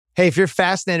Hey, if you're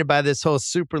fascinated by this whole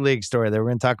Super League story that we're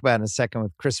going to talk about in a second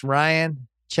with Chris Ryan,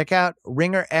 check out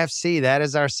Ringer FC. That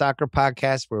is our soccer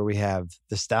podcast where we have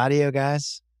the Stadio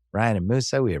guys, Ryan and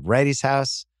Musa. We have Righty's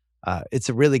House. It's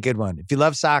a really good one. If you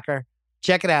love soccer,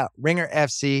 check it out. Ringer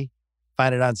FC.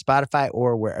 Find it on Spotify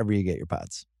or wherever you get your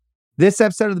pods. This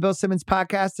episode of the Bill Simmons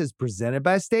podcast is presented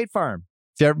by State Farm.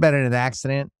 If you've ever been in an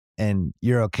accident and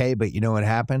you're okay, but you know what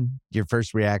happened, your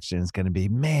first reaction is going to be,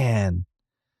 man,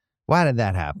 why did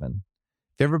that happen?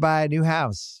 If you ever buy a new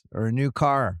house or a new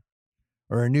car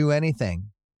or a new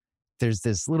anything, there's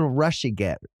this little rush you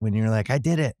get when you're like, I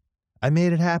did it. I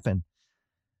made it happen.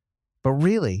 But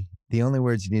really, the only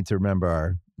words you need to remember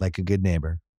are, like a good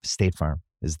neighbor, State Farm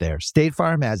is there. State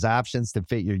Farm has options to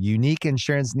fit your unique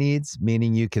insurance needs,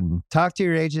 meaning you can talk to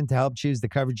your agent to help choose the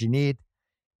coverage you need,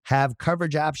 have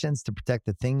coverage options to protect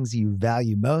the things you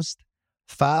value most,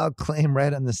 file a claim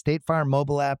right on the State Farm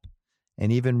mobile app, and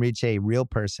even reach a real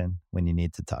person when you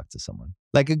need to talk to someone.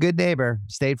 Like a good neighbor,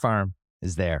 State Farm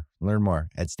is there. Learn more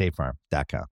at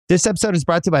statefarm.com. This episode is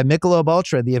brought to you by Michelob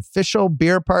Ultra, the official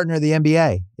beer partner of the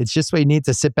NBA. It's just what you need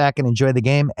to sit back and enjoy the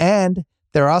game, and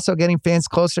they're also getting fans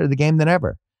closer to the game than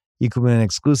ever. You can win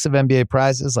exclusive NBA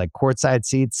prizes like courtside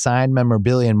seats, signed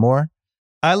memorabilia, and more.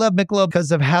 I love Michelob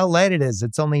because of how light it is.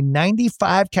 It's only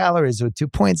 95 calories with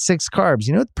 2.6 carbs.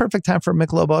 You know what the perfect time for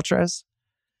Michelob Ultra is?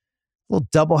 Little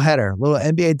doubleheader, little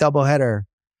NBA doubleheader.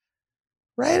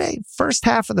 Right? First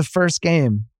half of the first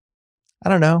game. I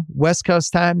don't know, West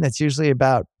Coast time. That's usually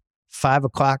about 5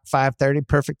 o'clock, 5:30.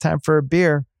 Perfect time for a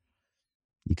beer.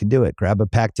 You can do it. Grab a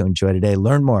pack to enjoy today.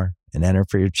 Learn more and enter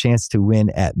for your chance to win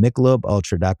at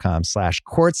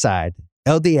michelobultra.com/courtside,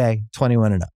 LDA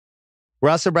 21 and up. We're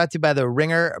also brought to you by the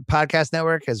Ringer Podcast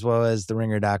Network as well as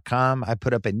theringer.com. I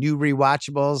put up a new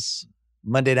rewatchables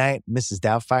Monday night. Mrs.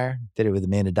 Doubtfire did it with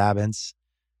Amanda Dobbins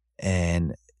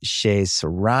and Shea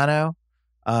Serrano.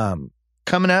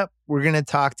 Coming up, we're going to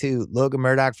talk to Logan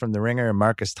Murdock from the Ringer and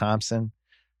Marcus Thompson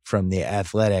from The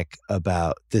Athletic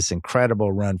about this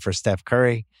incredible run for Steph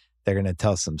Curry. They're going to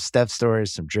tell some Steph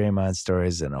stories, some Draymond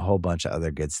stories, and a whole bunch of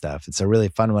other good stuff. It's a really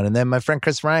fun one. And then my friend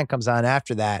Chris Ryan comes on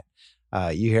after that.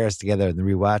 You hear us together in the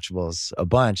rewatchables a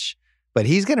bunch, but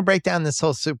he's going to break down this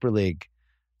whole Super League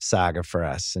saga for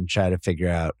us and try to figure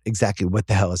out exactly what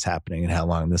the hell is happening and how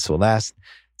long this will last.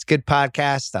 It's a good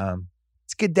podcast.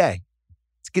 It's a good day.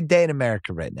 It's a good day in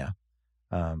America right now.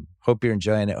 Hope you're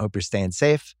enjoying it. Hope you're staying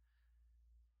safe.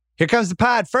 Here comes the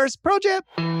pod. First, Pro Jam.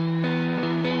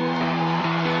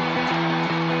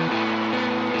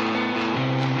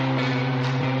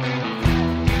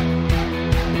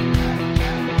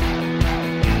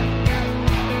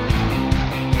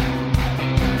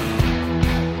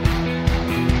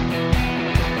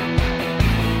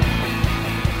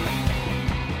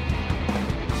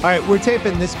 All right, we're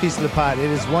taping this piece of the pod. It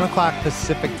is 1 o'clock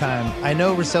Pacific time. I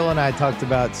know Russillo and I talked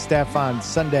about Steph on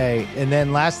Sunday, and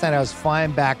then last night I was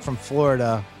flying back from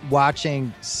Florida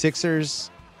watching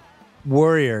Sixers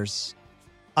Warriors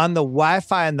on the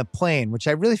Wi-Fi on the plane, which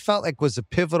I really felt like was a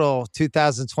pivotal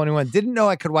 2021. Didn't know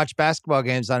I could watch basketball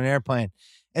games on an airplane.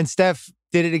 And Steph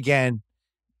did it again,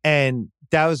 and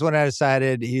that was when I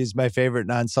decided he's my favorite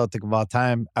non-Celtic of all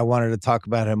time. I wanted to talk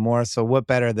about him more, so what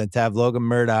better than to have Logan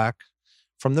Murdock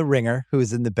from The Ringer, who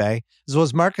is in the Bay, as well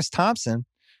as Marcus Thompson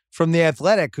from The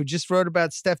Athletic, who just wrote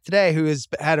about Steph today, who has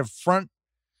had a front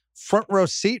row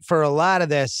seat for a lot of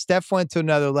this. Steph went to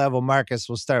another level. Marcus,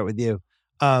 we'll start with you.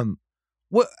 How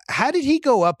did he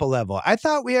go up a level? I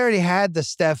thought we already had the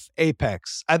Steph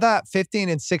apex. I thought 15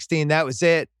 and 16, that was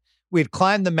it. We'd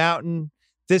climbed the mountain.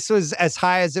 This was as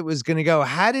high as it was going to go.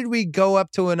 How did we go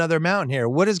up to another mountain here?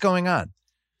 What is going on?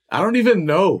 I don't even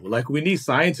know. Like, we need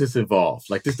scientists involved.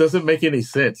 Like, this doesn't make any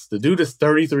sense. The dude is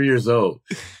 33 years old.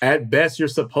 At best, you're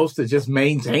supposed to just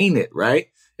maintain it, right?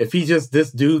 If he just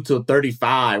this dude till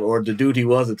 35 or the dude he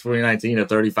was at 2019 or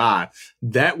 35,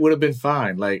 that would have been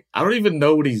fine. Like, I don't even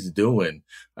know what he's doing.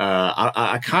 We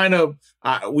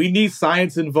need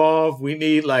science involved. We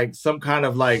need like some kind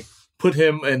of like put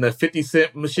him in the 50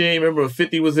 cent machine. Remember when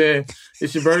 50 was in?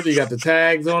 It's your birthday. You got the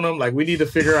tags on him. Like, we need to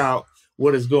figure out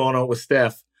what is going on with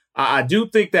Steph. I do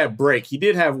think that break, he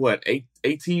did have,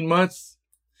 18 months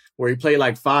where he played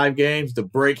like 5 games. The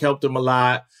break helped him a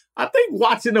lot. I think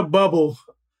watching the bubble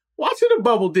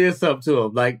did something to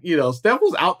him. Like, Steph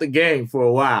was out the game for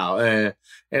a while. And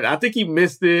I think he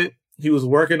missed it. He was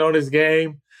working on his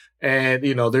game. And,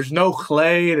 there's no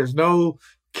Clay. There's no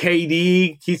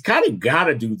KD. He's kind of got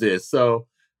to do this. So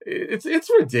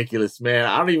it's ridiculous, man.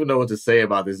 I don't even know what to say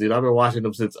about this dude. I've been watching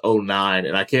him since 2009,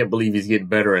 and I can't believe he's getting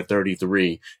better at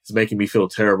 33. It's making me feel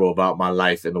terrible about my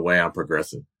life and the way I'm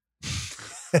progressing.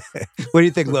 What do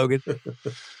you think, Logan?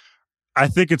 I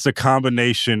think it's a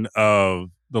combination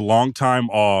of the long time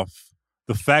off,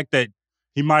 the fact that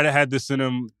he might have had this in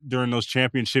him during those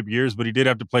championship years, but he did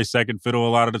have to play second fiddle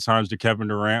a lot of the times to Kevin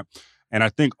Durant. And I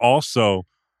think also,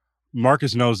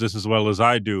 Marcus knows this as well as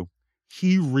I do,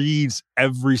 he reads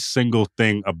every single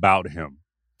thing about him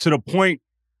to the point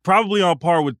probably on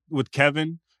par with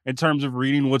Kevin in terms of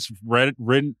reading what's read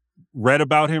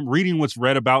about him, reading what's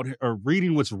read about him, or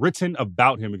reading what's written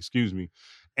about him, excuse me.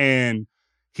 And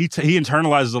he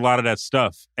internalizes a lot of that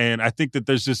stuff. And I think that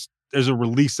there's a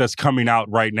release that's coming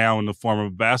out right now in the form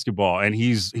of basketball, and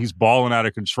he's balling out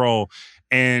of control,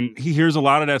 and he hears a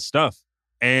lot of that stuff.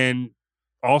 And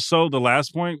also, the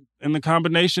last point in the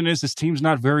combination is his team's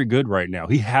not very good right now.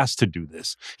 He has to do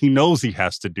this. He knows he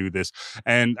has to do this.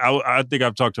 And I think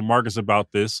I've talked to Marcus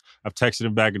about this. I've texted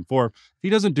him back and forth. If he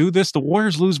doesn't do this, the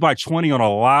Warriors lose by 20 on a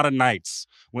lot of nights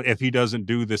if he doesn't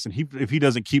do this. And if he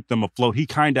doesn't keep them afloat, he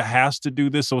kind of has to do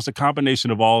this. So it's a combination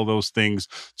of all of those things,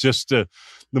 just the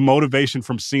motivation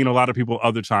from seeing a lot of people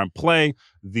other time play,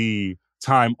 the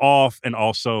time off, and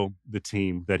also the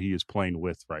team that he is playing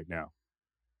with right now.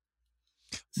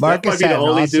 Marcus might be the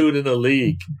only dude in the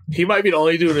league. He might be the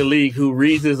only dude in the league who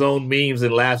reads his own memes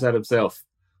and laughs at himself.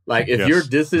 Like, if you're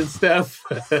dissing Steph,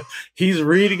 he's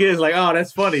reading it. It's like, oh,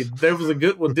 that's funny. There was a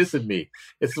good one dissing me.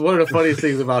 It's one of the funniest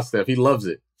things about Steph. He loves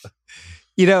it.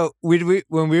 You know, when we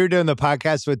were doing the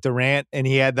podcast with Durant and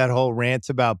he had that whole rant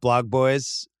about Blog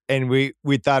Boys, and we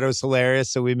thought it was hilarious,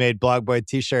 so we made Blog Boy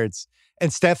t-shirts.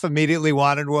 And Steph immediately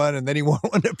wanted one, and then he wore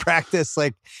one to practice.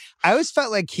 Like, I always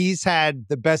felt like he's had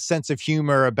the best sense of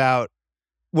humor about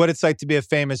what it's like to be a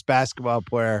famous basketball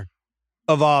player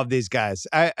of all of these guys.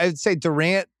 I'd say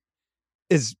Durant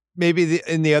is maybe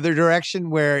in the other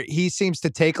direction, where he seems to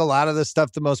take a lot of the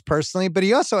stuff the most personally, but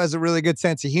he also has a really good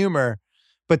sense of humor,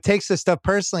 but takes the stuff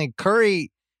personally.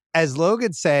 Curry, as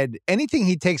Logan said, anything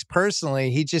he takes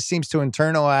personally, he just seems to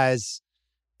internalize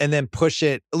and then push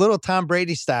it a little Tom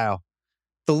Brady style.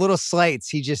 The little slights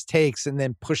he just takes and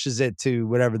then pushes it to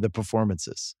whatever the performance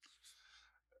is.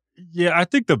 Yeah, I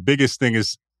think the biggest thing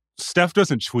is Steph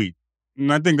doesn't tweet.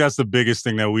 And I think that's the biggest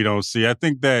thing that we don't see. I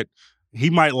think that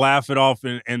he might laugh it off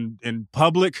in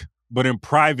public, but in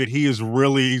private, he's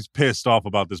pissed off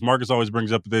about this. Marcus always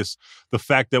brings up the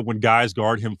fact that when guys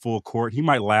guard him full court, he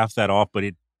might laugh that off, but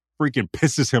it freaking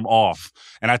pisses him off.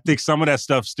 And I think some of that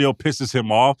stuff still pisses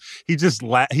him off. He just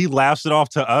he laughs it off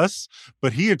to us,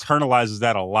 but he internalizes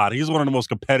that a lot. He's one of the most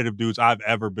competitive dudes I've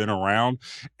ever been around.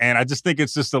 And I just think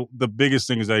it's just the biggest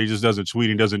thing is that he just doesn't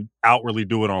tweet. He doesn't outwardly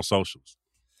do it on socials.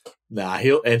 Nah,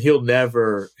 he'll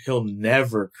never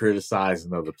criticize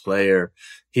another player.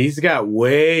 He's got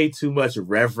way too much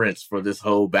reverence for this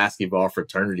whole basketball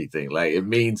fraternity thing. Like, it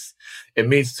means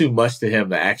too much to him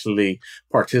to actually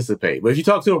participate. But if you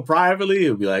talk to him privately,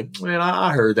 he'll be like, man,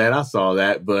 I heard that, I saw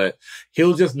that, but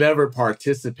he'll just never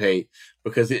participate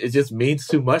because it just means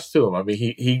too much to him. I mean,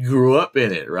 he grew up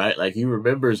in it, right? Like, he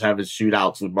remembers having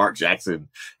shootouts with Mark Jackson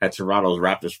at Toronto's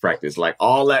Raptors practice. Like,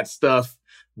 all that stuff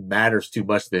matters too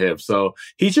much to him. So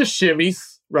he just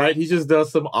shimmies, right? He just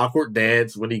does some awkward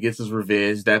dance when he gets his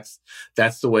revenge. That's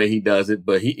the way he does it.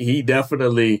 But he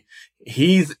definitely,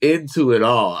 he's into it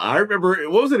all. I remember,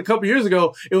 what was it, a couple years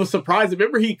ago? It was surprising.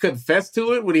 Remember, he confessed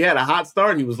to it when he had a hot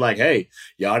start. He was like, "Hey,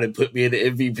 y'all didn't put me in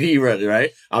the MVP run,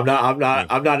 right? I'm not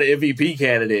an MVP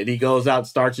candidate." And he goes out and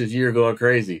starts his year going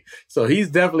crazy. So he's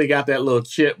definitely got that little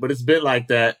chip, but it's been like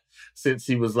that since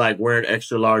he was like wearing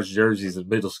extra large jerseys in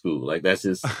middle school. Like, that's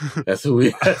who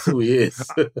he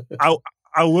is.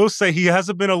 I will say he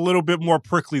hasn't been a little bit more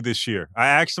prickly this year. I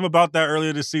asked him about that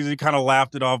earlier this season. He kind of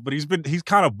laughed it off, but he's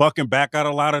kind of bucking back at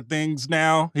a lot of things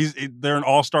now. They're an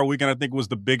All-Star weekend, I think, was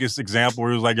the biggest example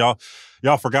where he was like,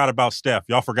 y'all forgot about Steph.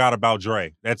 Y'all forgot about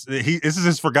Dre. This is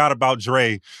his forgot about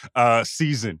Dre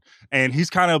season. And he's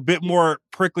kind of a bit more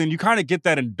prickly, and you kind of get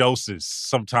that in doses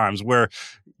sometimes where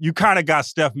you kind of got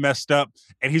Steph messed up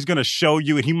and he's going to show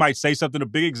you, and he might say something. A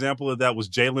big example of that was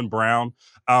Jaylen Brown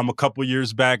a couple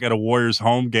years back at a Warriors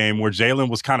home game where Jaylen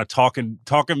was kind of talking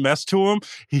mess to him.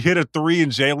 He hit a three in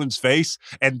Jaylen's face,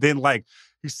 and then like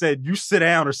he said, "You sit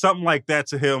down," or something like that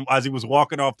to him as he was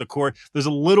walking off the court. There's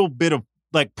a little bit of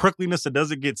like prickliness that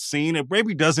doesn't get seen. It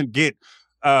maybe doesn't get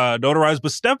notarized,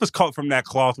 but Steph is caught from that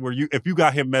cloth where if you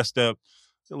got him messed up,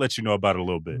 they'll let you know about it a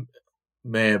little bit.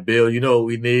 Man, Bill, you know what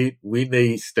we need? We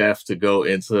need Steph to go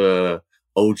into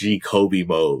OG Kobe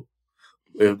mode.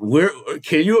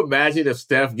 Can you imagine if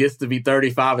Steph gets to be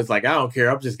 35? It's like, I don't care.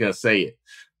 I'm just going to say it.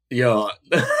 Yo,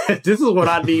 this is what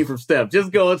I need from Steph.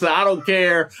 Just go into, I don't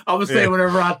care. I'm going to say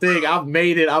whatever I think. I've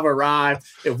made it. I've arrived.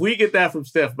 If we get that from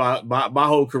Steph, my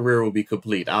whole career will be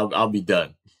complete. I'll be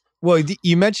done. Well,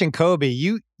 you mentioned Kobe.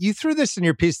 You threw this in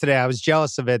your piece today. I was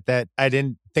jealous of it that I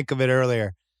didn't think of it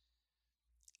earlier.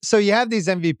 So you have these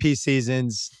MVP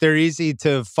seasons. They're easy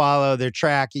to follow. They're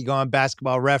track. You go on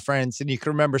Basketball Reference, and you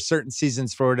can remember certain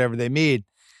seasons for whatever they mean.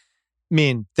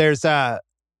 There's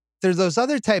those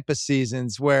other type of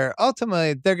seasons where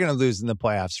ultimately they're going to lose in the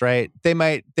playoffs, right? They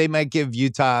might give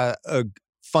Utah a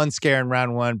fun scare in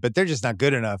round one, but they're just not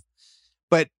good enough.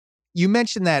 But you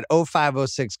mentioned that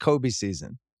 05-06 Kobe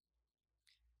season.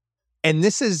 And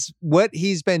this is what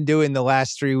he's been doing the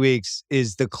last 3 weeks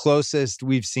is the closest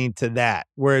we've seen to that,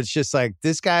 where it's just like,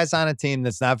 this guy's on a team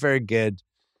that's not very good.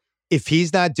 If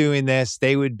he's not doing this,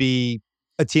 they would be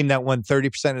a team that won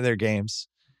 30% of their games.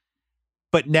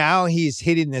 But now he's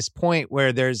hitting this point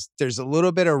where there's a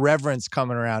little bit of reverence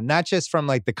coming around, not just from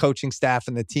like the coaching staff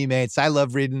and the teammates. I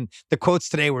love reading the quotes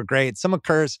today were great. Some of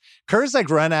Kerr's like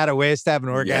run out of ways to have an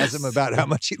orgasm about how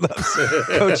much he loves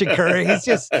coaching Curry.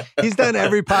 He's done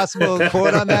every possible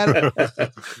quote on that.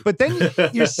 But then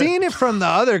you're seeing it from the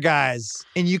other guys,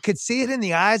 and you could see it in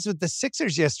the eyes with the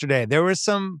Sixers yesterday. There was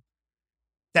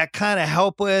that kind of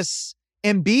helpless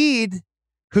Embiid,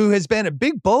 who has been a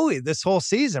big bully this whole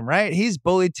season, right? He's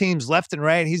bullied teams left and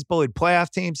right. He's bullied playoff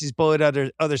teams. He's bullied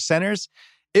other centers.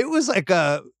 It was like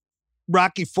a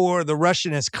Rocky IV, the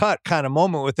Russian is cut kind of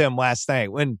moment with him last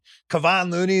night when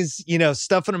Kevon Looney's,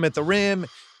 stuffing him at the rim.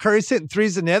 Curry's hitting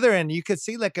threes on the other end. You could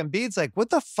see like Embiid's like, what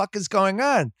the fuck is going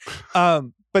on?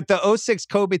 But the 06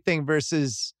 Kobe thing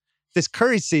versus this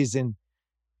Curry season,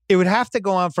 it would have to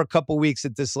go on for a couple weeks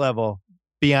at this level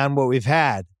beyond what we've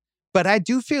had. But I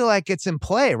do feel like it's in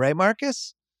play, right,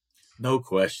 Marcus? No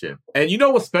question. And you know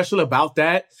what's special about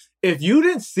that? If you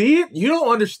didn't see it, you don't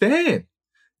understand.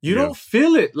 You don't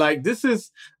feel it. Like, this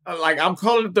is, I'm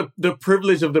calling it the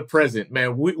privilege of the present,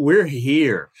 man. We're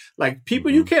here. Like, people,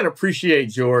 you can't appreciate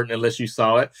Jordan unless you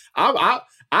saw it. I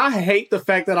hate the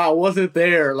fact that I wasn't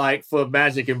there, like, for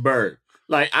Magic and Bird.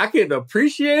 Like, I can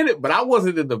appreciate it, but I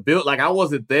wasn't in the build. Like, I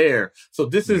wasn't there. So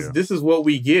this is what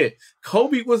we get.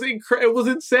 Kobe was it was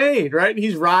insane, right?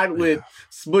 He's riding with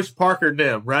Smush Parker and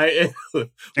them, right? We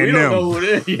don't know who it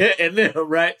is. Yeah, and them,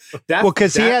 right?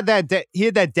 Because he had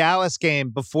that Dallas game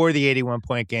before the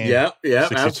 81-point game. Yep,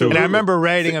 absolutely. And I remember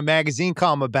writing a magazine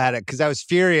column about it because I was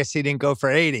furious he didn't go for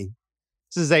 80.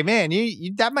 So it's like, man,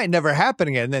 you that might never happen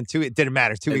again. And then it didn't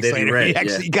matter. 2 weeks later, he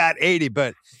actually got 80.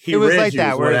 But it was like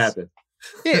that. What happened?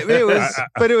 Yeah, it was,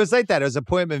 but it was like that. It was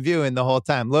appointment viewing the whole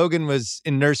time. Logan was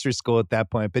in nursery school at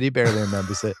that point, but he barely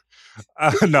remembers it.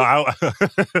 I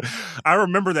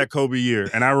remember that Kobe year,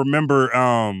 and I remember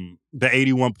the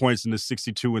 81 points in the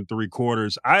 62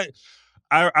 3/4.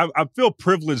 I feel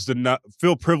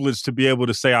privileged to be able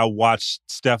to say I watched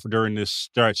Steph during this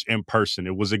stretch in person.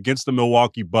 It was against the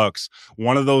Milwaukee Bucks,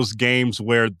 one of those games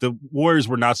where the Warriors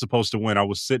were not supposed to win. I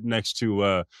was sitting next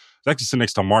to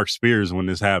Mark Spears when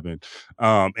this happened,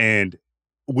 and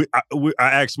I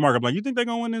asked Mark, I'm like, "You think they're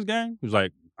gonna win this game?" He was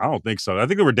like, "I don't think so." I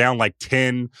think they were down like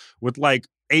 10 with like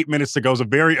 8 minutes to go. It was a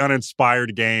very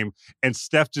uninspired game, and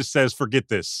Steph just says, "Forget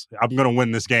this. I'm gonna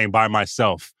win this game by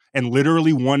myself." And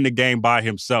literally won the game by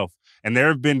himself. And there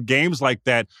have been games like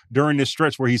that during this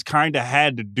stretch where he's kind of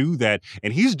had to do that.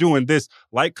 And he's doing this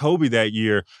like Kobe that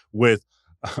year with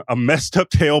a messed up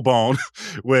tailbone,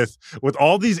 with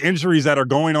all these injuries that are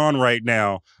going on right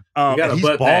now. And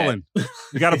he's balling.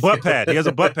 He got a butt pad. He has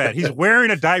a butt pad. He's wearing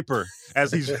a diaper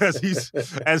as he's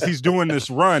doing this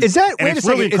run. Is that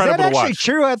really incredible is that actually to watch.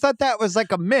 true? I thought that was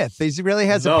like a myth. He really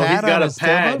has a pad on his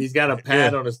tailbone? He's got a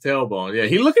pad on his tailbone. Yeah,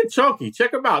 he looking chunky.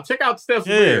 Check him out. Check out Steph's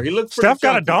rear. He looks pretty Steph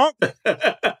chunky. got a dunk?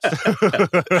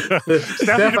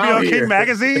 Steph need to be on King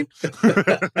Magazine?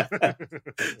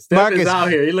 Steph is out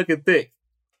here. He looking thick.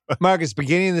 Marcus,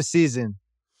 beginning of the season,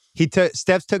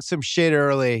 Steph took some shit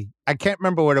early. I can't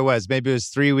remember what it was. Maybe it was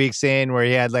 3 weeks in where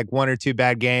he had like 1 or 2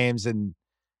 bad games, and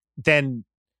then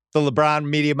the LeBron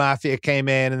media mafia came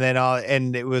in,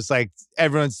 and it was like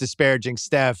everyone's disparaging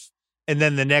Steph. And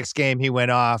then the next game he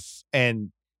went off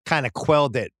and kind of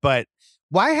quelled it. But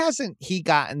why hasn't he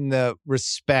gotten the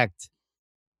respect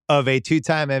of a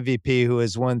 2-time MVP who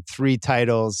has won 3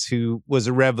 titles, who was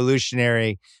a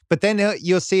revolutionary? But then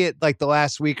you'll see it like the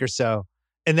last week or so.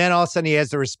 And then all of a sudden he has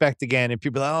the respect again. And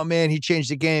people are like, oh man, he changed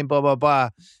the game, blah, blah, blah.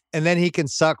 And then he can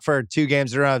suck for 2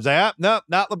 games in a row. It's like, nope,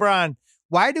 not LeBron.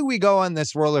 Why do we go on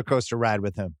this roller coaster ride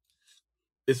with him?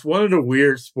 It's one of the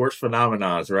weird sports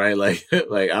phenomenons, right? Like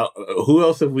who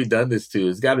else have we done this to?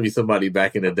 It's got to be somebody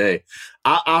back in the day.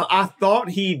 I thought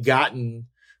he'd gotten,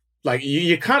 like,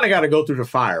 you kind of got to go through the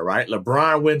fire, right?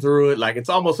 LeBron went through it. Like, it's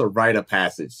almost a rite of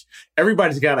passage.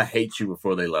 Everybody's got to hate you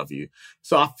before they love you.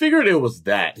 So I figured it was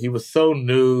that. He was so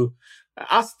new.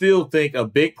 I still think a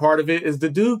big part of it is the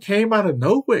dude came out of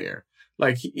nowhere.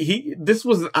 Like this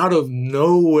was out of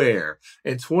nowhere.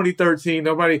 In 2013,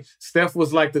 Steph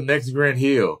was like the next Grant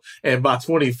Hill. And by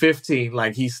 2015,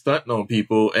 like he's stunting on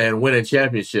people and winning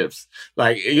championships.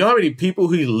 Like, you know how many people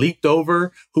he leaped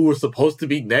over who were supposed to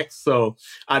be next? So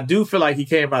I do feel like he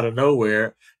came out of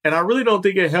nowhere. And I really don't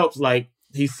think it helps. Like,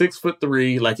 he's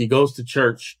 6'3", like he goes to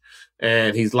church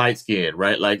and he's light skinned,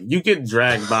 right? Like, you get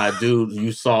dragged by a dude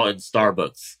you saw in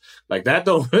Starbucks. Like that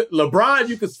don't LeBron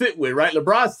you can sit with, right?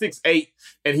 LeBron's 6'8",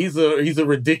 and he's a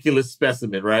ridiculous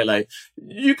specimen, right? Like,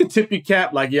 you can tip your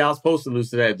cap like, yeah, I was supposed to lose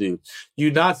to that dude.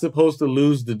 You're not supposed to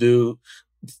lose the dude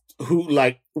who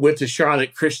like went to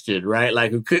Charlotte Christian, right? Like,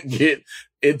 who couldn't get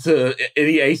into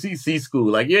any ACC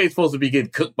school. Like, yeah, he's supposed to be getting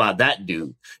cooked by that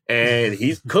dude, and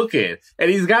he's cooking,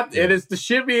 and and it's the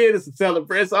shimmy, and it's the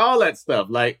celebration, all that stuff.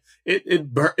 Like,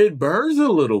 it burns a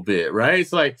little bit, right?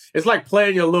 It's like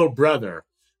playing your little brother,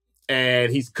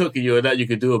 and he's cooking you, and nothing you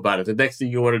can do about it. The next thing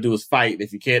you want to do is fight. And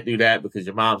if you can't do that because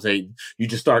your mom's hating, you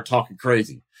just start talking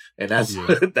crazy, and that's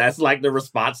that's like the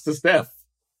response to Steph.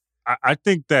 I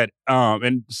think that,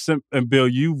 and Bill,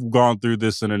 you've gone through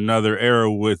this in another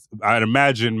era with, I'd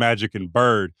imagine, Magic and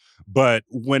Bird. But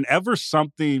whenever Steph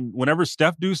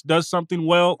does something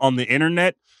well on the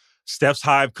internet, Steph's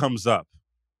hive comes up.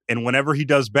 And whenever he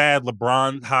does bad,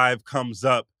 LeBron hive comes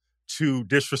up to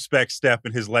disrespect Steph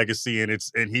and his legacy. And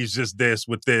he's just this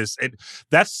with this. And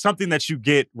that's something that you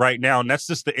get right now. And that's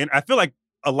just I feel like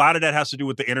a lot of that has to do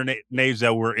with the internet age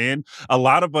that we're in. A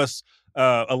lot of us,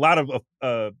 a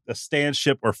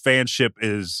stanship or fanship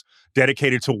is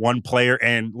dedicated to one player,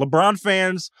 and LeBron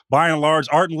fans, by and large,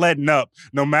 aren't letting up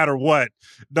no matter what.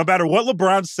 No matter what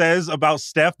LeBron says about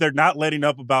Steph, they're not letting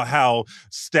up about how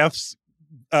Steph's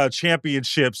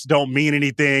championships don't mean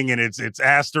anything, and it's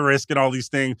asterisk and all these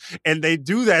things, and they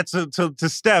do that to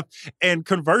Steph. And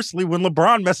conversely, when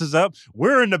LeBron messes up,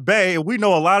 we're in the Bay, and we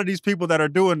know a lot of these people that are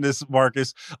doing this,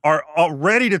 Marcus, are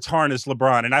ready to tarnish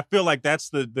LeBron. And I feel like that's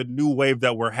the new wave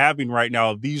that we're having right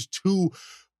now of these two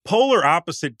polar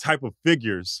opposite type of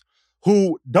figures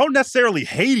who don't necessarily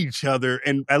hate each other,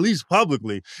 and at least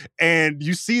publicly. And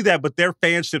you see that, but their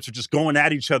fanships are just going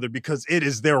at each other because it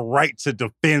is their right to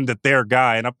defend that their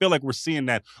guy. And I feel like we're seeing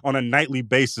that on a nightly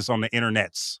basis on the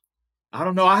internets. I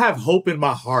don't know. I have hope in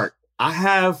my heart. I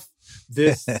have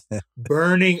this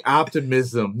burning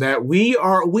optimism that we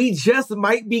just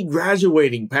might be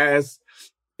graduating past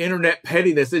internet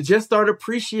pettiness and just start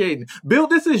appreciating. Bill,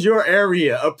 this is your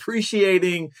area,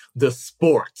 appreciating the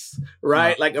sports,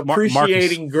 right? Like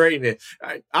appreciating greatness.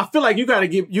 I feel like you gotta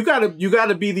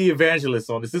be the evangelist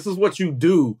on this. This is what you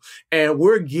do, and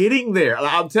we're getting there.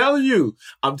 I'm telling you.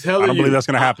 I don't believe that's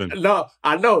gonna happen. No,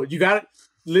 I know. You gotta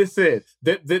listen.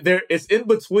 There, it's in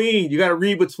between. You gotta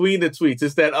read between the tweets.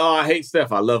 It's that, oh, I hate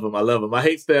Steph. I love him. I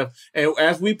hate Steph. And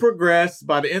as we progress,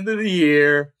 by the end of the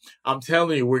year, I'm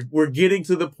telling you, we're getting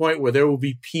to the point where there will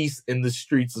be peace in the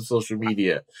streets of social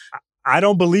media. I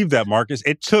don't believe that, Marcus.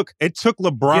 It took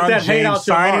LeBron James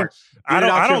signing. It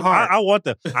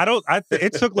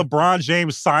took LeBron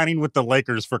James signing with the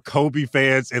Lakers for Kobe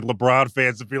fans and LeBron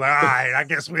fans to be like, all right, I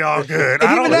guess we all good.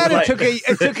 And even that,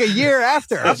 it took a year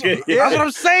after. That's what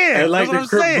I'm saying. And like the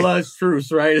Crip Bloods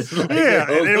truce, right? Like, yeah,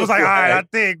 and it was like, all right, I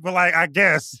think, but like, I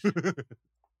guess.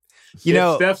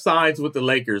 If Steph signs with the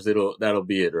Lakers, that'll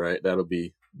be it, right? That'll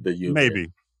be the U.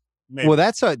 Maybe. Well,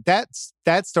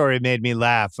 that story made me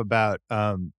laugh about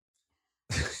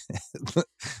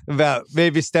about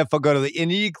maybe Steph will go to and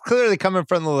you clearly coming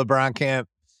from the LeBron camp,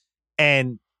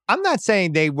 and I'm not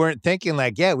saying they weren't thinking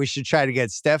like, yeah, we should try to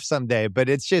get Steph someday, but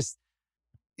it's just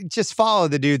follow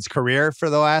the dude's career for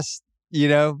the last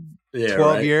 12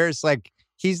 years. Like,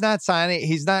 he's not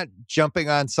jumping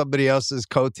on somebody else's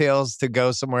coattails to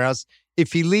go somewhere else.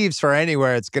 If he leaves for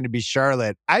anywhere, it's going to be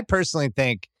Charlotte. I personally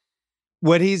think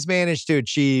what he's managed to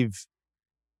achieve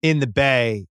in the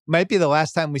Bay might be the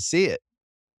last time we see it.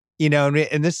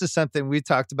 And this is something we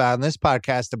talked about on this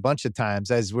podcast a bunch of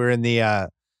times as we're in the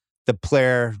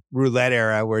player roulette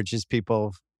era, where just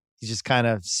people, you just kind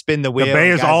of spin the wheel. The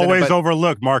Bay is always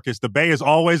overlooked, Marcus. The Bay is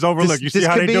always overlooked. You see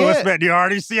how they do it, man? You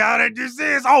already see how they do.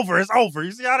 It's over. It's over.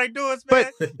 You see how they do it, man?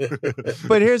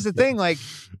 But here's the thing. Like,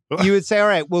 you would say, all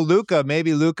right, well,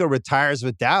 maybe Luka retires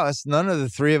with Dallas. None of the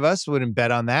three of us wouldn't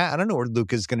bet on that. I don't know where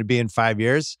Luka's going to be in 5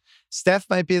 years. Steph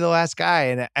might be the last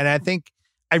guy. And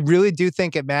I really do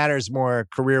think it matters more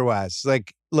career-wise.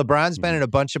 Like, LeBron's been in a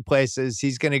bunch of places.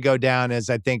 He's going to go down as,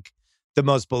 I think, the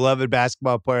most beloved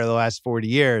basketball player of the last 40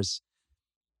 years.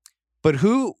 But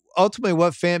ultimately,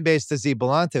 what fan base does he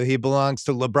belong to? He belongs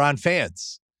to LeBron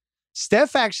fans.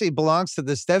 Steph actually belongs to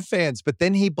the Steph fans, but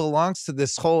then he belongs to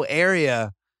this whole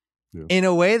area in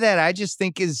a way that I just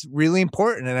think is really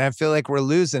important. And I feel like we're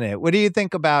losing it. What do you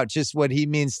think about just what he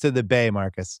means to the Bay,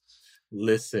 Marcus?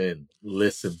 Listen.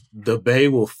 The Bay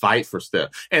will fight for Steph.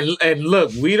 And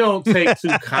look, we don't take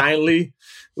too kindly.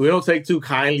 We don't take too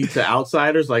kindly to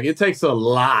outsiders. Like, it takes a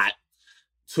lot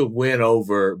to win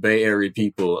over Bay Area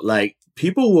people. Like,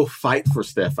 people will fight for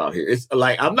Steph out here. It's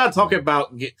like, I'm not talking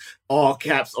about get all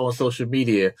caps on social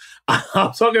media.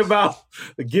 I'm talking about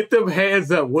get them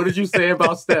hands up. What did you say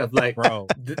about Steph? Like, bro,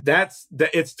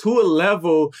 it's to a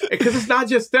level, because it's not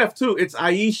just Steph too. It's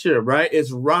Aisha, right?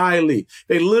 It's Riley.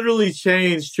 They literally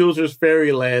changed Children's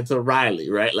Fairyland to Riley,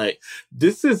 right? Like,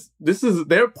 this is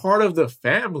they're part of the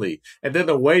family. And then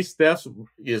the way Steph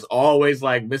is always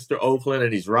like Mr. Oakland,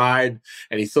 and he's riding,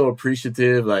 and he's so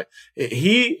appreciative. Like,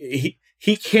 he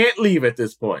can't leave at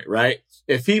this point, right?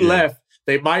 If he left,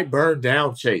 they might burn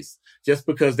down Chase just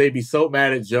because they'd be so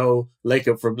mad at Joe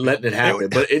Lacob for letting it happen.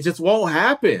 But it just won't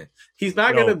happen. He's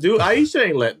not going to do it. Aisha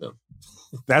ain't letting them.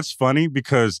 That's funny,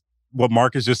 because what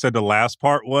Marcus just said, the last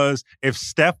part was, if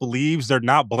Steph leaves, they're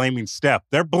not blaming Steph.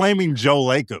 They're blaming Joe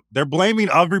Lacob. They're blaming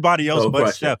everybody else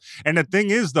but Steph. And the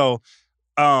thing is, though,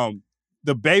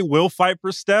 the Bay will fight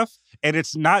for Steph, and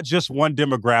it's not just one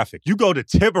demographic. You go to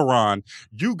Tiburon,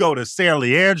 you go to San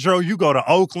Leandro, you go to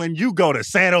Oakland, you go to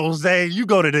San Jose, you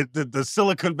go to the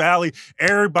Silicon Valley.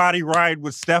 Everybody ride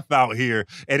with Steph out here,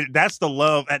 and that's the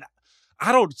love. And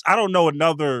I don't know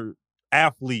another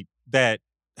athlete that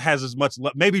has as much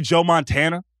love. Maybe Joe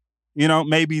Montana,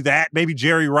 maybe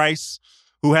Jerry Rice,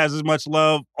 who has as much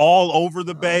love all over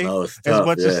the Bay it's as tough,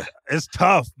 much as it's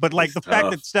tough. But like, the fact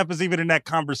that Steph is even in that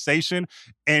conversation,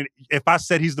 and if I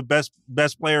said he's the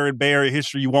best player in Bay Area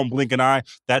history, you won't blink an eye.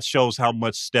 That shows how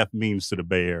much Steph means to the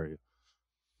Bay Area.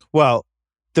 Well,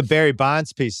 the Barry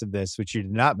Bonds piece of this, which you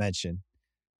did not mention,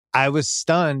 I was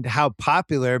stunned how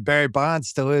popular Barry Bonds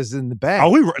still is in the Bay.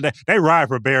 Oh, they ride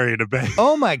for Barry in the Bay.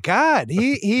 Oh my God,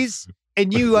 he's.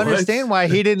 And you understand why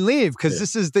he didn't leave, because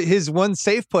this is his one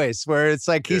safe place where it's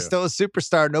like he's still a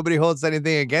superstar. Nobody holds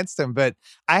anything against him. But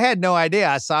I had no idea.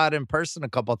 I saw it in person a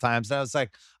couple of times, and I was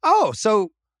like, oh,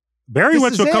 so Barry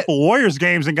went to a couple Warriors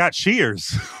games and got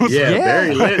cheers.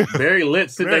 Barry lit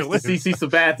sitting next to CC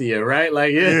Sabathia, right?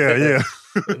 Like,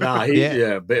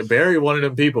 Barry one of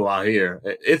them people out here.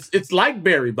 It's like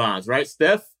Barry Bonds, right?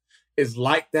 Steph is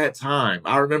like that time.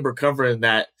 I remember covering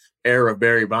that era of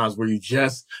Barry Bonds where you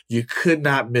could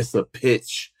not miss a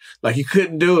pitch. Like, you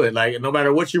couldn't do it. Like, no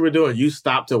matter what you were doing, you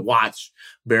stopped to watch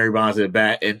Barry Bonds at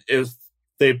bat. And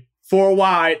they 4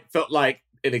 wide felt like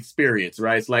an experience,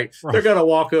 right? It's like, they're going to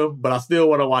walk him, but I still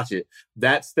want to watch it.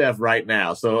 That's Steph right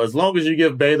now. So as long as you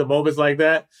give Bay the moments like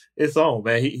that, it's on,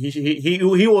 man. He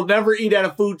will never eat at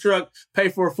a food truck, pay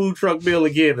for a food truck meal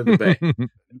again in the Bay.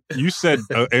 You said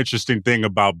an interesting thing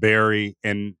about Barry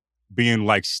and being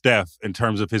like Steph in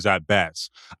terms of his at-bats.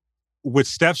 With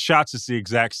Steph's shots, it's the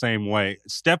exact same way.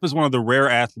 Steph is one of the rare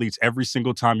athletes, every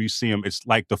single time you see him, it's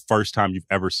like the first time you've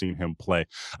ever seen him play.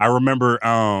 I remember,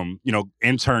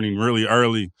 interning really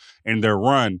early in their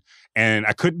run, and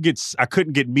I couldn't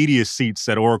get media seats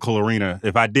at Oracle Arena.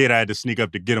 If I did, I had to sneak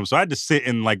up to get them. So I had to sit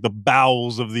in like the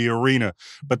bowels of the arena.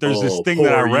 But there's this thing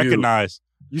that I recognize.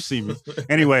 You see me.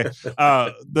 Anyway,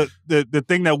 the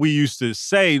thing that we used to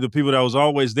say, the people that was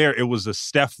always there, it was a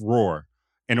Steph roar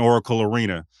in Oracle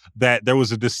Arena, that there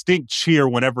was a distinct cheer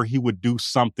whenever he would do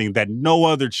something that no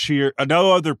other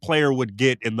player would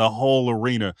get in the whole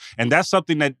arena. And that's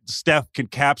something that Steph can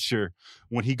capture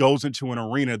when he goes into an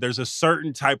arena. There's a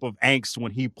certain type of angst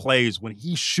when he plays, when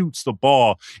he shoots the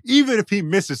ball. Even if he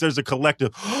misses, there's a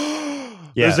collective...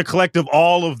 There's a collective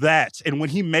all of that. And when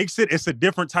he makes it, it's a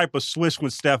different type of swish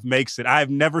when Steph makes it. I've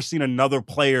never seen another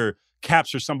player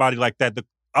capture somebody like that. The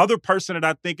other person that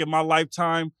I think in my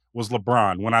lifetime was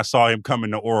LeBron when I saw him come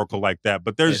into Oracle like that.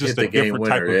 But there's just a different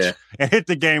type of and hit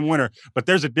the game winner. But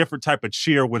there's a different type of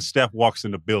cheer when Steph walks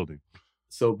in the building.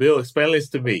 So, Bill, explain this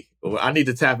to me. I need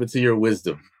to tap into your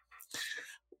wisdom.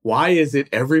 Why is it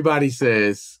everybody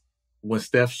says when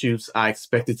Steph shoots, I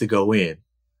expect it to go in?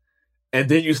 And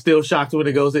then you're still shocked when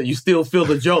it goes in. You still feel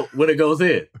the jolt when it goes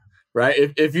in,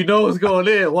 right? If you know it's going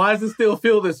in, why does it still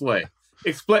feel this way?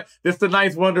 Explain. This is the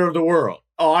ninth wonder of the world.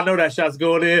 Oh, I know that shot's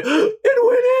going in. It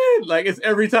went in. Like, it's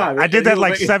every time. I did that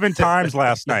like 7 times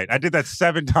last night.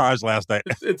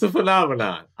 It's a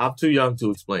phenomenon. I'm too young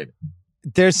to explain it.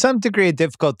 There's some degree of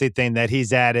difficulty thing that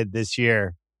he's added this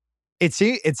year. It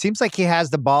seems like he has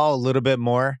the ball a little bit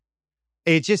more.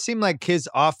 It just seemed like his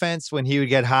offense, when he would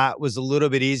get hot, was a little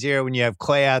bit easier when you have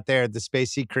Clay out there, the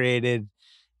space he created.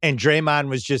 And Draymond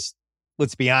was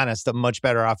let's be honest, a much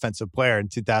better offensive player in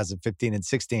 2015 and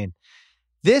 16.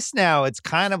 This now, it's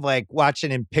kind of like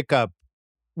watching him pick up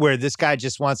where this guy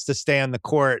just wants to stay on the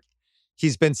court.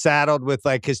 He's been saddled with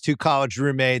like his 2 college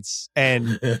roommates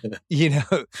and,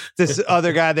 this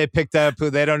other guy they picked up who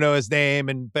they don't know his name.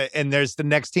 And there's the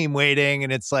next team waiting.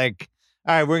 And it's like,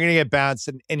 all right, we're going to get bounced.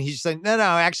 And he's just like, no,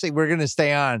 actually, we're going to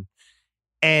stay on.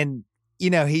 And,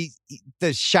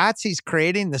 the shots he's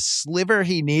creating, the sliver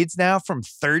he needs now from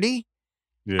 30.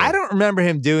 Yeah. I don't remember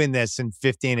him doing this in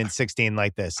 15 and 16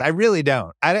 like this. I really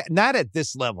don't. Not at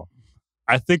this level.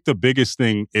 I think the biggest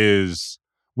thing is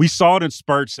we saw it in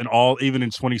spurts and even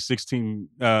in 2016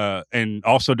 and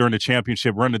also during the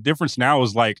championship run. The difference now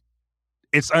is like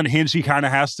it's unhinged. He kind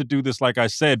of has to do this, like I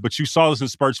said, but you saw this in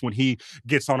spurts when he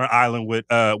gets on an island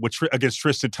against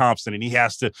Tristan Thompson and he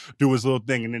has to do his little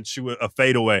thing and then shoot a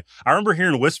fadeaway. I remember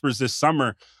hearing whispers this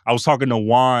summer. I was talking to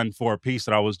Juan for a piece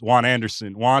that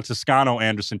Juan Toscano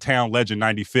Anderson, town legend,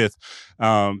 95th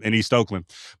in East Oakland.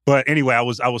 But anyway, I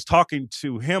was talking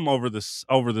to him over the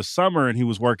summer and he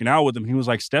was working out with him. He was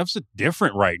like, Steph's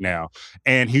different right now.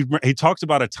 And he talked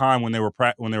about a time when they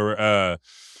were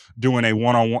doing a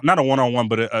one-on-one, not a one-on-one,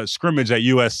 but a scrimmage at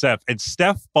USF. And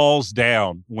Steph falls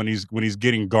down when he's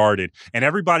getting guarded. And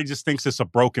everybody just thinks it's a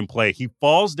broken play. He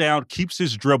falls down, keeps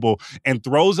his dribble, and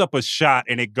throws up a shot,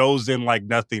 and it goes in like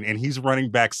nothing. And he's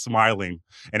running back smiling.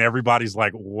 And everybody's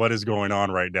like, what is going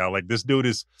on right now? Like, this dude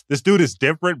is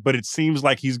different, but it seems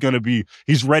like he's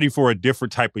ready for a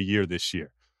different type of year this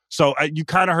year. So you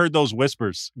kind of heard those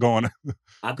whispers going on.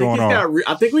 I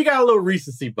think we got a little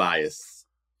recency bias.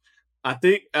 I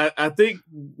think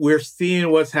we're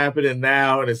seeing what's happening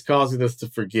now, and it's causing us to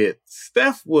forget.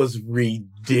 Steph was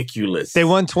ridiculous. They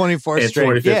won 24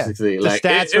 straight. Yeah, the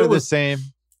stats were the same.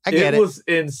 I get it. It was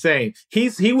insane.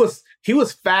 He was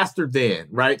faster then,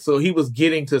 right? So he was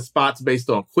getting to spots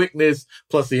based on quickness.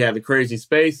 Plus, he had the crazy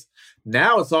space.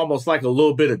 Now it's almost like a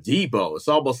little bit of Debo. It's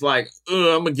almost like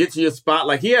I'm gonna get to your spot.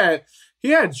 Like he had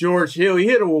George Hill. He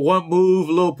hit him with one move,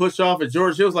 a little push off, and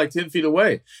George Hill's like 10 feet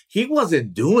away. He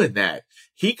wasn't doing that.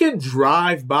 He can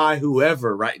drive by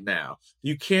whoever right now.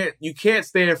 You can't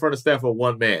stand in front of Steph with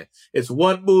one man. It's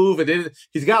one move, and then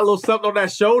he's got a little something on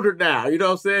that shoulder now. You know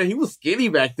what I'm saying? He was skinny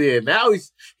back then. Now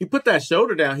he put that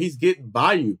shoulder down. He's getting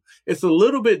by you. It's a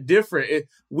little bit different.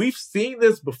 We've seen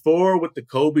this before with the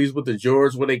Kobe's, with the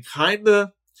George, when they kind of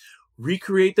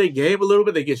recreate their game a little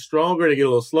bit. They get stronger, they get a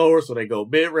little slower, so they go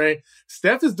mid-range.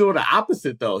 Steph is doing the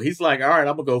opposite, though. He's like, all right,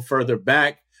 I'm going to go further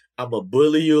back. I'm going to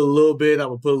bully you a little bit. I'm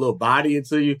going to put a little body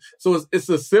into you. So it's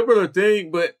a similar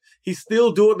thing, but he's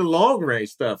still doing the long-range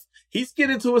stuff. He's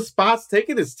getting to his spots,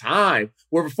 taking his time,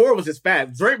 where before it was just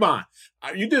fast. Draymond,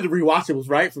 you did the rewatchables,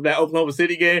 right, from that Oklahoma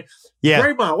City game? Yeah.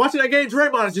 Draymond, watching that game,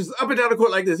 Draymond is just up and down the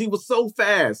court like this. He was so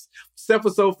fast. Steph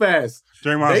was so fast.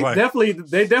 Draymond's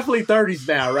they definitely 30s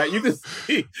now, right? You can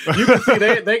see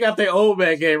they got their old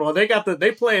man game on.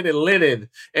 They playing in linen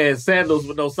and sandals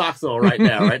with no socks on right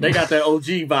now, right? They got that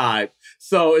OG vibe.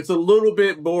 So it's a little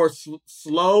bit more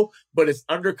slow, but it's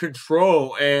under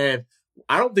control. And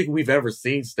I don't think we've ever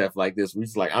seen Steph like this. We're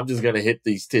just like, I'm just going to hit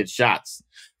these 10 shots.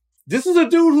 This is a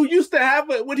dude who used to have,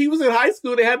 when he was in high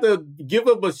school, they had to give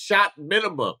him a shot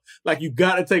minimum. Like, you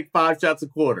got to take 5 shots a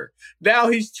quarter. Now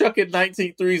he's chucking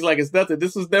 19 threes like it's nothing.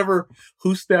 This was never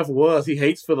who Steph was. He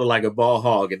hates feeling like a ball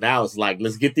hog. And now it's like,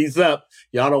 let's get these up.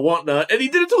 Y'all don't want none. And he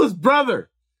did it to his brother.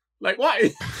 Like,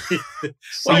 why? I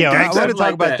want to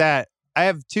talk about that. I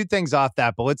have 2 things off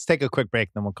that, but let's take a quick break,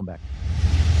 then we'll come back.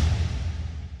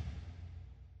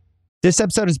 This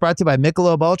episode is brought to you by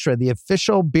Michelob Ultra, the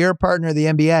official beer partner of the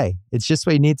NBA. It's just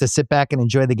what you need to sit back and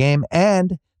enjoy the game,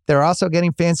 and they're also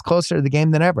getting fans closer to the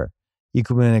game than ever. You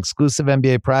can win exclusive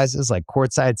NBA prizes like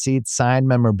courtside seats, signed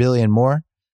memorabilia, and more.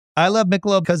 I love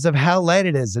Michelob because of how light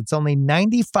it is. It's only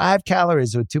 95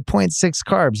 calories with 2.6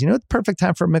 carbs. You know what the perfect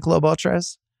time for Michelob Ultra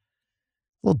is?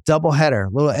 A little doubleheader,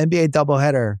 little NBA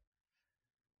doubleheader.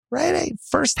 Right,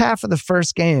 first half of the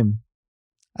first game.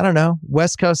 I don't know,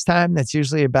 West Coast time, that's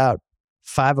usually about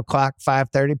 5 o'clock,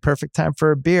 5:30, perfect time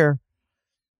for a beer.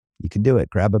 You can do it.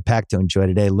 Grab a pack to enjoy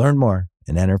today. Learn more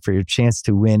and enter for your chance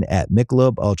to win at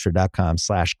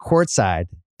michelobultra.com/courtside,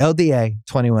 LDA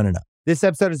 21 and up. This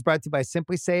episode is brought to you by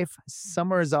Simply Safe.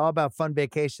 Summer is all about fun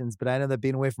vacations, but I know that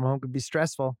being away from home can be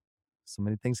stressful. So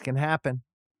many things can happen.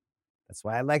 That's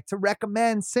why I like to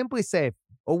recommend Simply Safe,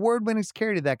 award-winning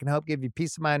security that can help give you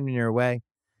peace of mind when you're away.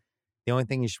 The only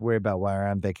thing you should worry about while you're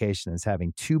on vacation is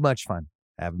having too much fun.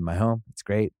 I have it in my home. It's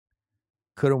great.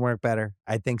 Couldn't work better.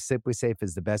 I think Simply Safe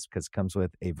is the best because it comes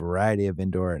with a variety of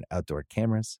indoor and outdoor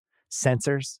cameras,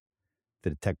 sensors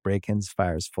to detect break-ins,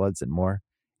 fires, floods, and more.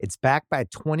 It's backed by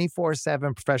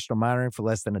 24/7 professional monitoring for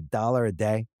less than $1 a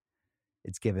day.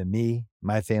 It's given me,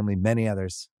 my family, many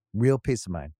others real peace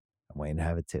of mind. I'm waiting to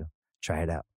have it too. Try it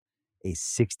out. A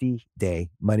 60-day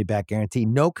money-back guarantee.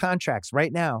 No contracts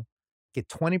right now. Get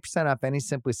 20% off any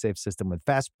SimpliSafe system with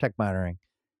Fast Protect monitoring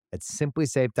at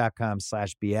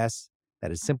simplysafe.com/BS.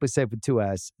 That is SimpliSafe with 2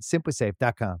 S's.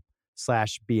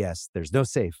 simplysafe.com/BS. There's no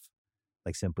safe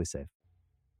like SimpliSafe.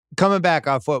 Coming back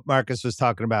off what Marcus was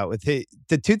talking about, with the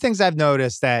two things I've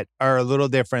noticed that are a little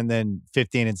different than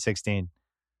 15 and 16,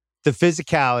 the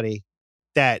physicality,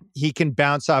 that he can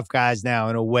bounce off guys now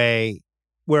in a way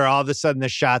where all of a sudden the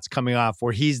shot's coming off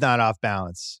where he's not off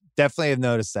balance. Definitely have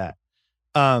noticed that.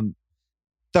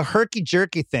 The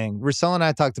herky-jerky thing, Russell and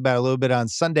I talked about a little bit on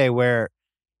Sunday, where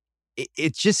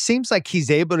it just seems like he's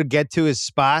able to get to his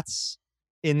spots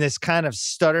in this kind of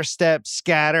stutter step,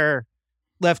 scatter,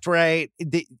 left, right.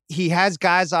 He has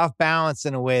guys off balance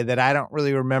in a way that I don't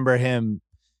really remember him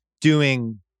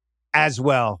doing as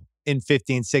well in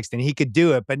 15, 16. He could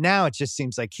do it, but now it just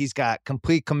seems like he's got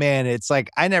complete command. It's like,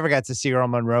 I never got to see Earl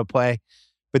Monroe play,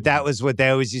 but that was what they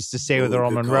always used to say with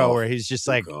Earl Monroe, where he's just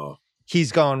like,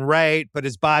 he's going right, but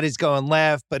his body's going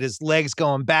left, but his legs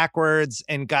going backwards,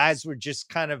 and guys were just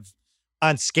kind of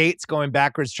on skates going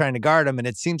backwards trying to guard him. And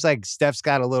it seems like Steph's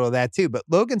got a little of that too. But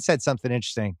Logan said something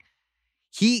interesting.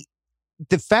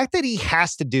 The fact that he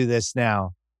has to do this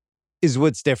now is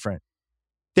what's different.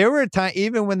 There were a time,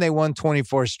 even when they won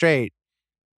 24 straight,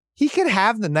 he could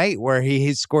have the night where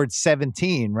he scored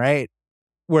 17, right?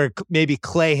 Where maybe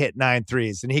Clay hit 9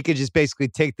 threes and he could just basically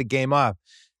take the game off.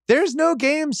 There's no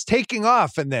games taking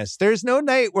off in this. There's no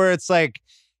night where it's like,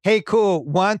 hey, cool,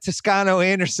 Juan Toscano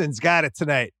Anderson's got it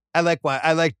tonight. I like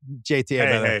JT.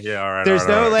 Hey, yeah, all right. There's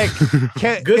all right.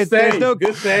 Good save.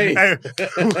 Good save. No,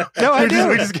 I do.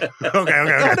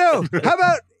 Okay. No. How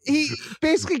about he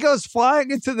basically goes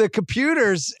flying into the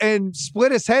computers and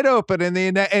split his head open,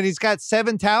 and he's got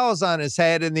 7 towels on his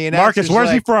head, and the Marcus,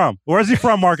 where's he from? Where's he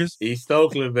from, Marcus? East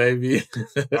Oakland, baby.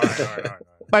 All right.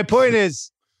 My point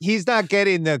is, he's not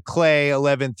getting the Clay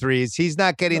 11 threes. He's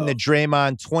not getting the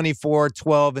Draymond 24,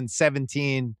 12, and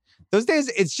 17. Those days,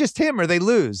 it's just him or they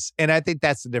lose. And I think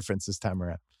that's the difference this time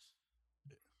around.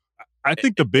 I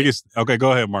think the biggest... Okay,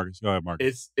 go ahead, Marcus.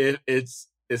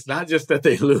 It's not just that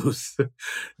they lose.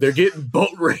 They're getting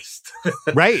boat raced.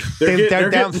 Right. They're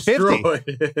down 50.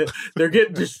 They're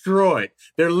getting destroyed.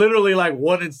 They're literally like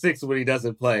 1-6 when he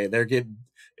doesn't play.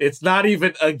 It's not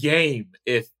even a game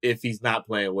if he's not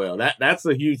playing well. That's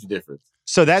a huge difference.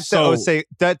 So that's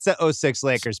the 06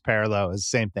 Lakers parallel. Is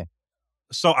the same thing.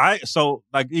 So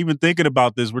like even thinking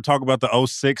about this, we're talking about the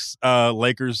 06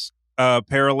 Lakers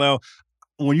parallel.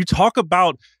 When you talk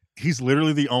about he's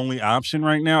literally the only option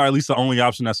right now, or at least the only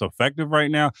option that's effective right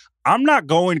now, I'm not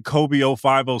going Kobe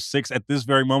 05, 06 at this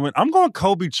very moment. I'm going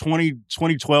Kobe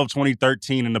 2012,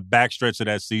 2013 in the backstretch of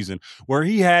that season where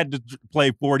he had to play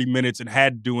 40 minutes and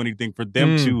had to do anything for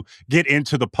them to get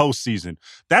into the postseason.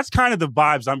 That's kind of the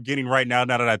vibes I'm getting right now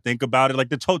that I think about it. Like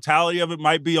the totality of it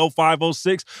might be 05,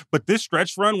 06, but this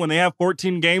stretch run when they have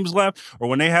 14 games left or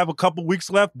when they have a couple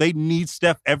weeks left, they need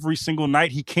Steph every single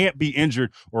night. He can't be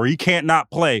injured or he can't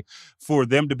not play for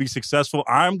them to be successful.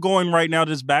 I'm going right now to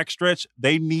this backstretch.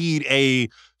 They need a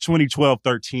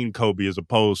 2012-13 Kobe as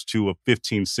opposed to a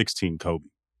 15-16 Kobe.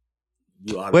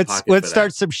 Let's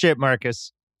start some shit,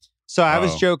 Marcus. So I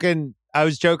was joking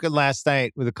last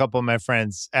night with a couple of my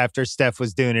friends after Steph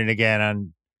was doing it again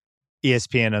on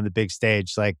ESPN on the big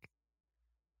stage. Like,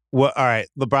 what? All right,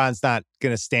 LeBron's not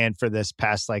going to stand for this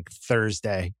past like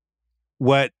Thursday.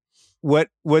 What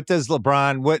does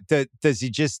LeBron, does he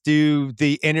just do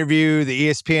the interview, the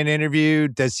ESPN interview?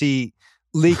 Does he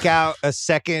leak out a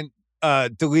second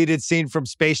deleted scene from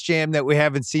Space Jam that we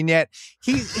haven't seen yet?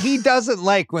 He doesn't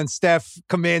like when Steph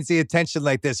commands the attention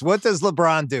like this. What does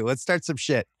LeBron do? Let's start some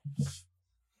shit.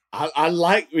 I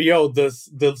like,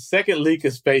 the second leak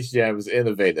of Space Jam is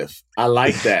innovative. I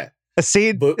like that. A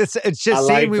scene, it's just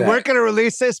saying we weren't going to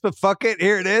release this, but fuck it,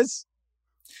 here it is.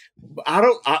 I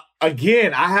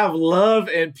have love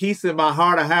and peace in my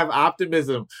heart. I have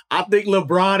optimism. I think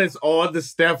LeBron is on the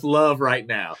Steph love right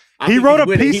now. He wrote a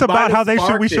piece about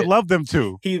how we should love them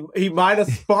too. He might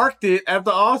have sparked it at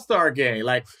the All-Star game.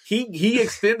 Like he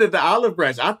extended the olive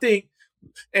branch. I think,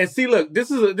 and see, look,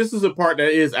 this is a part that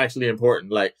is actually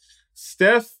important. Like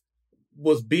Steph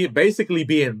was basically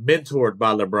being mentored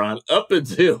by LeBron up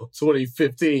until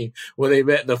 2015 when they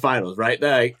met in the finals, right?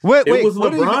 Like, what do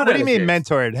you mean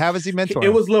mentored? How was he mentored?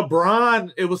 It was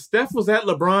LeBron. Steph was at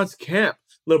LeBron's camp.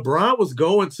 LeBron was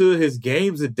going to his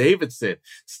games at Davidson.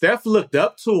 Steph looked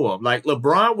up to him. Like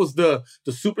LeBron was the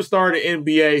superstar of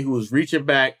the NBA who was reaching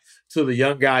back to the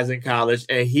young guys in college,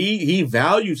 and he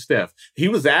valued Steph. He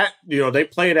was at, they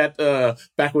played at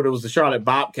back when it was the Charlotte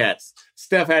Bobcats.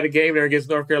 Steph had a game there against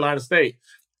North Carolina State.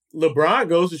 LeBron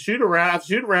goes to shoot around. After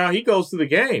shoot around, he goes to the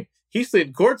game. He's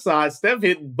sitting courtside, Steph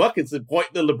hitting buckets and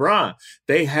pointing to LeBron.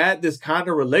 They had this kind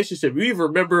of relationship. You even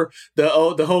remember the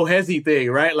whole Hezzy thing,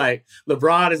 right? Like,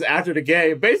 LeBron is after the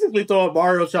game basically throwing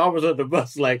Mario Chalmers under the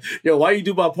bus. Like, why you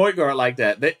do my point guard like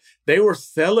that? They were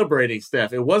celebrating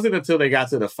Steph. It wasn't until they got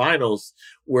to the finals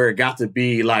where it got to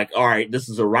be like, all right, this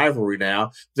is a rivalry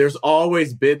now. There's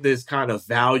always been this kind of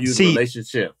valued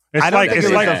relationship. I don't think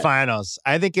it was the finals.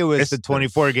 I think it was the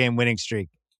 24-game winning streak.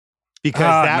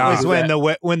 Because that was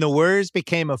when the Warriors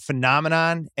became a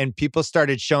phenomenon and people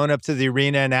started showing up to the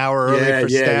arena an hour early for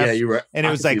Steph. Yeah, you're right. And it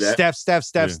was like Steph.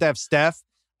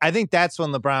 I think that's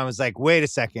when LeBron was like, wait a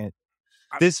second.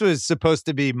 This was supposed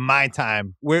to be my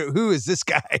time. Who is this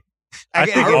guy? I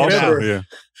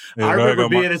remember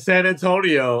being in San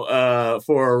Antonio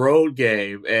for a road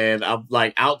game, and I'm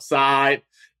like outside,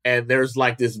 and there's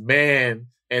like this man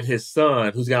and his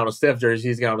son, who's got on a Steph jersey,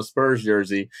 he's got on a Spurs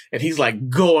jersey, and he's like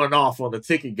going off on the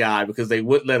ticket guy because they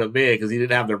wouldn't let him in because he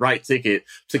didn't have the right ticket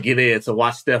to get in to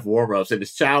watch Steph warm-ups, and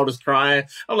his child is crying.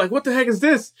 I'm like, what the heck is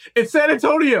this? It's San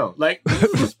Antonio. Like, this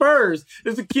is the Spurs.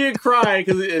 There's a kid crying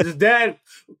because his dad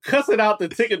cussing out the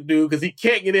ticket dude because he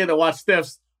can't get in to watch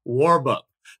Steph's warm-up.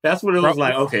 That's when it was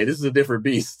like, okay, this is a different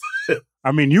beast.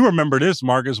 I mean, you remember this,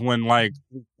 Marcus, when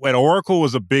Oracle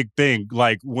was a big thing.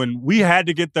 Like, when we had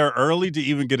to get there early to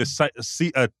even get a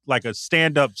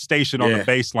stand-up station on the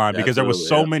baseline because there was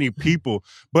so many people.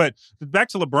 But back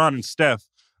to LeBron and Steph,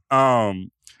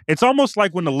 it's almost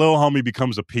like when the little homie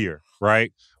becomes a peer,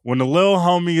 right? When the little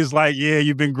homie is like, yeah,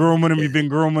 you've been grooming him, you've been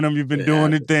doing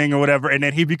the thing or whatever, and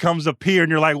then he becomes a peer, and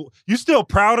you're like, you still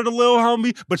proud of the little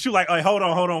homie, but you like, hey, hold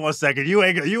on 1 second, you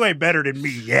ain't better than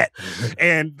me yet.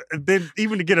 And then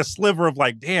even to get a sliver of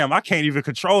like, damn, I can't even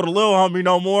control the little homie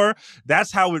no more.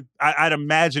 That's how I'd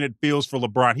imagine it feels for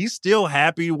LeBron. He's still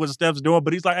happy with what Steph's doing,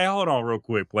 but he's like, hey, hold on real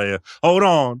quick, player. Hold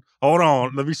on.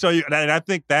 Let me show you. And I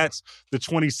think that's the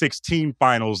 2016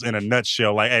 finals in a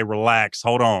nutshell. Like, hey, relax.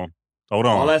 Hold on.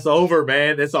 All that's over,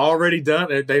 man. It's already done.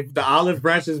 The olive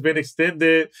branch has been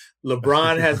extended.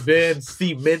 LeBron has been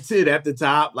cemented at the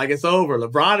top. Like, it's over.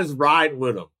 LeBron is riding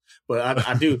with him. But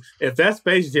I do. If that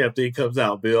Space Jam thing comes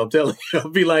out, Bill, I'm telling you, I'll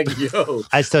be like, yo.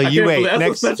 You wait.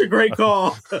 That's such a great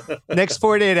call. Next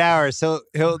 48 hours, he'll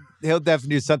definitely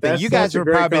do something. You guys were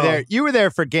probably there. You were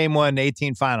there for Game 1,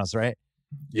 18 finals, right?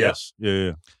 Yes.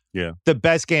 Yeah. The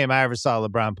best game I ever saw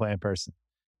LeBron play in person.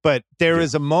 But there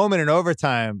was a moment in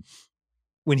overtime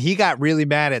when he got really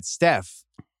mad at Steph,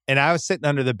 and I was sitting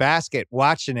under the basket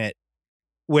watching it,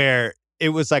 where it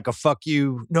was like a fuck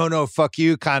you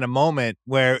kind of moment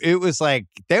where it was like,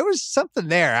 there was something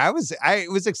there.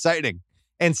 It was exciting.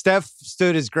 And Steph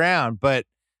stood his ground, but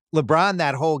LeBron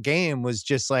that whole game was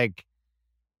just like,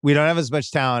 we don't have as much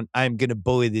talent. I'm going to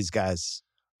bully these guys.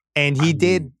 And he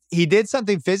did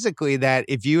something physically that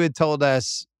if you had told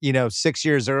us, 6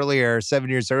 years earlier, 7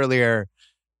 years earlier,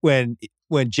 when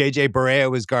JJ Barea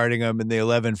was guarding him in the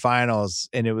 11 finals,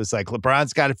 and it was like,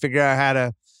 LeBron's got to figure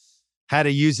out how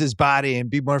to use his body and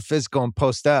be more physical and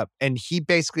post up. And he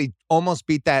basically almost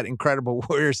beat that incredible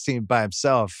Warriors team by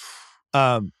himself.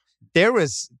 There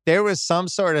was some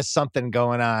sort of something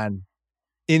going on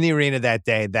in the arena that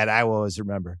day that I will always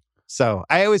remember. So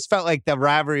I always felt like the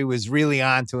rivalry was really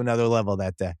on to another level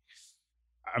that day.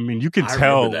 I mean, you could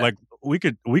tell, like, we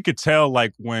could tell,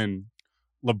 like, when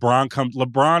LeBron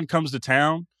comes to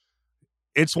town,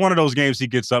 it's one of those games he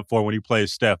gets up for when he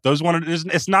plays Steph.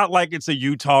 It's not like it's a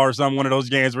Utah or something, one of those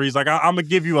games where he's like, I'm gonna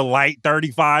give you a light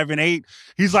 35 and 8.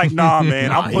 He's like, nah,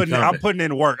 man, I'm putting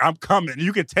in work. I'm coming.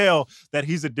 You can tell that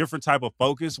he's a different type of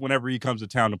focus whenever he comes to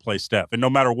town to play Steph. And no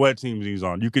matter what team he's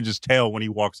on, you can just tell when he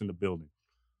walks in the building.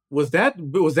 Was that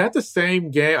the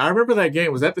same game? I remember that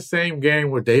game. Was that the same game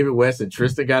where David West and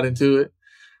Tristan got into it?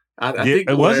 I think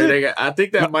it was. I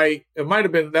think that might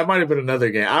have been another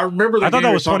game. I remember. I thought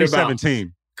that was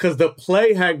 2017 because the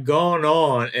play had gone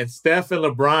on and Steph and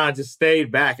LeBron just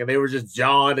stayed back and they were just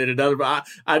jawing at another.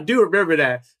 I do remember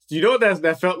that. Do you know what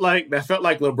that felt like? That felt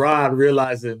like LeBron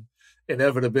realizing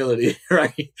inevitability.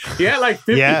 Right? He had like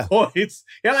 50 points.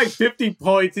 He had like 50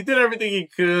 points. He did everything he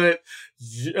could.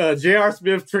 J.R.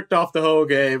 Smith tricked off the whole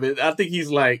game, and I think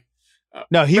he's like,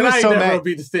 no, he was so mad.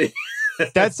 Beat the State.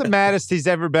 That's the maddest he's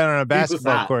ever been on a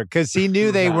basketball court because he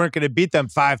knew they weren't going to beat them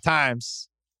 5 times.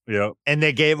 Yep. And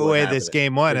they gave away this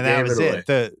game 1, and that was it.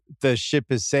 The ship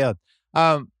has sailed.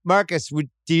 Marcus,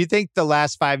 do you think the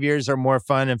last 5 years are more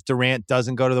fun if Durant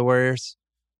doesn't go to the Warriors?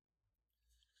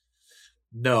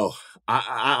 No,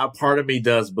 Part of me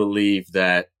does believe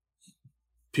that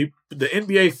the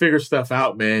NBA figures stuff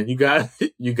out, man. You got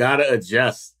to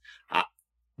adjust.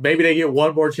 Maybe they get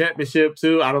one more championship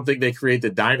too. I don't think they create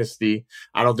the dynasty.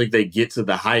 I don't think they get to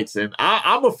the heights. And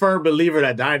I'm a firm believer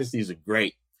that dynasties are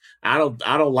great. I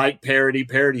don't like parity.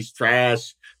 Parity's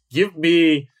trash. Give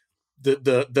me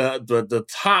the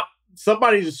top,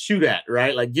 somebody to shoot at,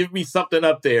 right? Like, give me something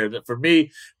up there. That for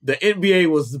me, the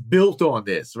NBA was built on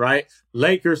this, right?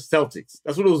 Lakers, Celtics.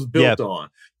 That's what it was built on.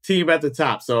 Team at the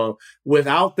top. So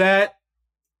without that,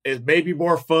 it may be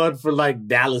more fun for like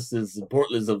Dallases and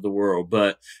Portlands of the world,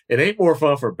 but it ain't more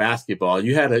fun for basketball.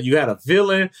 You had a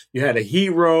villain, you had a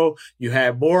hero, you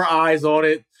had more eyes on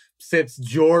it since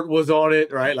Jordan was on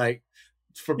it, right? Like,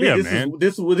 for me,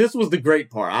 this was the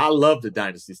great part. I love the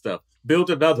dynasty stuff.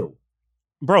 Build another one.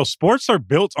 Bro, sports are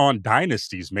built on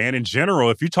dynasties, man. In general,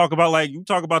 if you talk about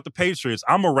the Patriots,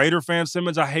 I'm a Raider fan,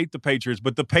 Simmons. I hate the Patriots,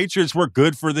 but the Patriots were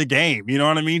good for the game. You know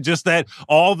what I mean? Just that,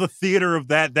 all the theater of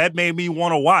that made me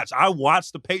want to watch. I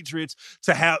watched the Patriots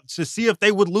to see if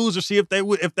they would lose or see if they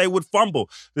would fumble.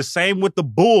 The same with the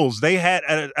Bulls. They had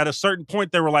at a certain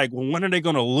point, they were like, well, when are they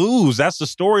going to lose? That's the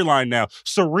storyline now.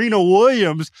 Serena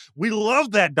Williams, we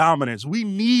love that dominance. We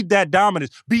need that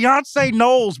dominance. Beyonce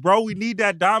Knowles, bro, we need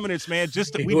that dominance, man.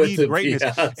 We need greatness.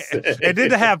 And then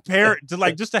to have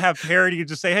parity and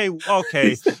just say, hey,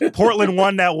 okay, Portland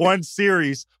won that one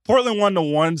series. Portland won the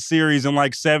one series in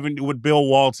like 7 with Bill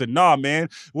Walton. Nah, man.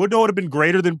 Would have been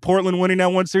greater than Portland winning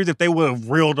that one series if they would have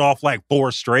reeled off like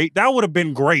 4 straight. That would have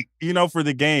been great, for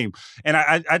the game. And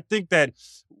I think that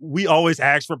we always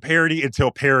ask for parity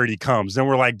until parity comes. Then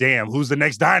we're like, damn, who's the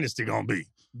next dynasty going to be?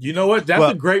 You know what?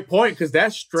 That's a great point, because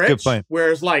that stretch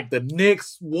where it's like the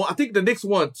Knicks won, I think the Knicks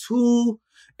won 2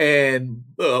 and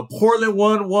Portland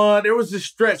won 1. There was this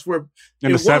stretch where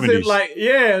in the 70s.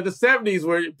 The 70s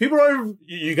where people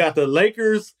you got the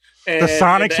Lakers and the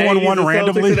Sonics and the won 80s, one the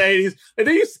randomly in the 80s, and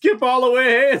then you skip all the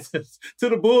way ahead to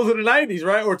the Bulls in the 90s,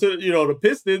 right? Or to the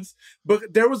Pistons.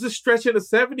 But there was a stretch in the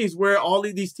 70s where all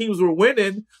of these teams were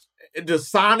winning. The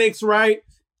Sonics, right?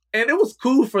 And it was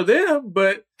cool for them,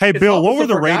 but hey, Bill, what were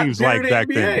the ratings like back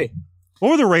then?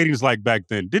 What were the ratings like back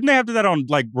then? Didn't they have that on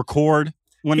like record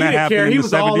when that happened? In he the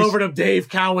was 70s? all over them Dave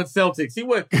Cowan Celtics. He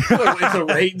went into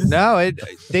ratings. No,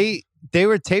 they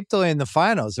were tape delaying the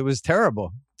finals. It was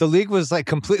terrible. The league was like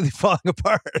completely falling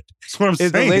apart. That's what I'm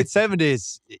saying. In the late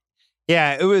 70s.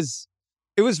 Yeah, it was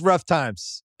rough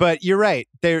times. But you're right.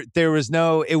 There was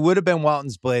no. It would have been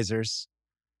Walton's Blazers.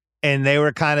 And they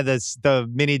were kind of the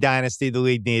mini dynasty the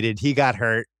league needed. He got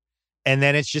hurt. And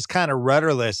then it's just kind of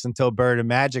rudderless until Bird and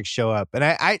Magic show up. And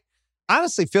I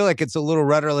honestly feel like it's a little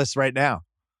rudderless right now.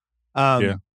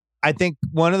 I think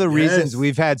one of the reasons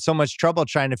we've had so much trouble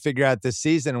trying to figure out this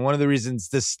season, and one of the reasons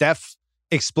the Steph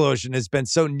explosion has been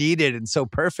so needed and so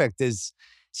perfect, is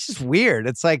it's just weird.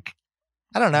 It's like,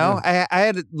 I don't know. I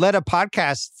had led a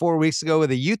podcast 4 weeks ago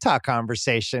with a Utah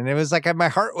conversation. It was like my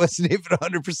heart wasn't even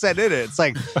 100% in it. It's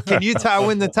like, can Utah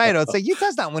win the title? It's like,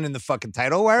 Utah's not winning the fucking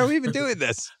title. Why are we even doing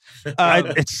this?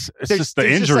 It's just the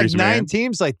injuries, just like 9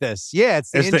 teams like this. Yeah,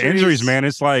 it's the injuries, man.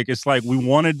 It's like we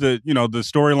wanted the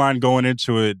storyline going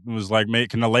into it was like,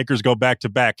 can the Lakers go back to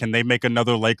back? Can they make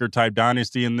another Laker type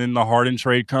dynasty? And then the Harden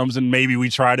trade comes, and maybe we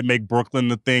try to make Brooklyn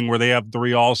the thing where they have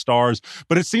 3 All-Stars.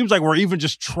 But it seems like we're even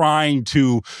just trying to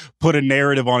put a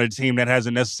narrative on a team that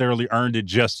hasn't necessarily earned it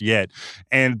just yet.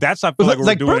 And that's, I feel like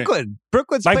we're doing Brooklyn.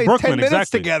 Brooklyn's played 10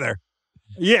 minutes together.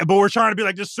 Yeah, but we're trying to be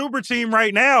like the super team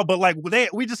right now. But like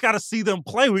we just got to see them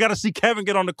play. We got to see Kevin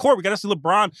get on the court. We got to see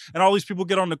LeBron and all these people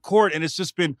get on the court. And it's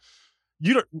just been,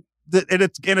 and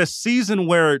it's in a season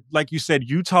where, like you said,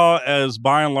 Utah has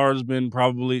by and large been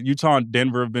Utah and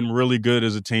Denver have been really good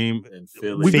as a team.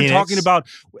 We've been talking about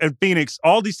Phoenix,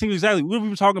 all these teams. Exactly. What have we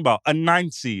been talking about? A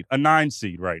 9 seed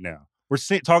right now. We're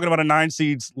talking about a 9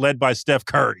 seed led by Steph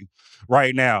Curry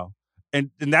right now. And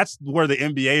that's where the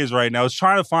NBA is right now. It's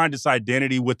trying to find its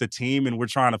identity with the team, and we're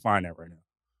trying to find that right now.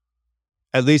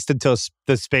 At least until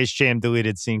the Space Jam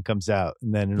deleted scene comes out,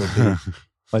 and then it'll be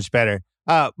much better.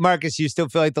 Marcus, you still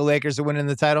feel like the Lakers are winning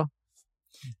the title?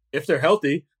 If they're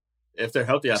healthy, I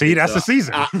see, that's so. the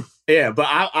season. But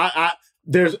I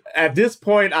there's at this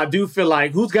point, I do feel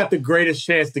like who's got the greatest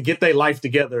chance to get their life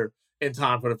together in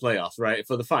time for the playoffs, right?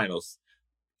 For the finals,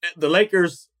 the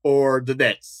Lakers or the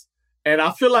Nets. And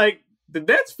I feel like the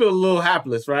Nets feel a little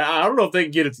hapless, right? I don't know if they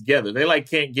can get it together. They like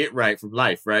can't get right from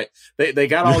life, right? They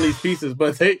got all these pieces,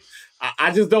 but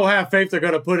I just don't have faith they're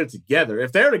going to put it together.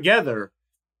 If they're together,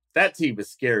 that team is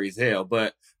scary as hell.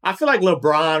 But I feel like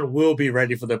LeBron will be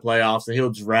ready for the playoffs, and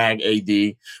he'll drag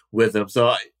AD with him.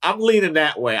 So I'm leaning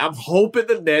that way. I'm hoping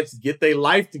the Nets get their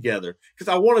life together because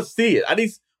I want to see it.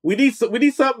 We need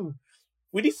something.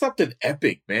 We need something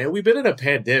epic, man. We've been in a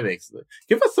pandemic. So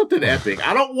give us something epic.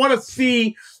 I don't want to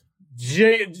see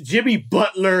Jimmy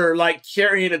Butler like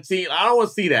carrying a team. I don't want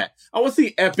to see that. I want to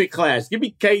see epic clash. Give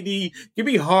me KD, give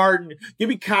me Harden, give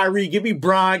me Kyrie, give me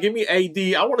Bron, give me AD.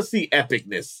 I want to see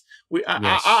epicness.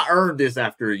 I earned this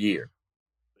after a year.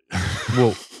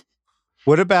 Well,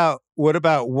 what about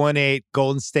 1-8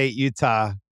 Golden State,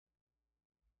 Utah,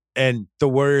 and the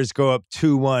Warriors go up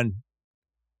 2-1,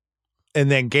 and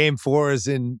then Game 4 is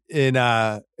in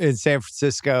San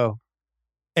Francisco,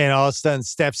 and all of a sudden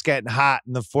Steph's getting hot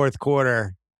in the fourth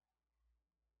quarter.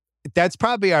 That's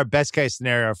probably our best case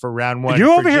scenario for round one.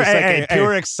 You over here,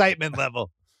 pure excitement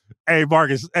level. Hey,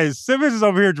 Marcus, Simmons is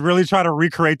over here really trying to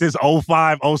recreate this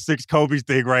 05, 06 Kobe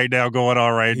thing right now going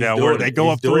on right now, where they go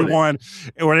up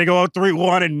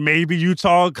 3-1, and maybe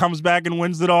Utah comes back and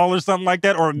wins it all or something like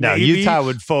that, or no, maybe Utah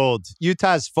would fold.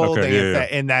 Utah's folding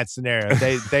in that scenario.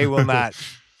 They will not.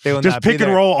 They will just not pick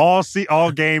and roll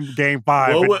all game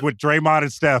 5 with Draymond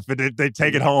and Steph, and they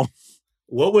take it home.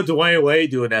 What would Dwayne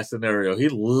Wade do in that scenario? He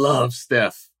loves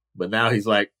Steph. But now he's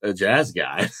like a Jazz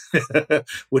guy.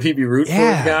 Would he be rooting for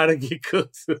his guy to get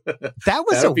cooked? That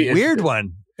was a weird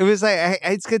one. It was like,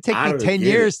 it's going to take me 10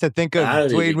 years to think of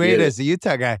Dwayne Wade as a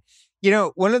Utah guy. You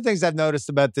know, one of the things I've noticed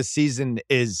about this season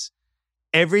is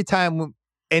every time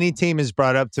any team is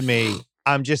brought up to me,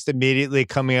 I'm just immediately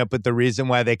coming up with the reason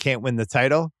why they can't win the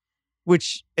title.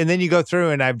 And then you go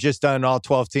through and I've just done all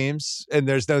 12 teams and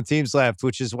there's no teams left,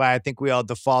 which is why I think we all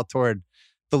default toward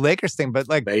the Lakers thing. But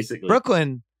like basically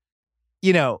Brooklyn,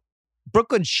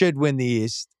 Brooklyn should win the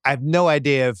East. I have no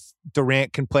idea if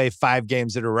Durant can play 5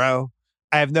 games in a row.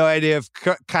 I have no idea if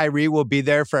Kyrie will be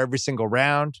there for every single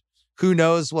round. Who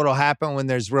knows what'll happen when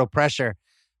there's real pressure.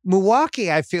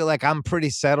 Milwaukee, I feel like I'm pretty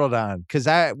settled on because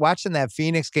watching that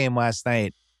Phoenix game last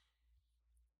night,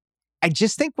 I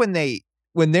just think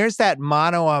when there's that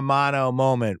mano-a-mano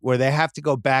moment where they have to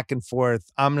go back and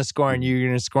forth, I'm going to score on you, you're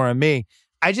going to score on me.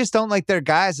 I just don't like their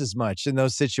guys as much in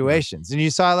those situations. And you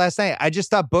saw it last night. I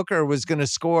just thought Booker was going to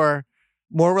score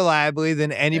more reliably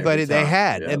than anybody they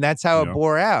had. And that's how it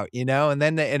bore out, And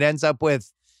then it ends up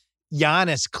with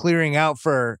Giannis clearing out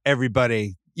for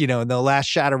everybody, in the last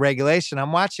shot of regulation.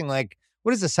 I'm watching like,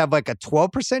 what does this have, like a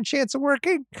 12% chance of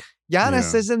working?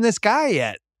 Giannis isn't this guy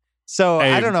yet. So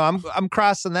I don't know. I'm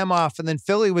crossing them off. And then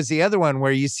Philly was the other one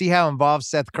where you see how involved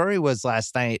Seth Curry was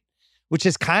last night, which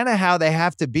is kind of how they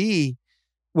have to be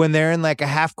when they're in like a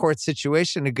half-court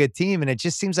situation, a good team, and it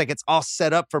just seems like it's all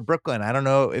set up for Brooklyn. I don't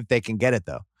know if they can get it,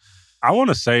 though. I want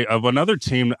to say, of another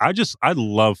team, I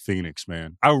love Phoenix,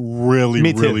 man. I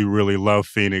really, really love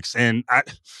Phoenix. And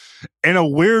in a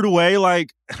weird way,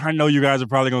 like, I know you guys are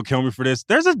probably going to kill me for this.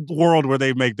 There's a world where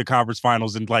they make the conference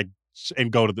finals and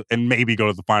maybe go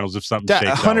to the finals if something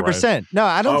shakes 100%. Right? No,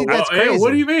 I don't think that's crazy.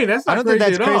 What do you mean? That's not I don't think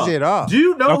that's crazy at all. Do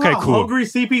you know how hungry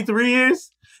CP3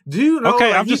 is? Do you know?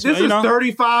 Okay, this is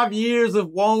 35 years of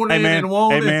wanting and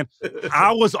wanting. Hey, man,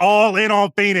 I was all in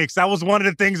on Phoenix. That was one of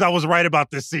the things I was right about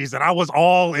this season. I was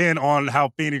all in on how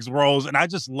Phoenix rolls, and I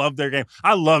just love their game.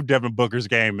 I love Devin Booker's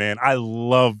game, man. I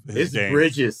love his game.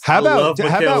 Bridges. How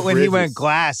about when he went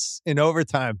glass in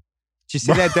overtime? Did you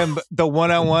see that? The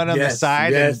one-on-one on the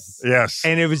side? Yes.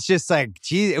 And it was just like,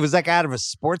 geez, it was like out of a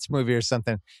sports movie or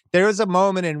something. There was a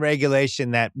moment in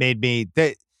regulation that made me...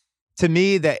 To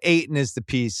me, the Ayton is the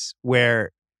piece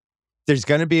where there's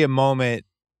going to be a moment,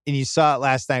 and you saw it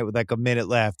last night with like a minute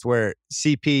left, where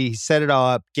CP set it all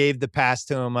up, gave the pass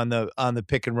to him on the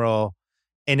pick and roll,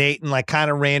 and Ayton like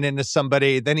kind of ran into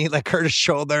somebody. Then he like hurt his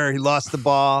shoulder. He lost the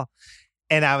ball.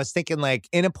 And I was thinking, like,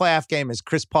 in a playoff game, is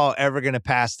Chris Paul ever going to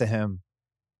pass to him?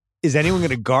 Is anyone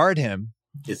going to guard him?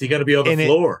 Is he going to be on the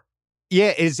floor?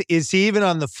 Is he even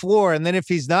on the floor? And then if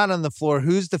he's not on the floor,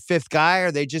 who's the fifth guy?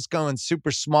 Are they just going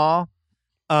super small?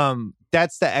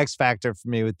 That's the X factor for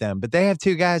me with them. But they have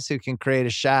 2 guys who can create a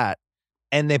shot,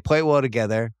 and they play well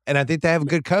together. And I think they have a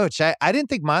good coach. I didn't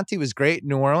think Monty was great in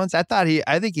New Orleans. I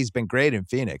think he's been great in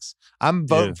Phoenix. I'm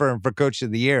voting for him for coach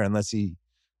of the year unless he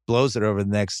blows it over the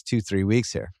next 2-3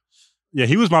 weeks here. Yeah,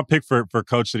 he was my pick for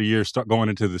coach of the year going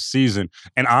into the season.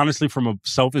 And honestly, from a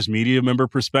selfish media member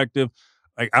perspective,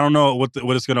 like, I don't know what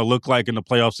it's going to look like in the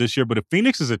playoffs this year, but if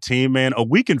Phoenix is a team, man, a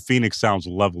week in Phoenix sounds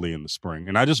lovely in the spring.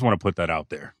 And I just want to put that out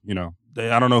there.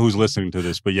 I don't know who's listening to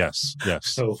this, but yes.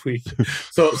 So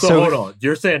hold on.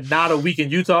 You're saying not a week in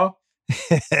Utah?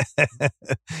 Hey,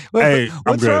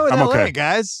 what's wrong with LA,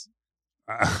 guys?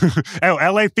 Oh,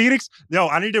 LA Phoenix? Yo,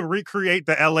 I need to recreate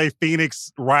the LA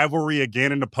Phoenix rivalry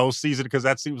again in the postseason because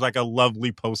that seems like a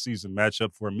lovely postseason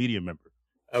matchup for a media member.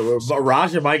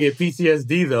 Raja might get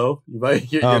PTSD though. You might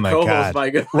get your co-host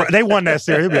might go. They won that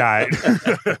series. He'll be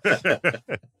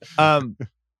all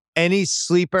right. Any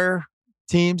sleeper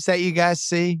teams that you guys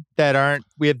see that aren't?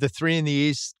 We have the 3 in the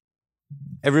East.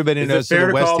 Everybody knows who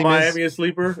the West team is. Miami a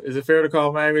sleeper? Is it fair to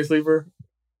call Miami a sleeper?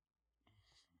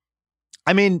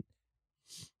 I mean,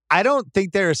 I don't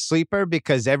think they're a sleeper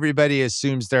because everybody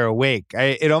assumes they're awake.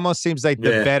 It almost seems like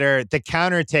the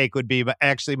counter take would be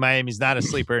actually Miami's not a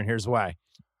sleeper, and here's why.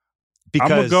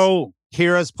 Because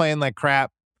Hero's playing like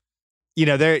crap. You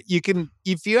know,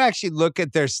 if you actually look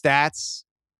at their stats,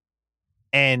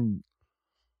 and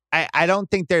I don't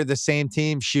think they're the same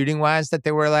team shooting wise that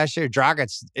they were last year.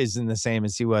 Dragic isn't the same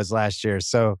as he was last year.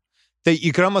 So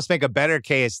you could almost make a better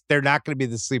case. They're not going to be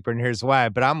the sleeper, and here's why.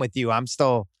 But I'm with you.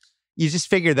 You just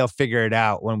figure they'll figure it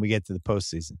out when we get to the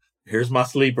postseason. Here's my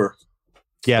sleeper.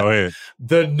 Yeah. Go ahead.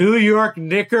 The New York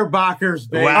Knickerbockers,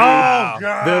 baby. Wow. Oh,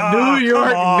 God. The New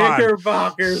York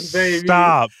Knickerbockers, baby.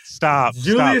 Stop.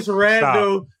 Julius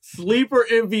Randle, sleeper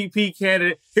MVP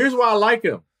candidate. Here's why I like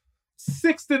him.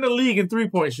 6th in the league in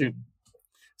three-point shooting.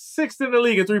 6th in the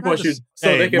league in three-point shooting.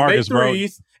 So they can make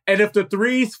threes. And if the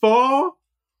threes fall,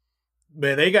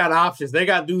 man, they got options. They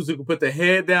got dudes who can put the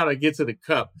head down and get to the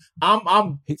cup.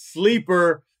 I'm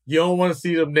sleeper. You don't want to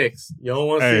see them Knicks. You don't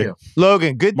want to see them.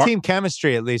 Logan, good team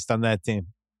chemistry at least on that team.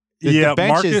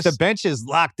 The bench is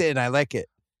locked in. I like it.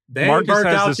 They ain't burnt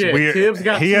out yet. Tibbs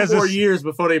got 2 more years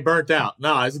before they burnt out.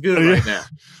 No, it's good right now.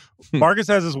 Marcus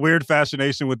has this weird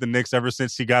fascination with the Knicks ever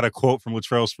since he got a quote from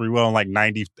Latrell Sprewell in like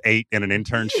 98 in an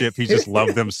internship. He just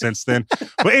loved them since then.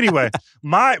 But anyway,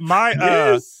 my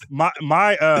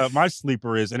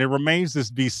sleeper is, and it remains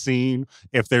to be seen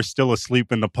if they're still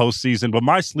asleep in the postseason. But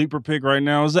my sleeper pick right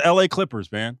now is the LA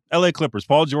Clippers, man. LA Clippers.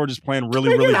 Paul George is playing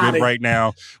really good right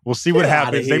now. We'll see what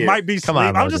happens. They might be sleep.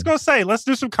 I'm just gonna say, let's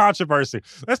do some controversy.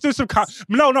 Let's do some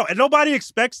no. Nobody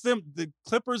expects them. The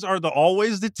Clippers are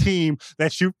always the team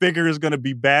that you figure is going to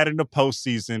be bad in the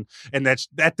postseason, and that's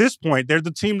at this point they're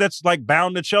the team that's like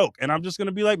bound to choke. And I'm just going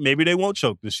to be like, maybe they won't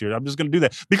choke this year. I'm just going to do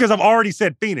that because I've already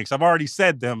said Phoenix. I've already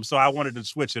said them, so I wanted to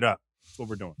switch it up. That's what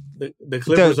we're doing. The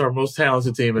Clippers are most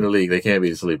talented team in the league. They can't be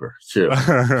a sleeper. Sure,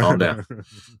 calm down.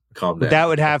 That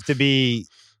would have to be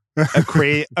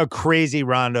a crazy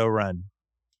Rondo run.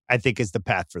 I think is the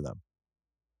path for them.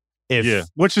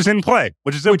 Which is in play.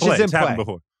 It's happened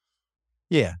before.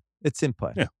 Yeah, it's in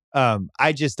play. Yeah.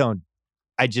 I just don't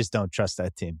trust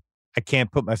that team. I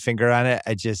can't put my finger on it.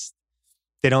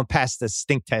 They don't pass the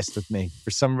stink test with me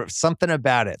for something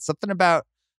about it. Something about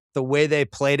the way they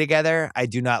play together I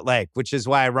do not like, which is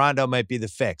why Rondo might be the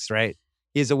fix, right?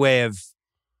 He has a way of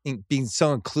being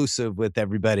so inclusive with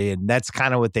everybody, and that's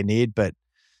kind of what they need, but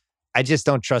I just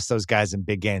don't trust those guys in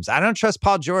big games. I don't trust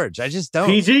Paul George. I just don't.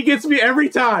 PG gets me every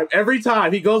time. Every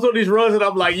time he goes on these runs, and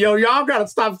I'm like, "Yo, y'all gotta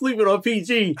stop sleeping on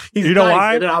PG." He's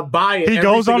why? And I buy it. He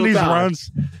goes on these runs.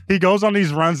 He goes on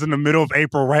these runs in the middle of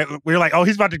April. Right, we're like, "Oh,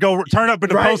 he's about to go turn up in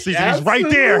the postseason."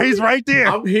 Absolutely. He's right there.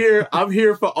 I'm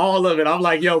here for all of it. I'm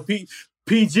like, "Yo,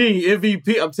 PG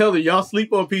MVP." I'm telling you, y'all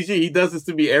sleep on PG. He does this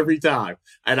to me every time,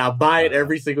 and I buy it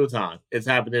every single time. It's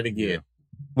happening again. Yeah.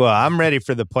 Well, I'm ready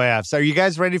for the playoffs. Are you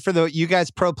guys ready for you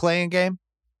guys pro playing game?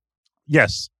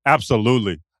 Yes,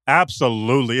 absolutely.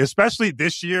 Absolutely. Especially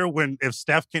this year if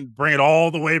Steph can bring it all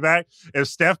the way back, if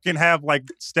Steph can have like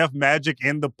Steph Magic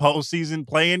in the postseason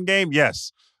playing game,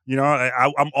 yes. You know,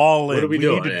 I'm all in. What are we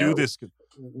doing? Need to do this.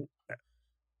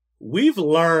 We've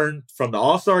learned from the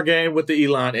All-Star game with the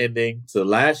Elon ending to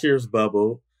last year's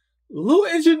bubble. Little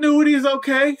ingenuity is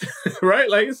okay, right?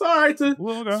 Like it's all right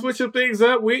to switch some things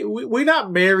up. We're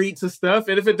not married to stuff,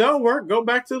 and if it don't work, go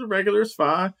back to the regular. It's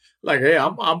fine. Like, hey,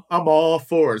 I'm all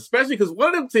for it, especially because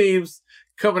one of them teams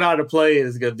coming out of play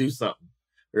is gonna do something,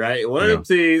 right? One of them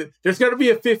teams, there's gonna be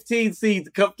a 15 seed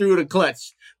to come through the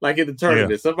clutch, like in the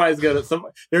tournament. Yeah.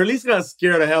 They're at least gonna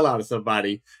scare the hell out of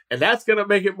somebody, and that's gonna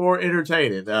make it more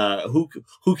entertaining.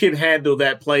 Who can handle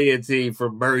that play-in team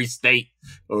from Murray State?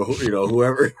 Or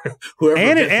whoever.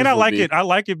 And I like it. I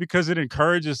like it because it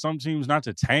encourages some teams not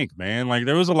to tank, man. Like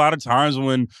there was a lot of times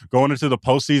when going into the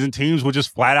postseason, teams would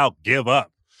just flat out give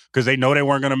up because they know they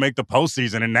weren't going to make the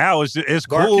postseason. And now it's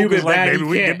cool because like maybe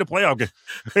we get the playoff game.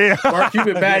 Yeah. Mark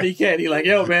Cuban bad he can't. He like,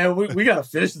 yo, man, we got to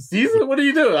finish the season. What are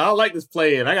you doing? I don't like this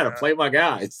play-in. I got to play my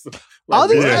guys. Like, all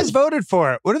these guys voted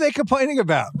for it. What are they complaining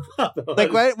about?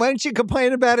 Like, why don't you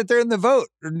complain about it during the vote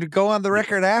or go on the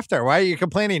record after? Why are you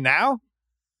complaining now?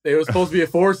 They were supposed to be a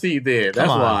 4 seed then. That's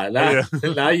why.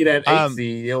 Now you're that 8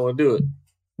 seed. You don't want to do it.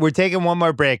 We're taking one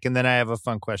more break, and then I have a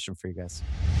fun question for you guys.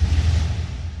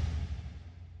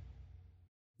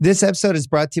 This episode is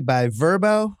brought to you by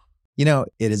Vrbo. You know,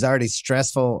 it is already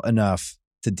stressful enough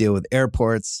to deal with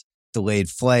airports, delayed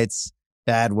flights,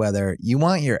 bad weather. You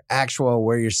want your actual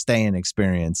where you're staying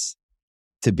experience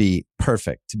to be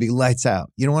perfect, to be lights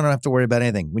out. You don't want to have to worry about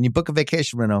anything. When you book a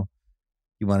vacation rental,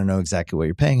 you want to know exactly what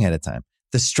you're paying ahead of time.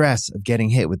 The stress of getting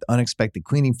hit with unexpected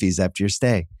cleaning fees after your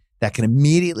stay, that can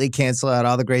immediately cancel out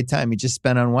all the great time you just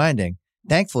spent unwinding.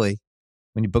 Thankfully,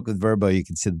 when you book with Vrbo, you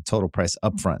can see the total price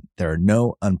upfront. There are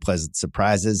no unpleasant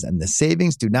surprises, and the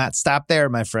savings do not stop there,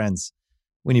 my friends.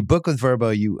 When you book with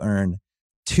Vrbo, you earn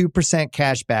 2%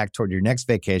 cash back toward your next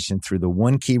vacation through the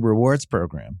One Key Rewards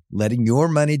program, letting your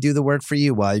money do the work for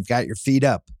you while you've got your feet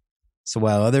up. So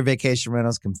while other vacation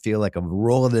rentals can feel like a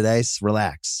roll of the dice,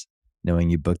 relax,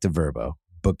 knowing you booked a Vrbo.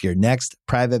 Book your next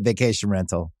private vacation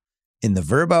rental in the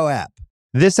Vrbo app.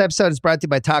 This episode is brought to you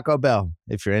by Taco Bell.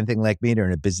 If you're anything like me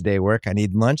during a busy day at work, I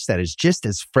need lunch that is just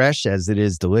as fresh as it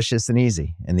is delicious and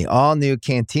easy. And the all-new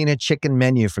Cantina chicken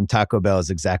menu from Taco Bell is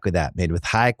exactly that, made with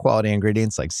high-quality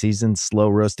ingredients like seasoned,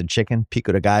 slow-roasted chicken,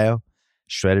 pico de gallo,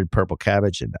 shredded purple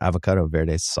cabbage, and avocado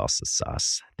verde salsa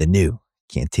sauce. The new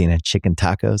Cantina chicken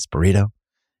tacos, burrito,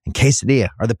 and quesadilla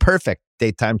are the perfect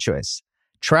daytime choice.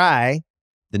 Try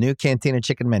the new Cantina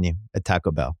chicken menu at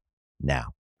Taco Bell now.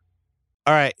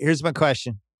 All right, here's my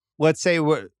question. Let's say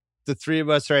the three of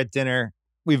us are at dinner.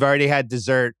 We've already had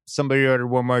dessert. Somebody ordered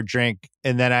one more drink.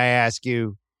 And then I ask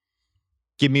you,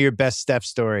 give me your best Steph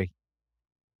story.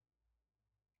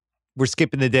 We're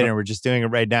skipping the dinner. We're just doing it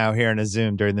right now here on a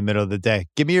Zoom during the middle of the day.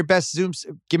 Give me your best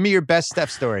Steph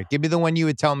story. Give me the one you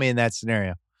would tell me in that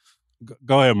scenario.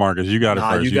 Go ahead, Marcus. You got it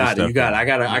first. You got it. I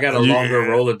got a longer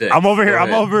Rolodex. I'm over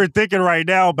here thinking right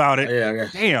now about it. Yeah.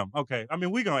 Damn. Okay. I mean,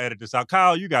 we're going to edit this out.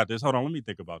 Kyle, you got this. Hold on. Let me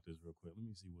think about this real quick. Let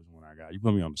me see which one I got. You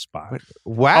put me on the spot.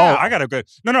 Wow. Oh, I got a good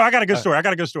story.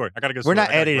 We're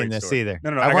not editing this either.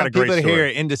 No, I want people to story. hear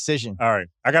indecision. All right.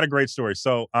 I got a great story.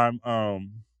 So I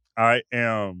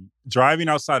am driving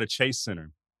outside of Chase Center.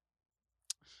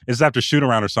 It's after shoot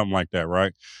around or something like that,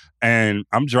 right? And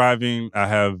I'm driving. I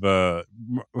have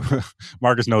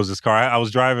Marcus knows this car. I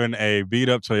was driving a beat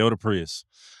up Toyota Prius,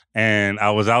 and I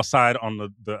was outside on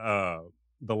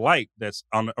the light that's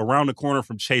around the corner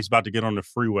from Chase, about to get on the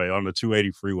freeway, on the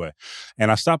 280 freeway.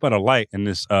 And I stop at a light, and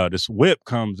this whip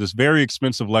comes. This very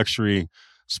expensive luxury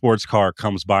sports car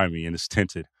comes by me, and it's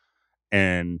tinted,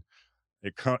 and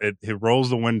it rolls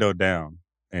the window down,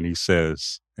 and he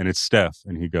says, and it's Steph,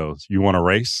 and he goes, "You want to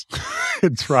race?"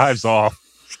 It drives off.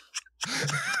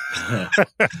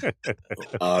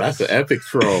 Oh, that's an epic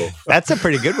troll. That's a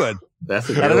pretty good one. That's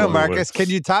a I good don't know, one. Marcus. Can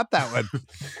you top that one?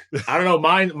 I don't know.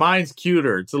 Mine's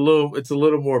cuter. It's a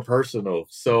little more personal.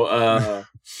 So,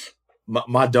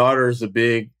 my daughter's a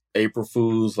big April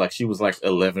Fool's. Like, she was like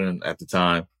 11 at the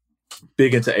time.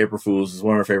 Big into April Fool's. It's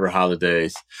one of her favorite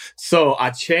holidays. So I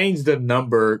changed the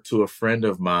number to a friend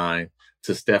of mine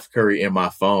to Steph Curry in my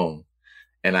phone,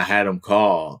 and I had him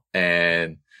call,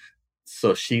 and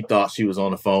so she thought she was on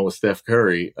the phone with Steph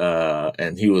Curry,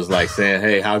 and he was like saying,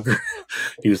 "Hey, how great?"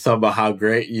 He was talking about how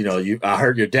great, I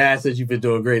heard your dad said you've been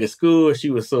doing great at school. And she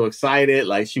was so excited,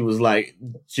 like she was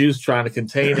trying to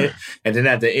contain it, and then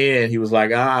at the end, he was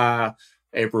like,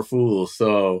 April Fool's.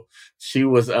 So she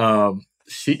was,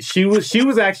 she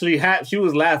was actually happy. She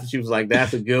was laughing. She was like,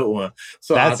 "That's a good one."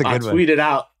 So I tweeted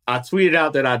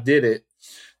out that I did it.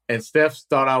 And Steph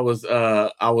thought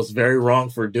I was very wrong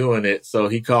for doing it. So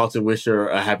he called to wish her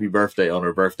a happy birthday on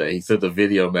her birthday. He sent a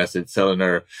video message telling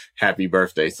her happy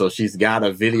birthday. So she's got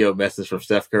a video message from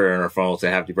Steph Curry on her phone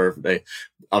saying happy birthday.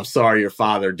 I'm sorry your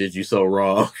father did you so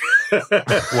wrong.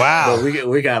 Wow. But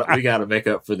we got to make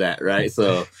up for that, right?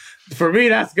 So for me,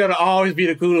 that's going to always be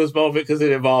the coolest moment because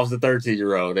it involves the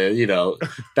 13-year-old. And,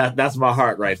 that's my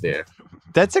heart right there.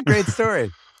 That's a great story.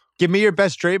 Give me your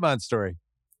best Draymond story.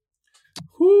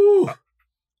 Whew.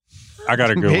 I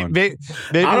got a good one. Maybe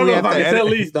I don't we know have if I to can tell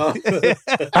edit. Lise, though.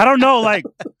 I don't know. Like,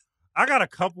 I got a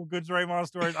couple good Draymond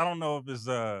stories. I don't know if it's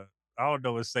I don't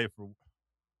know if it's safe for.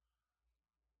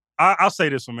 I'll say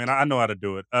this one, man. I know how to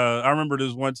do it. I remember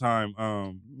this one time,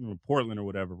 Portland or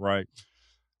whatever, right?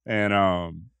 And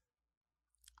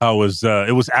I was.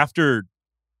 It was after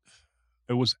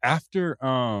they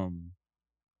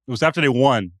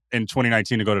won in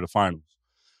 2019 to go to the finals.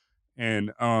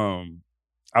 And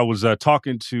I was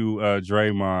talking to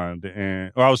Draymond,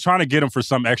 and I was trying to get him for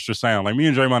some extra sound. Like, me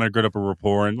and Draymond had good up a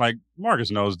rapport, and like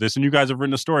Marcus knows this, and you guys have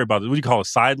written a story about this. What do you call it,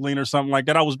 side lean or something like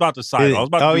that? I was about to side. I was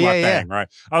about to do my thing, right?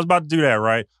 I was about to do that,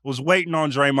 right? I was waiting on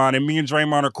Draymond, and me and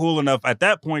Draymond are cool enough at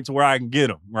that point to where I can get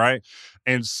him, right?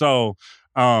 And so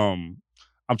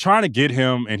I'm I'm trying to get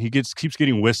him, and he keeps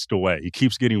getting whisked away. He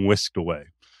keeps getting whisked away.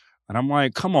 And I'm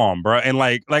like, come on, bro. And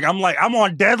I'm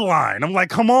on deadline. I'm like,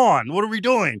 come on, what are we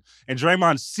doing? And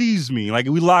Draymond sees me, like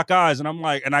we lock eyes, and I'm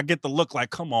like, and I get the look like,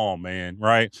 come on, man,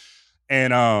 right?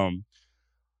 And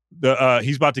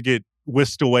he's about to get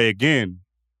whisked away again,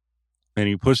 and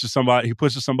he pushes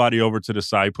somebody over to the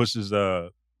side. He pushes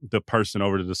the person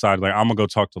over to the side, like, I'm gonna go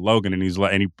talk to Logan, and he's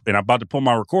like, and I'm about to pull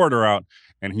my recorder out,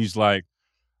 and he's like,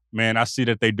 man, I see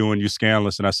that they doing you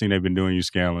scandalous, and I seen they've been doing you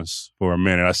scandalous for a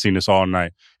minute. I seen this all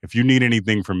night. If you need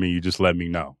anything from me, you just let me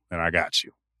know, and I got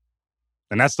you.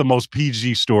 And that's the most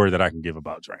PG story that I can give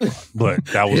about Draymond. But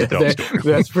that was a dope story.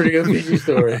 That's a pretty good PG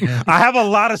story. I have a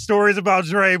lot of stories about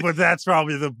Dre, but that's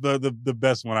probably the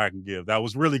best one I can give. That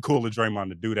was really cool of Draymond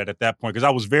to do that at that point, because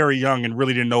I was very young and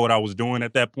really didn't know what I was doing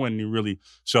at that point, and he really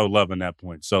showed love in that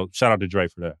point. So shout out to Dre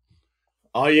for that.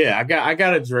 Oh yeah, I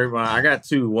got a Draymond. I got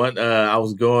two. One,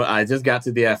 I just got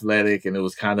to The Athletic, and it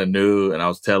was kind of new, and I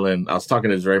was talking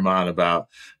to Draymond about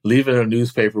leaving a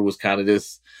newspaper was kind of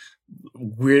this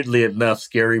weirdly enough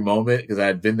scary moment, because I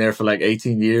had been there for like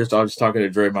 18 years. So I was just talking to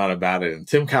Draymond about it, and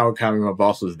Tim Kawakami, my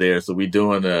boss, was there, so we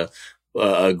doing a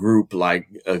group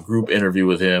interview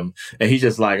with him, and he's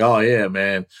just like, oh yeah,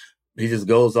 man. He just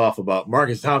goes off about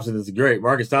Marcus Thompson is great.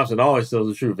 Marcus Thompson always tells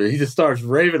the truth. And he just starts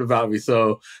raving about me.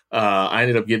 So I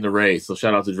ended up getting a raise. So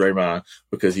shout out to Draymond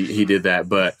because he did that.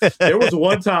 But there was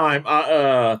one time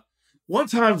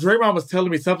Draymond was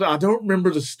telling me something. I don't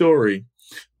remember the story,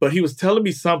 but he was telling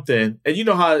me something. And you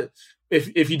know how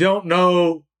if you don't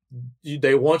know,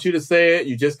 they want you to say it.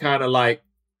 You just kind of like,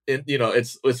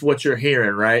 it's what you're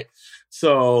hearing, right?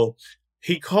 So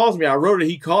he calls me. I wrote it.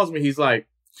 He calls me. He's like,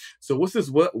 so what's this?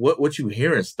 What you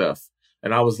hearing stuff?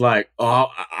 And I was like, oh,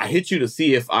 I hit you to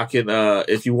see if I can,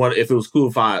 if it was cool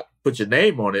if I put your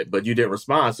name on it, but you didn't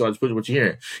respond. So I just put what you're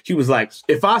hearing. He was like,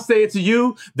 if I say it to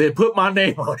you, then put my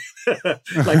name on it.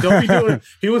 Like, don't be doing,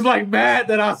 he was like mad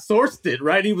that I sourced it,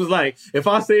 right? He was like, if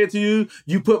I say it to you,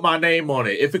 you put my name on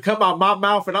it. If it come out my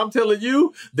mouth and I'm telling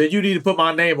you, then you need to put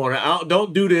my name on it.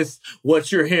 Don't do this,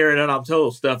 what you're hearing and I'm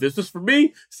told stuff. If it's for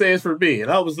me, say it's for me. And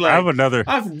I was like,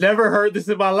 I've never heard this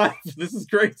in my life. This is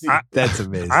crazy. That's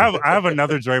amazing. I have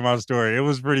another Draymond story. It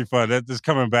was pretty fun. That is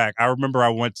coming back. I remember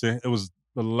it was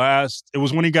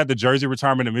when he got the jersey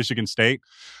retirement at Michigan State.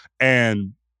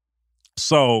 And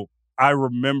so I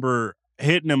remember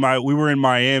hitting him. We were in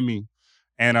Miami,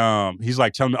 and he's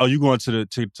like telling me, oh, you going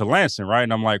to Lansing, right?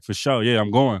 And I'm like, for sure. Yeah, I'm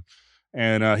going.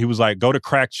 And he was like, go to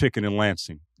Crack Chicken in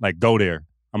Lansing. Like, go there.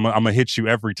 I'm going to hit you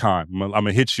every time. I'm going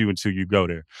to hit you until you go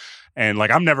there. And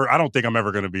like, I don't think I'm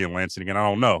ever going to be in Lansing again. I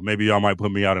don't know. Maybe y'all might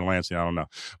put me out in Lansing. I don't know.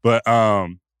 But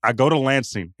I go to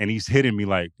Lansing, and he's hitting me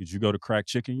like, did you go to Crack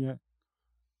Chicken yet?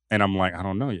 And I'm like, I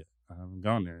don't know yet. I haven't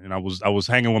gone there. And I was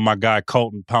hanging with my guy,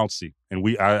 Colton Pouncey.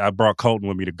 And I brought Colton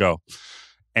with me to go.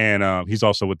 And he's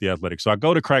also with The Athletic. So I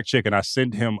go to Crack Chicken. I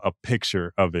send him a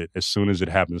picture of it as soon as it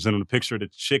happens. I send him a picture of the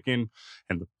chicken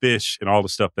and the fish and all the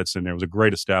stuff that's in there. It was a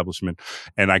great establishment.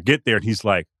 And I get there, and he's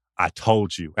like, I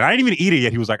told you. And I didn't even eat it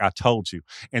yet. He was like, I told you.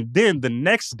 And then the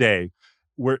next day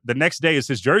is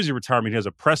his jersey retirement. He has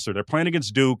a presser. They're playing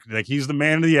against Duke. Like, he's the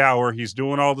man of the hour. He's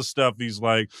doing all the stuff. He's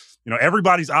like,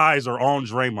 everybody's eyes are on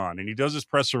Draymond, and he does his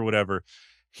presser or whatever.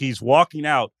 He's walking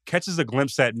out, catches a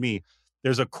glimpse at me.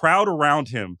 There's a crowd around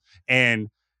him, and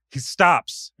he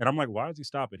stops. And I'm like, why is he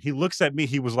stopping? He looks at me.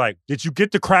 He was like, did you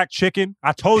get the Crack Chicken?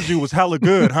 I told you it was hella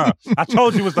good, huh? I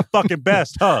told you it was the fucking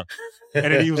best, huh?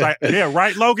 And then he was like, yeah,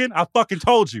 right, Logan? I fucking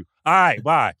told you. All right,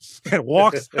 bye. And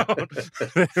walks out.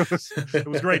 It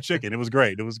was great chicken. It was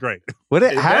great.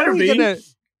 How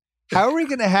are we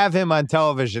gonna have him on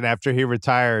television after he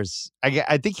retires?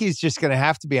 I think he's just gonna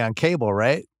have to be on cable,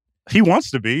 right? He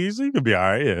wants to be. He could be all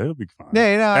right. Yeah, he'll be fine.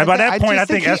 Yeah, and by that point, I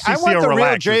think SEC I want will the real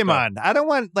relax. Draymond. I don't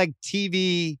want like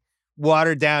TV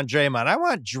watered down Draymond. I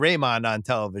want Draymond on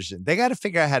television. They got to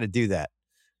figure out how to do that.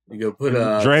 You go put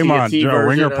Draymond, TNT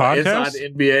Ringer version podcast? Inside the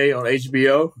NBA on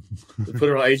HBO. Put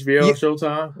it on HBO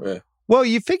Showtime. Yeah. Well,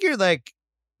 you figure like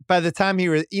by the time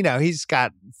he's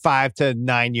got 5 to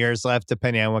 9 years left,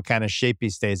 depending on what kind of shape he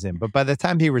stays in. But by the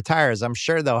time he retires, I'm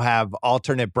sure they'll have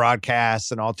alternate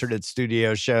broadcasts and alternate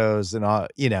studio shows and all.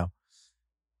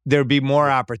 There'll be more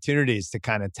opportunities to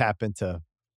kind of tap into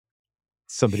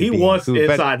somebody. He wants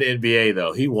inside the NBA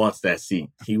though. He wants that seat.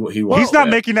 He wants. He's not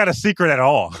making that a secret at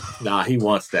all. Nah, he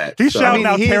wants that. He's shouting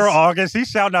out Tara August. He's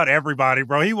shouting out everybody,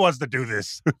 bro. He wants to do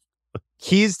this.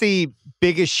 He's the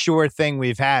biggest sure thing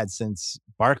we've had since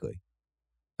Barkley.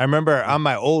 I remember on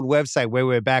my old website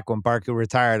way back when Barkley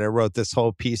retired, I wrote this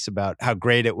whole piece about how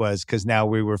great it was because now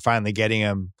we were finally getting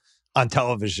him on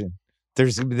television.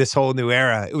 there's this whole new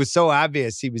era. It was so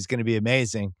obvious he was going to be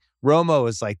amazing. Romo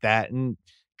was like that. And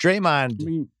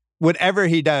Draymond, whatever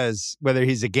he does, whether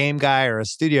he's a game guy or a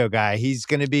studio guy,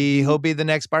 he'll be the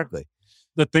next Barkley.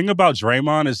 The thing about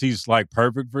Draymond is he's like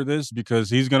perfect for this because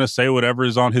he's going to say whatever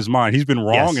is on his mind. He's been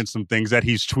wrong in some things that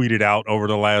he's tweeted out over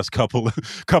the last couple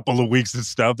of weeks and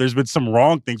stuff. There's been some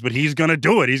wrong things, but he's going to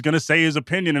do it. He's going to say his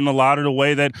opinion in a lot of the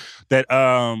way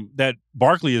that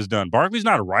Barkley has done. Barkley's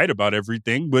not right about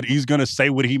everything, but he's going to say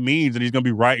what he means, and he's going to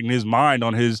be right in his mind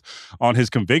on his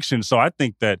convictions. So I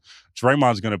think that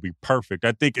Draymond's going to be perfect.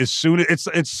 I think as soon as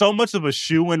it's so much of a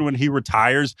shoo-in when he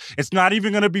retires, it's not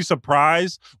even going to be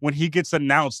surprised when he gets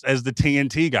announced as the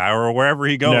TNT guy or wherever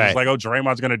he goes. Right. It's like, oh,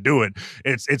 Draymond's going to do it.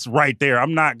 It's right there.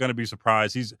 I'm not going to be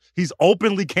surprised. He's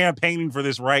openly campaigning for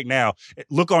this right now.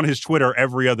 Look on his Twitter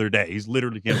every other day. He's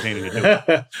literally campaigning to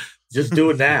do it. Just do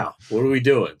it now. What are we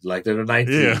doing? Like they're the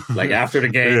 19th. Like after the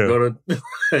game,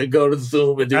 go to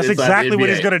Zoom and do. That's exactly what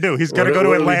he's going to do. He's going to go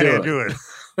to Atlanta and do it.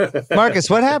 Marcus,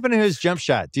 what happened to his jump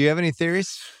shot? Do you have any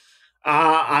theories?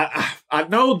 I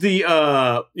know he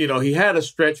had a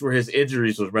stretch where his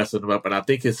injuries was messing him up, and I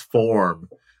think his form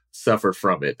suffered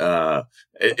from it.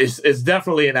 It's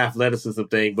definitely an athleticism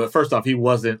thing, but first off, he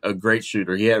wasn't a great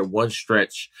shooter. He had one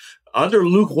stretch under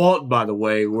Luke Walton, by the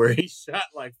way, where he shot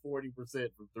like 40%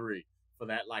 from three for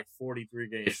that like 43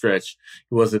 game stretch.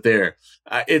 He wasn't there.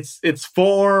 It's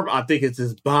form. I think it's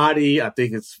his body. I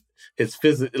think it's his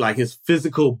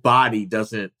physical body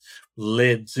doesn't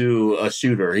lend to a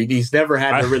shooter. He's never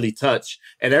had to really touch,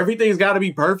 and everything's got to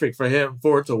be perfect for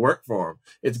it to work for him.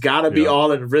 It's got to be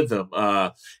all in rhythm.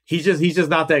 He's just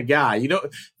not that guy. You know,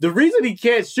 the reason he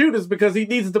can't shoot is because he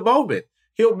needs the moment.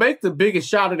 He'll make the biggest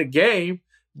shot of the game,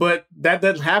 but that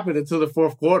doesn't happen until the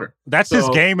fourth quarter. That's his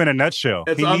game in a nutshell.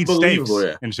 He needs stakes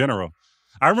in general.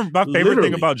 I remember my favorite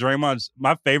thing about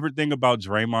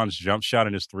Draymond's jump shot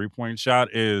and his 3-point shot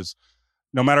is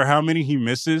no matter how many he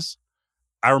misses.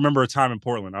 I remember a time in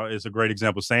Portland. It's a great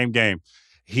example. Same game.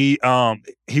 He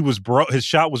was broke. His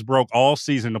shot was broke all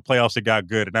season. The playoffs, it got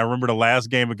good. And I remember the last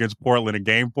game against Portland in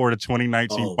Game 4 of the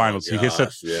 2019 Finals. He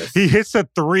hits a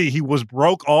three. He was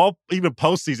broke even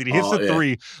postseason. He hits a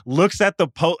three. Looks at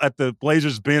the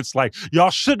Blazers bench like, y'all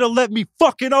shouldn't have let me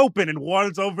fucking open. And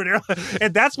Warren's over there,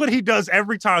 and that's what he does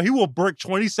every time. He will brick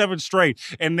 27 straight,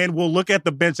 and then we'll look at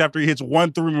the bench after he hits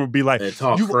 1 3 and we'll be like, I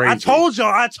told you,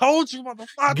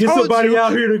 motherfucker. Get somebody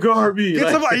out here to guard me.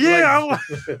 Get somebody,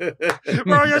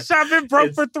 bro, your shot been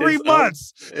broke for 3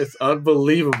 months. It's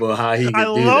unbelievable how he can I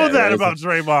love that about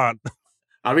Draymond.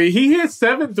 I mean, he hit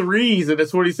 7 threes in the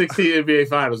 2016 NBA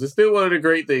Finals. It's still one of the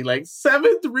great things. Like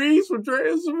 7 threes from Dray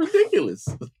is ridiculous.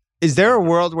 Is there a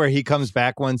world where he comes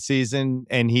back one season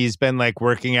and he's been like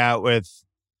working out with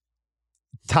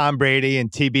Tom Brady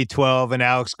and TB12 and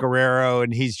Alex Guerrero,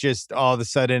 and he's just all of a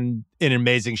sudden in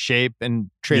amazing shape and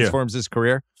transforms his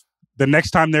career? The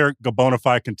next time they're a bona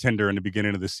fide contender in the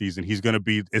beginning of the season, he's going to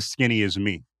be as skinny as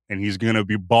me, and he's going to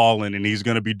be balling, and he's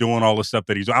going to be doing all the stuff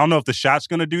that I don't know if the shot's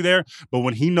going to do there, but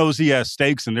when he knows he has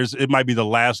stakes and it might be the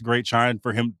last great shine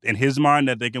for him in his mind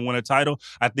that they can win a title,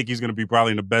 I think he's going to be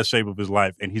probably in the best shape of his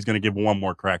life, and he's going to give one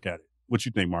more crack at it. What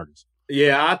you think, Marcus?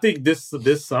 Yeah, I think this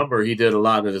summer he did a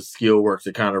lot of the skill work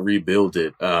to kind of rebuild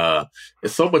it. And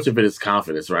so much of it is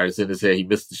confidence, right? It's in his head. He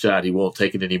missed the shot. He won't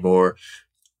take it anymore.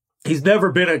 He's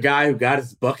never been a guy who got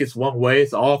his buckets one way.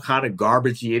 It's all kind of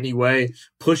garbagey anyway.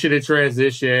 Pushing in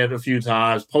transition a few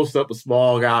times, post up a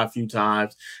small guy a few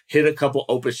times, hit a couple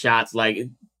open shots, like a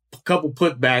couple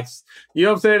putbacks. You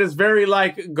know what I'm saying? It's very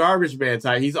like garbage man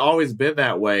type. He's always been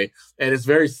that way, and it's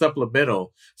very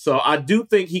supplemental. So I do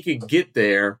think he can get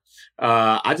there.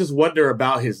 I just wonder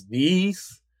about his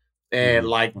knees and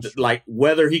like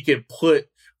whether he can put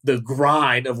the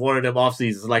grind of one of them off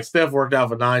seasons. Like Steph worked out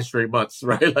for 9 straight months,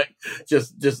 right? Like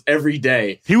just every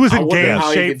day. He was in game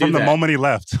shape from the moment he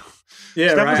left. Yeah,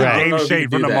 Steph right. was in game shape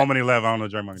from the moment he left. I don't know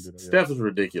if Draymond can do that. Steph was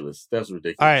ridiculous. Steph's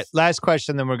ridiculous. All right, last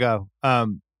question, then we'll go.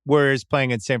 Warriors playing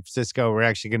in San Francisco. We're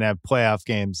actually going to have playoff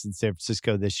games in San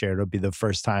Francisco this year. It'll be the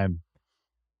first time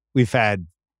we've had,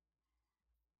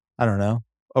 I don't know,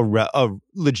 a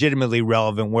legitimately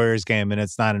relevant Warriors game, and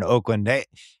it's not in Oakland. Hey,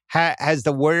 has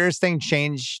the Warriors thing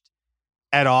changed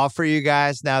at all for you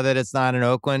guys now that it's not in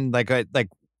Oakland? Like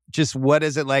just what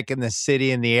is it like in the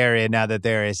city and the area now that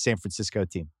they're a San Francisco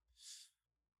team?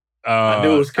 I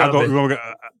knew it was coming.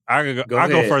 I'll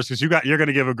go first because you're going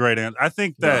to give a great answer. I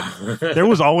think that there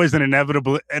was always an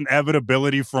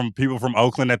inevitability from people from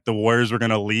Oakland that the Warriors were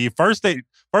going to leave. First, the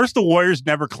Warriors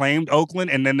never claimed Oakland,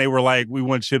 and then they were like, "We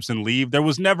want chips and leave." There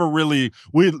was never really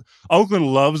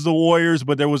Oakland loves the Warriors,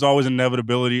 but there was always an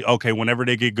inevitability. Okay, whenever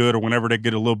they get good or whenever they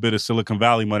get a little bit of Silicon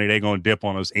Valley money, they're going to dip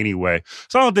on us anyway.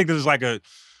 So I don't think there's like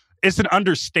it's an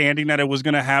understanding that it was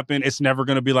going to happen. It's never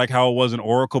going to be like how it was in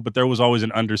Oracle, but there was always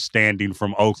an understanding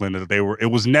from Oakland that it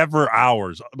was never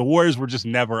ours. The Warriors were just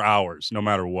never ours, no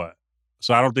matter what.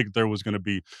 So I don't think there was going to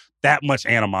be that much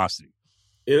animosity.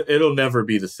 It'll never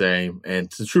be the same.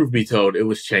 And to truth be told, it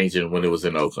was changing when it was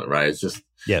in Oakland, right? It's just,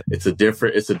 it's a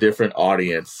different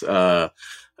audience.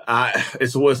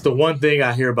 It's the one thing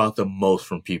I hear about the most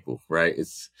from people, right?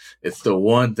 It's the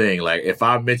one thing. Like if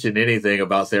I mention anything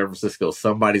about San Francisco,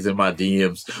 somebody's in my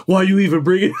DMs. Why are you even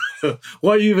bringing?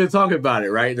 Why are you even talking about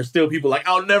it? Right? There's still people like,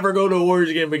 I'll never go to a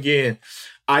Warriors game again.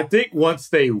 I think once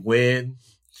they win,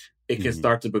 it can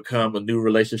start to become a new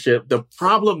relationship. The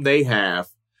problem they have,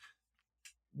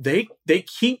 they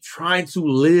keep trying to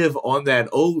live on that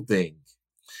old thing.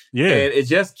 Yeah. And it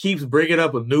just keeps bringing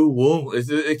up a new wound.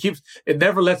 It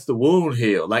never lets the wound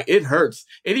heal. Like it hurts.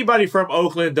 Anybody from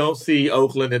Oakland don't see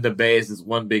Oakland and the Bay as this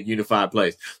one big unified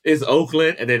place. It's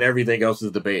Oakland and then everything else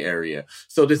is the Bay Area.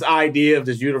 So this idea of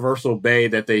this universal Bay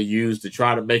that they use to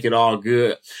try to make it all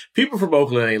good, people from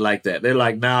Oakland ain't like that. They're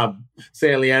like, nah,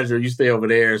 San Leandro, you stay over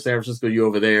there. San Francisco, you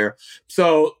over there.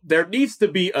 So there needs to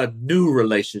be a new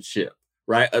relationship.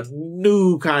 Right? A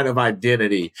new kind of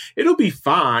identity. It'll be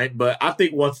fine, but I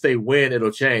think once they win,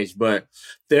 it'll change. But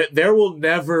there will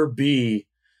never be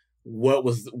what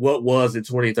was in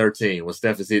 2013 when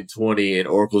Steph is hitting 20 and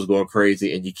Oracle's going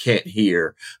crazy and you can't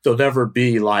hear. There'll never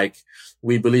be like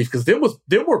we believe, because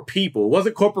there were people. It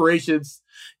wasn't corporations.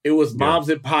 It was moms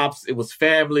and pops. It was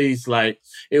families. Like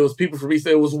it was people from East.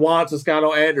 It was Juan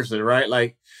Toscano Anderson, right?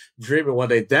 Like dreaming one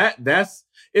day.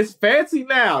 It's fancy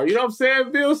now. You know what I'm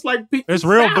saying, Bill? It's like it's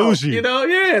real bougie. You know,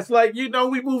 yeah. It's like, we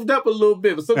moved up a little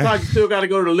bit, but sometimes you still got to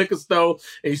go to the liquor store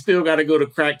and you still got to go to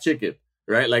crack chicken,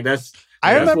 right? Like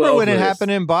I remember when it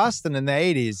happened in Boston in the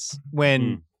 80s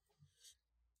when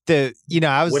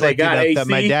I was when lucky enough that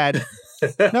my dad.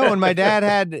 No, when my dad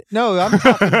had I'm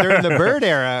talking during the Bird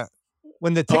era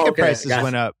when the ticket prices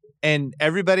went up and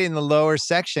everybody in the lower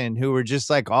section who were just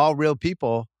like all real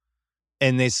people.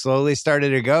 And they slowly started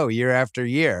to go year after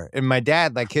year. And my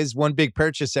dad, like his one big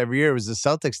purchase every year was the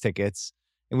Celtics tickets.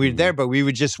 And we were there, but we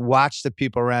would just watch the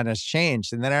people around us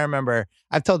change. And then I remember,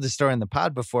 I've told this story in the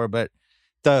pod before, but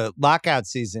the lockout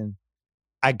season,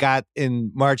 I got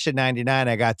in March of 99,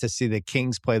 I got to see the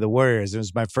Kings play the Warriors. It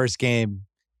was my first game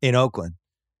in Oakland.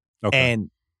 Okay.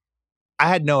 And I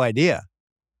had no idea.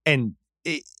 And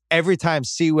every time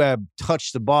C-Web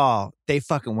touched the ball, they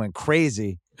fucking went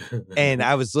crazy. And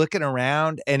I was looking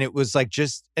around and it was like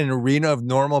just an arena of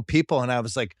normal people. And I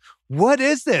was like, what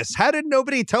is this? How did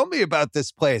nobody tell me about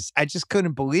this place? I just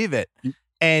couldn't believe it.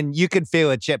 And you could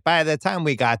feel it. By the time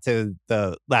we got to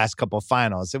the last couple of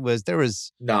finals, there was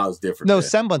different. No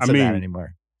semblance of that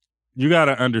anymore. You got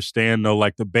to understand though,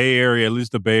 like the Bay Area, at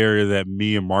least the Bay Area that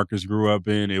me and Marcus grew up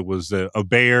in, it was a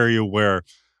Bay Area where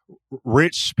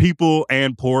rich people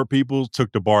and poor people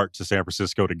took the BART to San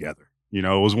Francisco together. It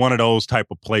was one of those type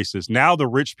of places. Now the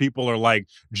rich people are like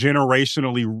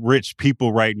generationally rich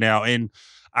people right now. And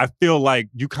I feel like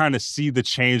you kind of see the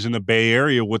change in the Bay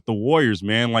Area with the Warriors,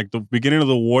 man. Like the beginning of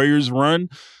the Warriors run,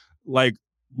 like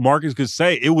Marcus could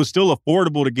say, it was still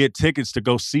affordable to get tickets to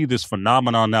go see this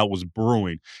phenomenon that was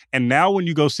brewing. And now when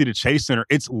you go see the Chase Center,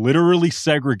 it's literally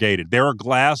segregated. There are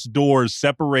glass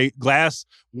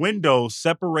windows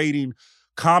separating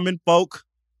common folk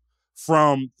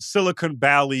from Silicon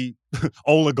Valley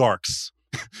oligarchs.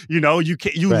 You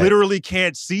literally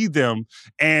can't see them.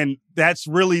 And that's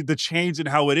really the change in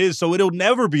how it is. So it'll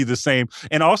never be the same.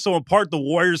 And also in part, the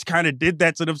Warriors kind of did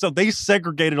that to themselves. They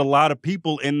segregated a lot of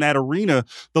people in that arena.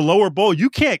 The lower bowl,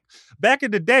 back in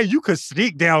the day, you could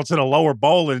sneak down to the lower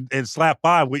bowl and slap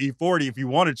by with E40 if you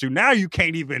wanted to. Now you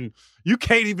can't even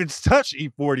touch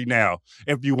E40 now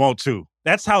if you want to.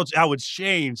 That's how it's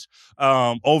changed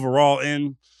overall.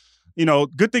 And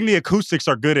good thing the acoustics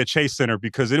are good at Chase Center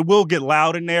because it will get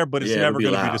loud in there, but it's never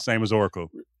going to be the same as Oracle.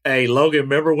 Hey, Logan,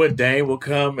 remember when Dame would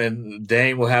come and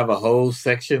Dame will have a whole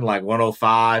section like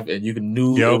 105 and you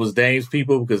knew it was Dame's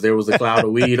people because there was a cloud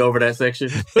of weed over that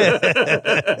section?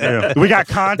 Yeah. We got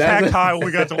contact high when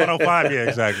we got to 105. Yeah,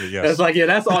 exactly. Yes. That's like,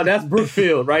 that's all. That's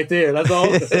Brookfield right there. That's all.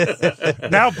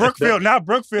 Now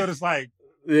Brookfield is like,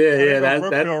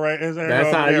 Brookfield, right?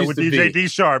 That's how it used with to DJ be. D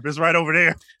Sharp. It's right over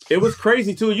there. It was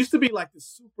crazy too. It used to be like the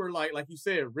super, like you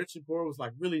said, rich and poor was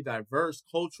like really diverse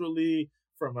culturally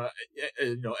from a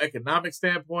economic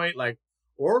standpoint. Like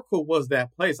Oracle was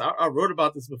that place. I wrote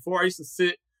about this before. I used to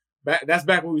sit back. That's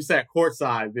back when we sat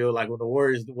courtside, Bill. Like when the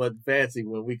Warriors wasn't fancy,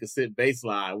 when we could sit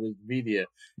baseline with media.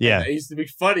 Yeah, and it used to be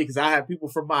funny because I had people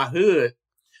from my hood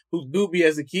who knew me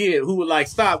as a kid, who would like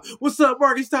stop. What's up,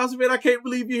 Marcus Thompson? Man, I can't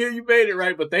believe you're here. You made it,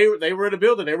 right? But they were in the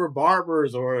building. They were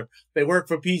barbers or they worked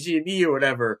for PG&E or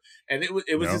whatever. And it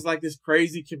was just like this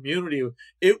crazy community.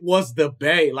 It was the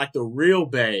Bay, like the real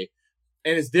Bay,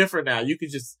 and it's different now. You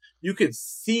could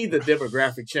see the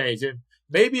demographic change, and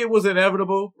maybe it was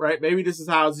inevitable, right? Maybe this is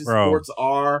how sports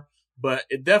are, but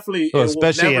it definitely it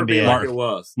will never be like it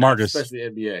was, Marcus, especially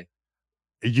NBA.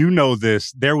 You know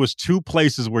this. There was 2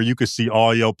 places where you could see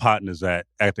all your partners at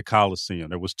the Coliseum.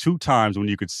 There was 2 times when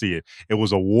you could see it. It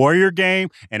was a Warrior game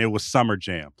and it was Summer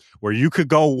Jam, where you could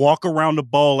go walk around the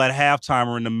bowl at halftime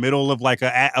or in the middle of like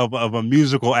a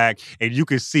musical act, and you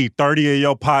could see 30 of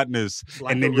your partners,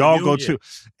 like and then y'all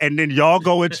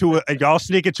go into y'all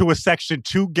sneak into a section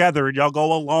together and y'all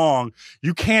go along.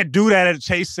 You can't do that at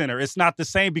Chase Center. It's not the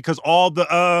same because all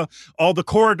the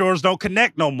corridors don't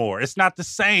connect no more. It's not the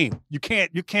same. You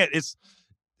can't. It's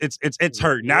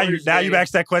hurt. Now you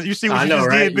asked that question. You see what you just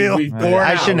did, Bill?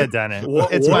 I shouldn't have done it.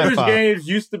 It's my Warriors fault. games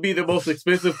used to be the most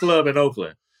expensive club in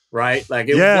Oakland, right? Like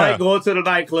it was like going to the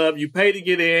nightclub. You pay to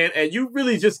get in, and you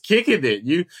really just kicking it.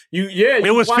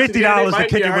 It was $50 to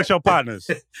kick it with your partners.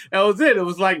 That was it. It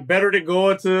was like better than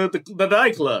going to the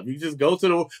nightclub. You just go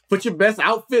to put your best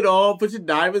outfit on, put your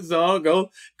diamonds on, go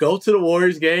to the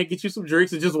Warriors game, get you some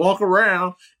drinks, and just walk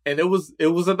around. And it was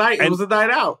a night. It was a night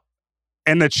out.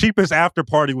 And the cheapest after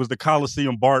party was the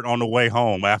Coliseum BART on the way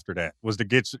home. After that was to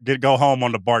go home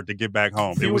on the BART to get back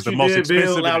home. It was the most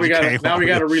expensive. Bill, now we got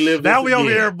to relive this. Now we again. over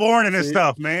here born in this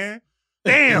stuff, man.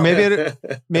 Damn.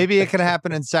 Maybe it could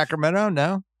happen in Sacramento.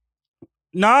 No,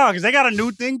 because they got a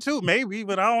new thing too. Maybe,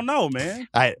 but I don't know, man.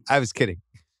 I was kidding.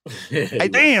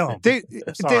 Damn.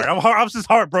 Sorry, I'm just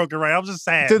heartbroken. Right, I'm just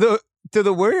sad. To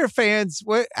the Warrior fans,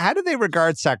 how do they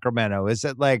regard Sacramento? Is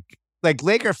it like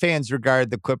Laker fans regard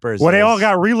the Clippers? Well, they all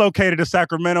got relocated to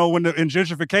Sacramento in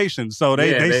gentrification, so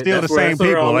they still the same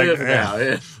people.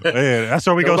 That's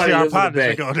where we go see our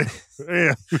partners.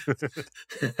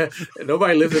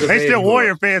 Nobody lives in the Bay. They still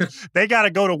Warrior fans. They got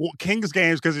to go to Kings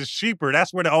games because it's cheaper.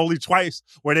 That's where the only twice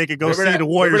where they could go see the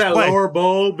Warriors play. Remember that lower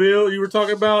bowl, Bill, you were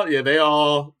talking about? Yeah, they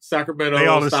all Sacramento. They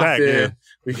all the Sac,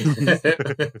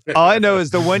 All I know is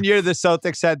the one year the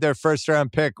Celtics had their first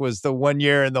round pick was the one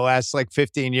year in the last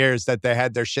 15 years that they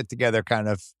had their shit together, kind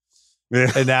of.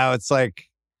 Yeah. And now it's like,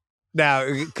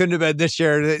 it couldn't have been this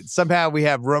year. Somehow we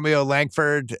have Romeo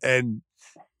Langford and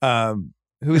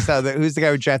who's the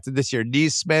guy we drafted this year?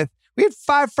 Neesmith. We had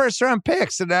 5 first round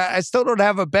picks, and I still don't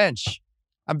have a bench.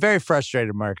 I'm very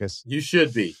frustrated, Marcus. You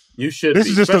should be. This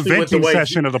is just a venting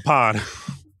session of the pod.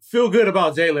 Feel good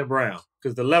about Jaylen Brown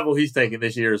because the level he's taking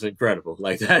this year is incredible.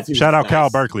 Like that. Shout out Cal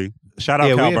Berkeley.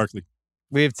 Berkeley.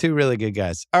 We have 2 really good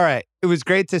guys. All right. It was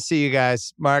great to see you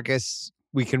guys. Marcus,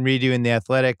 we can read you in The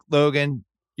Athletic. Logan,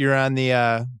 you're on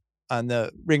the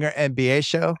Ringer NBA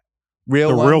show.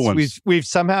 Real ones. We've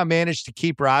somehow managed to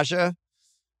keep Raja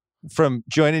from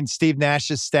joining Steve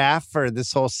Nash's staff for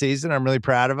this whole season. I'm really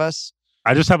proud of us.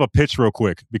 I just have a pitch real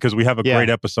quick because we have a great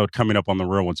episode coming up on the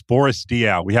Real Ones. Boris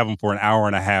Diaw. We have him for an hour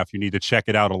and a half. You need to check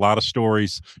it out. A lot of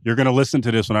stories. You're going to listen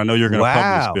to this one. I know you're going to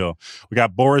publish, Bill. We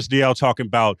got Boris Diaw talking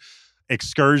about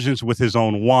excursions with his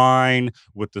own wine,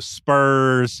 with the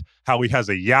Spurs, how he has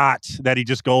a yacht that he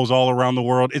just goes all around the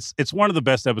world. It's one of the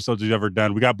best episodes we've ever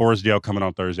done. We got Boris Diaw coming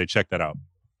on Thursday. Check that out.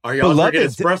 Are y'all drinking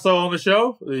espresso on the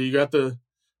show? You got the...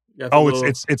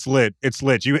 It's lit. It's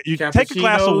lit. You take a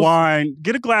glass of wine,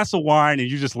 get a glass of wine, and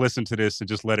you just listen to this and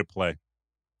just let it play.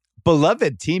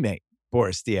 Beloved teammate,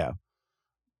 Boris Diaw.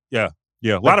 Yeah.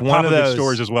 A lot of positive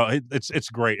stories as well. It's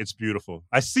great. It's beautiful.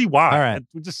 I see why. All right.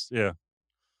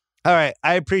 All right.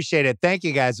 I appreciate it. Thank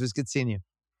you, guys. It was good seeing you.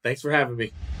 Thanks for having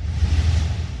me.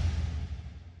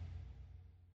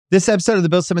 This episode of the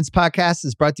Bill Simmons Podcast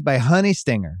is brought to you by Honey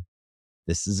Stinger.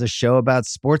 This is a show about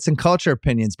sports and culture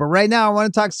opinions, but right now I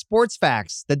want to talk sports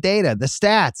facts, the data, the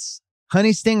stats.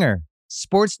 Honey Stinger,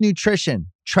 sports nutrition,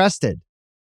 trusted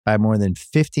by more than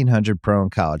 1,500 pro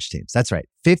and college teams. That's right,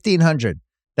 1,500.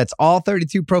 That's all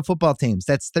 32 pro football teams.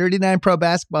 That's 39 pro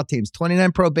basketball teams,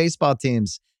 29 pro baseball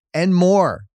teams, and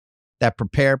more that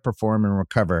prepare, perform, and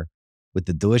recover with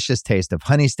the delicious taste of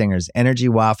Honey Stinger's energy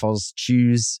waffles,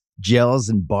 chews, gels,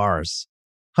 and bars.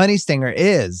 Honey Stinger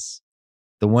is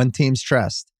the one teams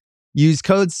trust Use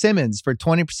code Simmons for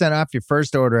 20% off your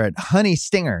first order at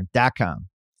honeystinger.com.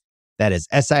 That is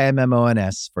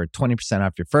SIMMONS for 20%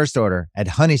 off your first order at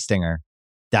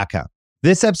honeystinger.com.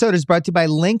 This episode is brought to you by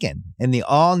Lincoln and the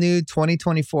all-new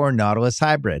 2024 Nautilus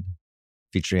Hybrid,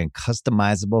 featuring a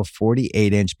customizable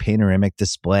 48-inch panoramic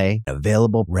display,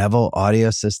 available Revel audio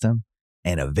system,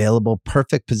 and available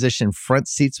perfect position front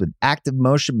seats with active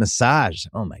motion massage.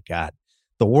 Oh my God.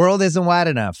 The world isn't wide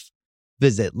enough.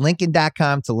 Visit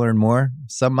Lincoln.com to learn more.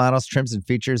 Some models, trims, and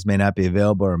features may not be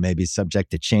available or may be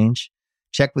subject to change.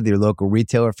 Check with your local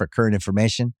retailer for current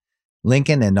information.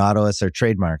 Lincoln and Nautilus are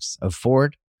trademarks of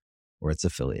Ford or its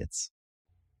affiliates.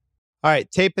 All right,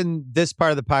 taping this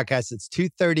part of the podcast, it's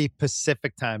 2:30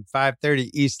 Pacific time, 5:30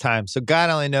 East time. So God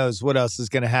only knows what else is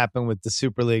going to happen with the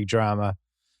Super League drama.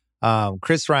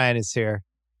 Chris Ryan is here.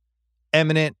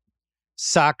 Eminent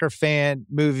soccer fan,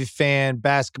 movie fan,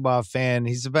 basketball fan.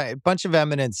 He's a bunch of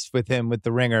eminence with him with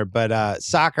the Ringer. But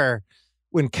soccer,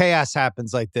 when chaos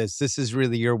happens like this is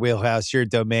really your wheelhouse, your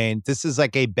domain. This is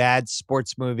like a bad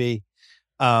sports movie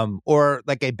or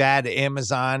like a bad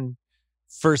Amazon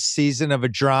first season of a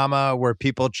drama where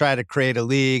people try to create a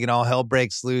league and all hell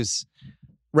breaks loose.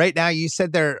 Right now, you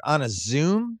said they're on a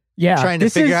Zoom trying to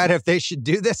figure out if they should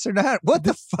do this or not. What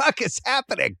the fuck is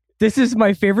happening? This is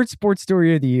my favorite sports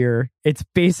story of the year. It's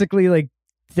basically like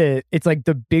it's like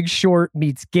The Big Short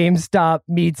meets GameStop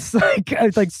meets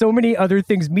like so many other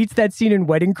things, meets that scene in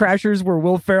Wedding Crashers where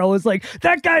Will Ferrell is like,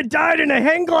 that guy died in a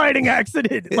hang gliding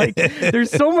accident. Like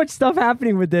there's so much stuff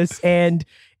happening with this. And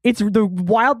the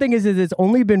wild thing is it's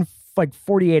only been like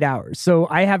 48 hours. So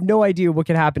I have no idea what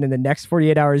could happen in the next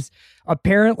 48 hours.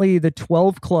 Apparently the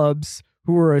 12 clubs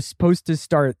who are supposed to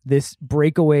start this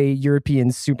breakaway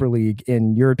European Super League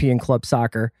in European club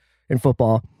soccer and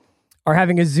football are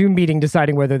having a Zoom meeting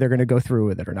deciding whether they're going to go through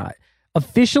with it or not.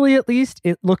 Officially, at least,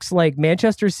 it looks like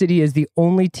Manchester City is the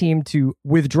only team to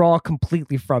withdraw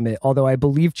completely from it, although I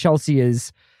believe Chelsea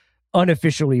is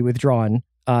unofficially withdrawn.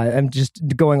 I'm just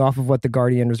going off of what The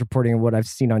Guardian was reporting and what I've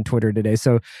seen on Twitter today.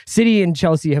 So City and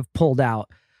Chelsea have pulled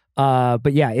out.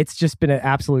 But yeah, it's just been an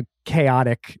absolute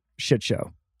chaotic shit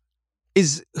show.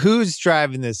 Who's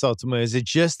driving this ultimately? Is it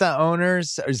just the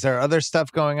owners? Is there other stuff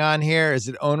going on here? Is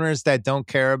it owners that don't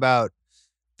care about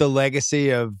the legacy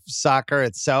of soccer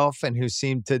itself and who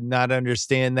seem to not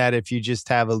understand that if you just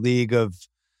have a league of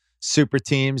super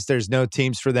teams, there's no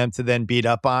teams for them to then beat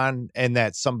up on and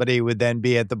that somebody would then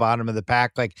be at the bottom of the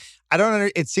pack? Like, I don't know.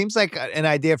 It seems like an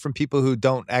idea from people who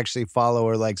don't actually follow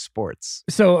or like sports.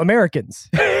 So Americans.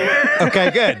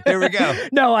 Okay, good. There we go.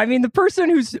 No, I mean, the person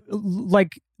who's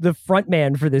like the front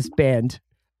man for this band,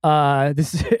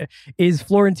 this is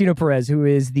Florentino Perez, who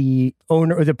is the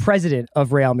owner or the president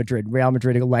of Real Madrid. Real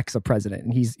Madrid elects a president,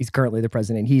 and he's currently the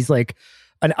president. He's like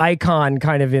an icon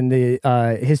kind of in the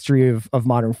history of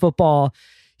modern football.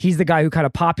 He's the guy who kind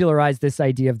of popularized this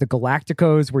idea of the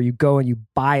Galacticos, where you go and you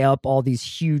buy up all these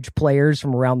huge players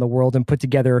from around the world and put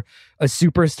together a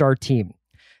superstar team.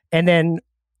 And then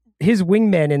his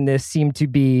wingmen in this seem to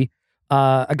be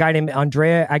a guy named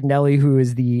Andrea Agnelli, who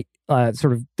is the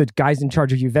sort of the guys in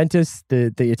charge of Juventus,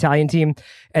 the Italian team,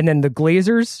 and then the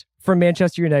Glazers from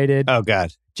Manchester United. Oh,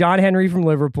 God. John Henry from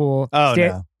Liverpool. Oh,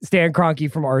 Stan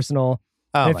Kroenke from Arsenal.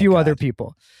 Oh, and a few other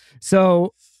people.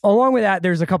 So along with that,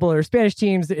 there's a couple other Spanish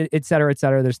teams, et cetera, et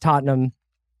cetera. There's Tottenham.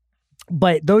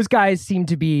 But those guys seem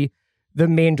to be the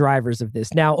main drivers of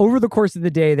this. Now, over the course of the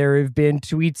day, there have been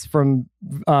tweets from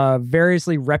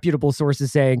variously reputable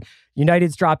sources saying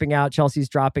United's dropping out, Chelsea's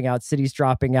dropping out, City's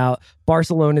dropping out,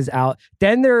 Barcelona's out.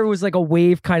 Then there was like a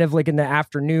wave kind of like in the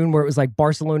afternoon where it was like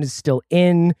Barcelona's still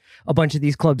in. A bunch of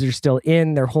these clubs are still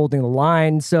in. They're holding the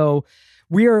line. So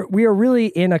we are really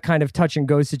in a kind of touch and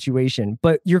go situation.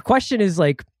 But your question is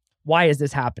like, why is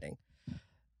this happening?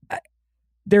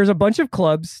 There's a bunch of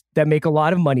clubs that make a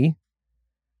lot of money,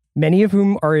 many of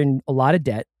whom are in a lot of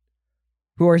debt,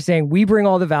 who are saying, we bring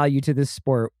all the value to this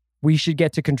sport. We should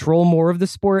get to control more of the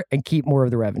sport and keep more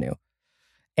of the revenue.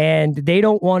 And they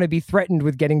don't want to be threatened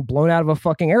with getting blown out of a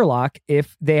fucking airlock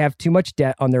if they have too much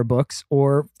debt on their books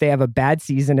or they have a bad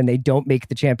season and they don't make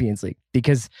the Champions League,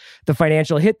 because the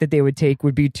financial hit that they would take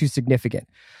would be too significant.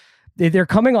 They're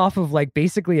coming off of like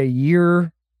basically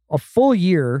a full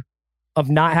year of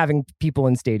not having people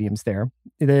in stadiums there.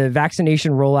 The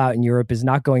vaccination rollout in Europe is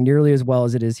not going nearly as well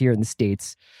as it is here in the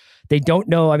States. They don't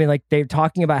know. I mean, like they're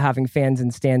talking about having fans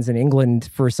in stands in England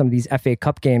for some of these FA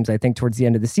Cup games, I think towards the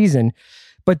end of the season,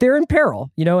 but they're in peril,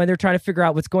 you know, and they're trying to figure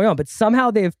out what's going on. But somehow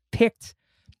they've picked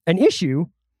an issue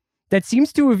that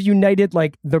seems to have united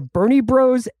like the Bernie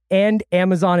Bros and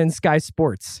Amazon and Sky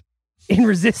Sports in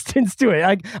resistance to it.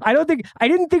 Like, I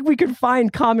didn't think we could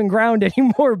find common ground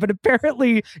anymore, but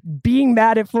apparently being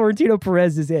mad at Florentino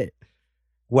Perez is it.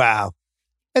 Wow.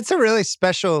 It's a really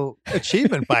special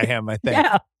achievement by him, I think.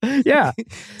 Yeah.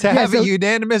 To have a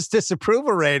unanimous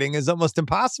disapproval rating is almost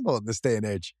impossible in this day and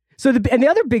age. So the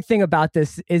other big thing about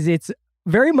this is it's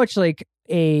very much like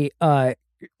it's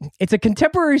a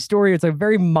contemporary story. It's a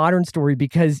very modern story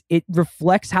because it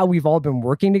reflects how we've all been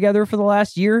working together for the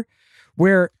last year,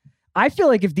 where I feel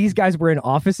like if these guys were in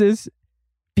offices,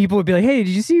 people would be like, hey,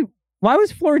 did you see, why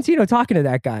was Florentino talking to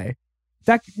that guy?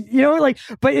 But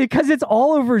because it's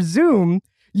all over Zoom,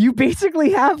 you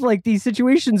basically have like these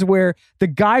situations where the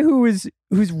guy who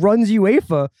runs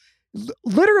UEFA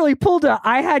literally pulled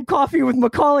I had coffee with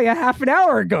Macaulay a half an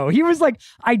hour ago. He was like,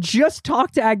 I just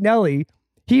talked to Agnelli.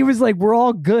 He was like, we're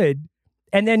all good.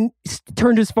 And then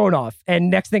turned his phone off. And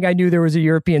next thing I knew, there was a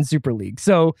European Super League.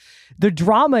 So the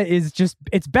drama is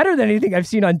it's better than anything I've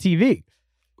seen on TV.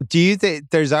 Do you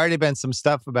think there's already been some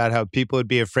stuff about how people would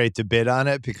be afraid to bid on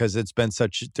it because there's been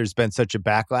such a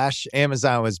backlash?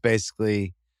 Amazon was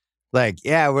basically like,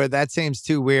 yeah, that seems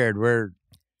too weird.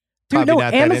 Dude, no,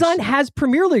 Amazon has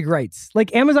Premier League rights.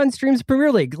 Like, Amazon streams Premier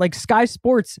League. Like, Sky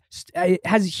Sports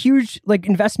has a huge like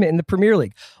investment in the Premier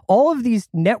League. All of these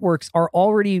networks are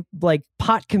already like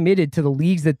pot committed to the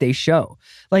leagues that they show.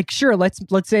 Like, sure, let's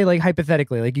say like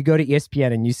hypothetically, like you go to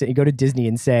ESPN and you go to Disney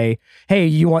and say, hey,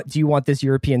 do you want this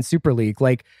European Super League?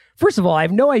 Like, first of all, I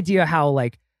have no idea how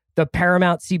like the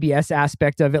Paramount CBS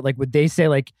aspect of it, like, would they say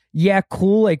like, yeah,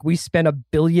 cool, like we spent $1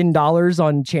 billion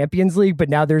on Champions League, but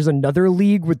now there's another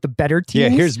league with the better teams? Yeah,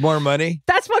 here's more money.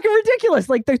 That's fucking ridiculous.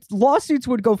 Like, the lawsuits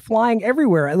would go flying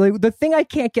everywhere. Like, the thing I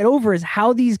can't get over is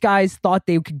how these guys thought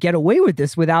they could get away with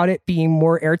this without it being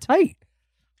more airtight.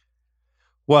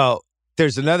 Well,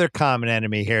 there's another common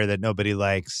enemy here that nobody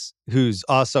likes who's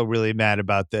also really mad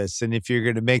about this. And if you're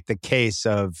going to make the case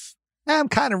of, I'm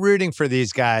kind of rooting for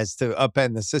these guys to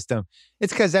upend the system,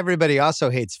 it's because everybody also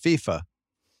hates FIFA.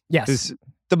 Yes. It's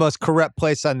the most corrupt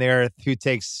place on the earth, who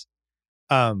takes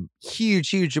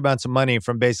huge amounts of money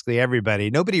from basically everybody.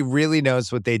 Nobody really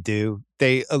knows what they do.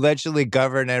 They allegedly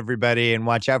govern everybody and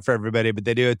watch out for everybody, but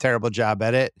they do a terrible job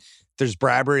at it. There's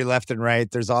bribery left and right.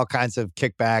 There's all kinds of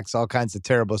kickbacks, all kinds of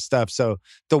terrible stuff. So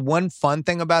the one fun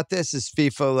thing about this is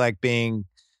FIFA like being,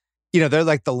 they're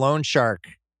like the loan shark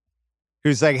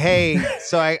who's like, hey,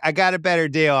 so I got a better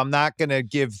deal. I'm not going to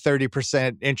give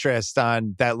 30% interest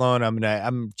on that loan.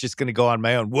 I'm just going to go on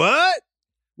my own. What?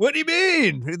 What do you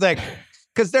mean? Like,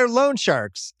 because they're loan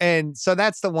sharks. And so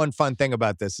that's the one fun thing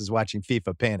about this is watching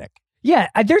FIFA panic. Yeah,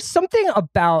 there's something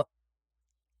about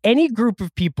any group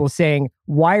of people saying,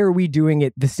 why are we doing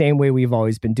it the same way we've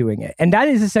always been doing it? And that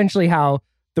is essentially how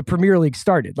the Premier League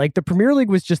started. Like, the Premier League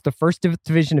was just the first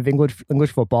division of English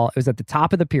football. It was at the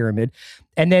top of the pyramid.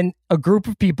 And then a group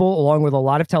of people, along with a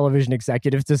lot of television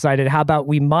executives, decided, how about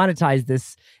we monetize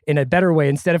this in a better way?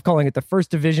 Instead of calling it the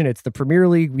first division, it's the Premier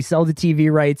League. We sell the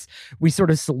TV rights. We sort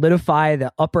of solidify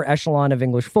the upper echelon of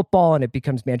English football, and it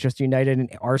becomes Manchester United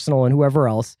and Arsenal and whoever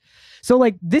else. So,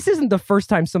 like, this isn't the first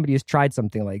time somebody has tried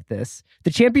something like this.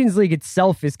 The Champions League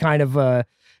itself is kind of a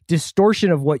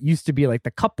distortion of what used to be like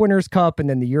the Cup Winners' Cup and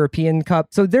then the European Cup.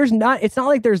 So it's not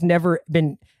like there's never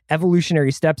been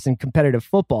evolutionary steps in competitive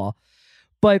football.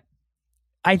 But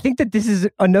I think that this is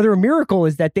another miracle,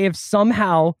 is that they have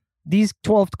somehow, these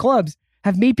 12 clubs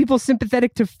have made people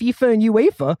sympathetic to FIFA and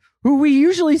UEFA, who we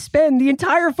usually spend the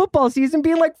entire football season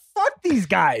being like, fuck these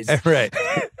guys. Right.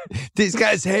 These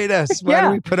guys hate us. Why do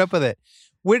we put up with it?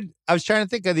 I was trying to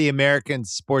think of the American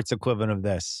sports equivalent of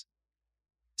this.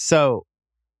 So,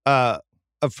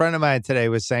 a friend of mine today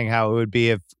was saying how it would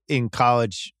be if in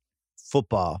college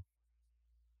football,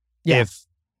 if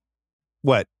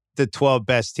the 12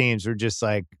 best teams were just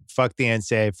like, fuck the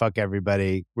NCAA, fuck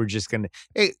everybody. We're just going to,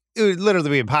 it would literally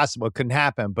be impossible. It couldn't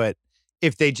happen. But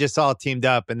if they just all teamed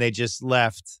up and they just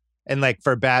left, and like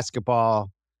for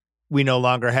basketball, we no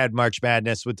longer had March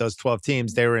Madness with those 12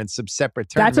 teams. They were in some separate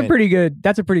tournament.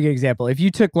 That's a pretty good example. If you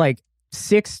took like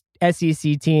 6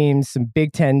 SEC teams, some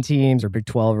Big 10 teams or Big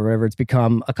 12 or whatever it's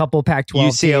become, a couple Pac-12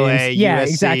 UCLA, teams. Yeah, USC,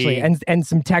 exactly. And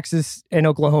some Texas and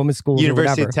Oklahoma schools,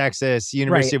 University or of Texas,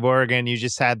 University of Oregon. You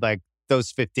just had like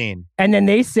those 15. And then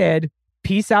they said,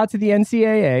 peace out to the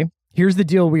NCAA. Here's the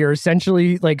deal. We are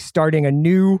essentially like starting a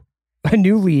new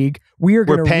league. We're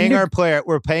paying our player.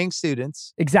 We're paying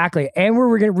students. Exactly. And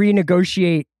we're going to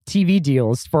renegotiate TV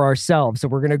deals for ourselves. So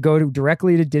we're going to go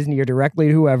directly to Disney or directly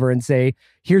to whoever and say,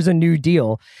 here's a new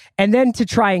deal. And then to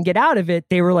try and get out of it,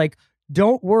 they were like,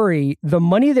 don't worry, the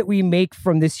money that we make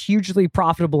from this hugely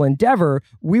profitable endeavor,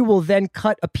 we will then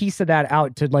cut a piece of that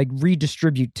out to like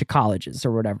redistribute to colleges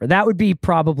or whatever. That would be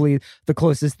probably the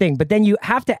closest thing. But then you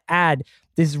have to add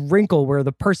this wrinkle where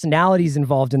the personalities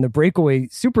involved in the breakaway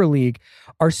Super League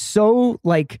are so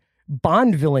like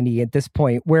Bond villainy at this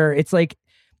point, where it's like,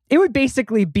 it would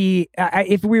basically be, I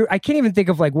can't even think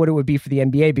of like what it would be for the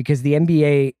NBA, because the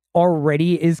NBA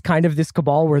already is kind of this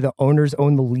cabal where the owners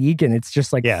own the league and it's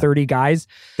just like 30 guys.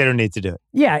 They don't need to do it.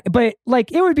 Yeah, but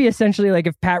like it would be essentially like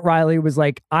if Pat Riley was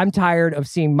like, I'm tired of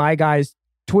seeing my guys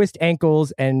twist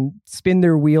ankles and spin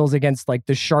their wheels against like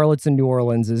the Charlottes and New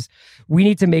Orleanses. We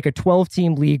need to make a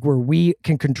 12-team league where we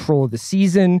can control the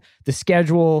season, the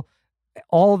schedule,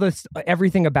 all this,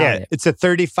 everything about it. It's a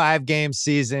 35-game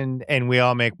season and we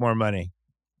all make more money.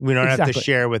 We don't have to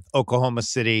share with Oklahoma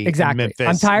City and Memphis.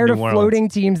 I'm tired of floating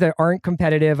teams that aren't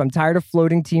competitive. I'm tired of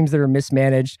floating teams that are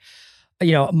mismanaged.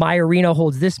 You know, my arena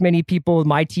holds this many people.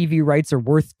 My TV rights are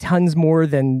worth tons more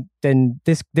than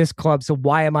this club. So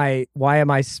why am I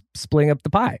splitting up the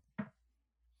pie?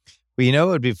 Well, you know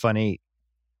what would be funny?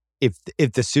 If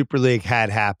the Super League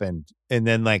had happened and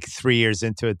then like 3 years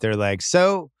into it, they're like,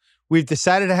 so we've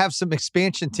decided to have some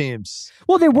expansion teams.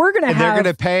 Well, they were going to have. They're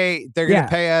going to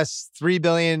pay us $3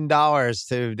 billion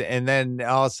and then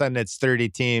all of a sudden it's 30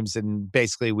 teams, and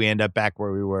basically we end up back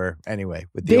where we were anyway.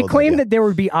 They claim that there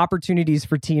would be opportunities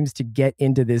for teams to get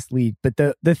into this league, but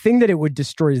the thing that it would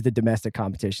destroy is the domestic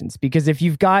competitions, because if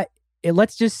you've got,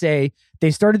 let's just say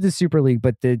they started the Super League,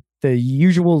 but the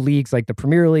usual leagues like the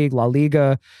Premier League, La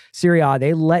Liga, Serie A,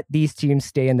 they let these teams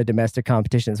stay in the domestic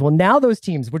competitions. Well, now those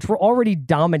teams, which were already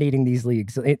dominating these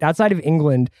leagues outside of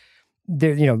England,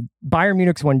 Bayern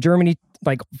Munich's won Germany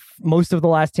like most of the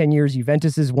last 10 years.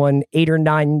 Juventus has won 8 or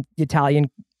 9 Italian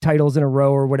titles in a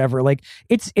row or whatever. Like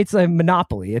it's a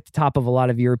monopoly at the top of a lot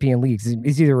of European leagues.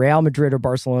 It's either Real Madrid or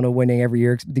Barcelona winning every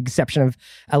year, with the exception of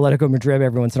Atletico Madrid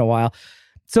every once in a while.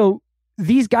 So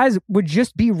these guys would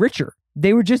just be richer.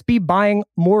 They would just be buying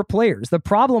more players. The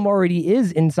problem already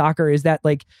is in soccer is that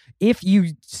like if you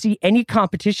see any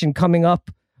competition coming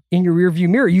up in your rearview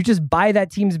mirror, you just buy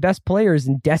that team's best players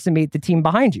and decimate the team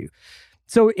behind you.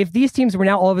 So if these teams were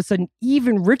now all of a sudden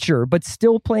even richer, but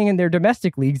still playing in their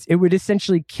domestic leagues, it would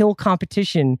essentially kill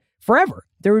competition forever.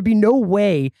 There would be no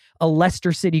way a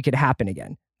Leicester City could happen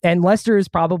again. And Leicester is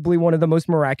probably one of the most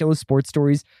miraculous sports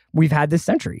stories we've had this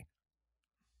century.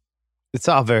 It's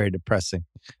all very depressing.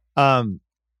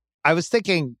 I was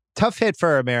thinking tough hit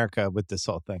for America with this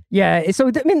whole thing. Yeah. So,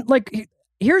 I mean, like,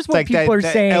 here's what people are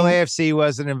saying. LAFC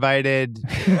wasn't invited.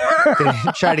 They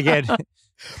try to get...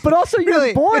 But also really,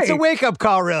 your boy. It's a wake-up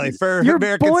call, really, for your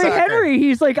American boy soccer. Henry.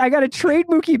 He's like, I got to trade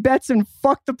Mookie Betts and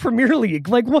fuck the Premier League.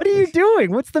 Like, what are you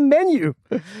doing? What's the menu?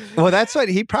 Well, that's what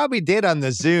he probably did on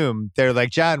the Zoom. They're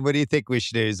like, John, what do you think we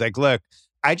should do? He's like, look,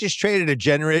 I just traded a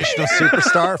generational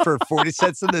superstar for 40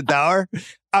 cents on the dollar.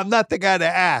 I'm not the guy to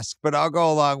ask, but I'll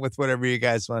go along with whatever you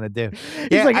guys want to do.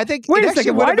 Yeah, like, I think. Wait a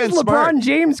second. Why does LeBron smart.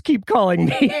 James keep calling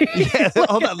me? Yeah,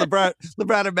 hold on, LeBron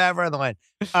and Matt are on the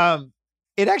line.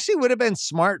 It actually would have been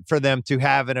smart for them to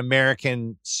have an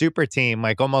American super team,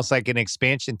 like almost like an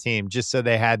expansion team, just so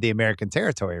they had the American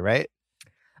territory, right?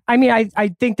 I mean, I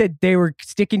think that they were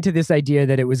sticking to this idea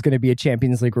that it was going to be a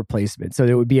Champions League replacement. So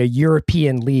it would be a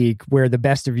European league where the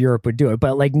best of Europe would do it.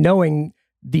 But like knowing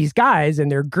these guys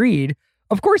and their greed,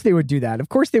 of course they would do that. Of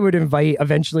course they would invite,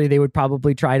 eventually they would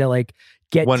probably try to like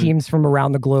get teams from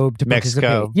around the globe to Mexico.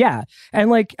 participate. Yeah. And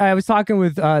like I was talking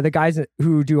with the guys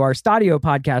who do our Stadio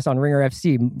podcast on Ringer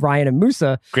FC, Ryan and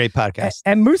Musa. Great podcast.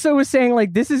 And Musa was saying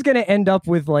like, this is going to end up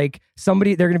with like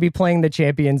they're going to be playing the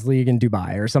Champions League in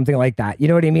Dubai or something like that. You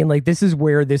know what I mean? Like this is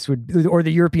where this would, or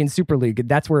the European Super League,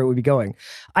 that's where it would be going.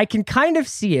 I can kind of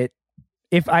see it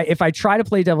if I try to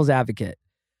play devil's advocate.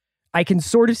 I can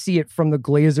sort of see it from the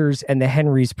Glazers and the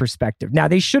Henrys perspective. Now,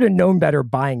 they should have known better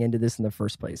buying into this in the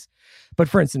first place. But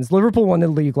for instance, Liverpool won the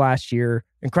league last year.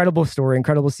 Incredible story,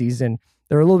 incredible season.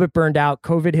 They're a little bit burned out.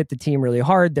 COVID hit the team really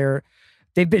hard.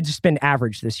 They've just been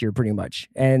average this year pretty much.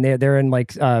 And they're in like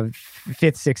 5th,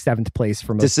 6th, 7th place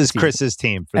for most This is of the Chris's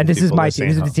team. And this is my team.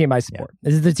 This is the team I support.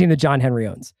 Yeah. This is the team that John Henry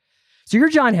owns. So you're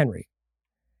John Henry.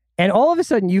 And all of a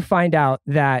sudden you find out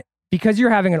that because you're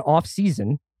having an off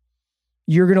season,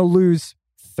 you're going to lose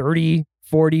 30,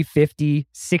 40, 50,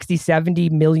 60, 70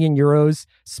 million euros.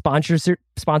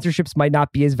 Sponsorships might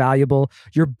not be as valuable.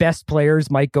 Your best players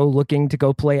might go looking to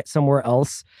go play it somewhere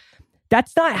else.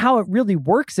 That's not how it really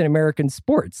works in American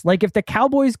sports. Like if the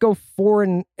Cowboys go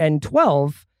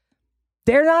 4-12,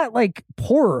 they're not like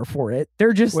poorer for it.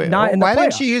 They're just not in the playoffs. Why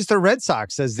didn't you use the Red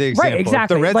Sox as the example? Right,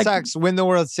 exactly. If the Red Sox win the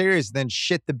World Series and then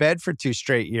shit the bed for 2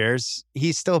 straight years,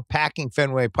 he's still packing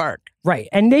Fenway Park. Right.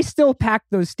 And they still pack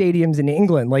those stadiums in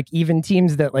England, like even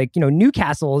teams that like,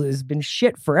 Newcastle has been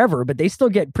shit forever, but they still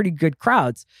get pretty good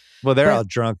crowds. Well, they're all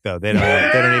drunk though. They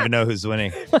don't even know who's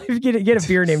winning. Get a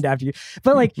beer named after you.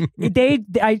 But like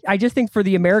I just think for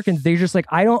the Americans, they're just like,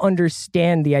 I don't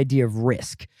understand the idea of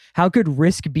risk. How could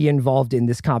risk be involved in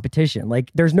this competition?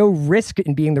 Like there's no risk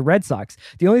in being the Red Sox.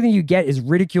 The only thing you get is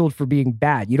ridiculed for being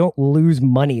bad. You don't lose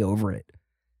money over it.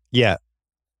 Yeah.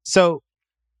 So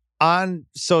on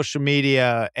social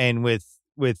media and with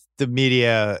the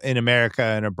media in America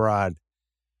and abroad,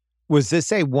 was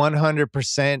this a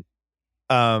 100%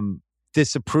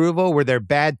 disapproval? Were there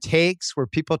bad takes? Were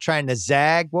people trying to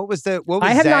zag? What was I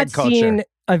have zag not culture? Seen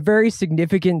a very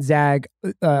significant zag.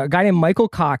 A guy named Michael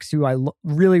Cox, who I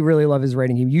really, really love his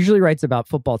writing. He usually writes about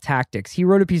football tactics. He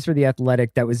wrote a piece for The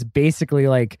Athletic that was basically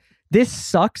like, this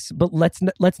sucks, but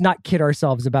let's not kid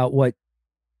ourselves about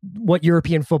what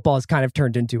European football has kind of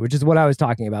turned into, which is what I was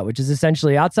talking about, which is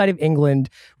essentially outside of England,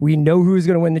 we know who's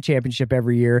going to win the championship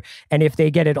every year. And if they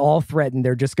get it all threatened,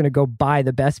 they're just going to go buy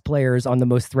the best players on the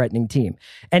most threatening team.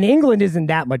 And England isn't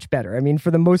that much better. I mean, for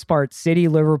the most part, City,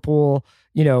 Liverpool,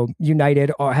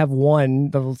 United have won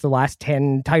the last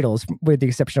 10 titles with the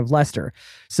exception of Leicester.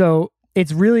 So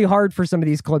it's really hard for some of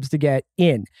these clubs to get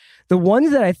in. The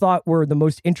ones that I thought were the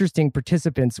most interesting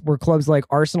participants were clubs like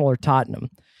Arsenal or Tottenham.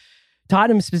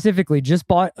 Tottenham specifically just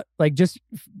built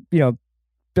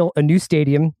a new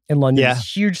stadium in London,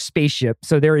 this huge spaceship.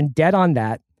 So they're in debt on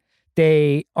that.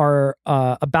 They are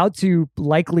about to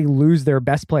likely lose their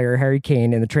best player, Harry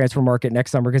Kane, in the transfer market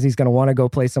next summer because he's going to want to go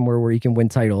play somewhere where he can win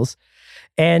titles.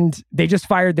 And they just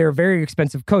fired their very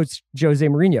expensive coach, Jose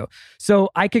Mourinho. So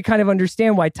I could kind of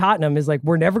understand why Tottenham is like,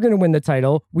 we're never going to win the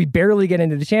title. We barely get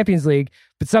into the Champions League,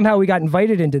 but somehow we got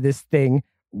invited into this thing.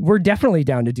 We're definitely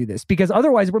down to do this because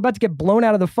otherwise we're about to get blown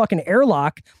out of the fucking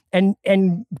airlock and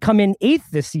come in 8th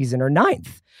this season or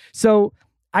 9th. So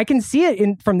I can see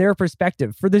it from their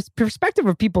perspective. For this perspective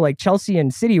of people like Chelsea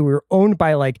and City, who are owned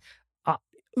by like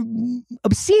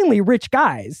obscenely rich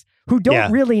guys who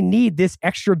don't really need this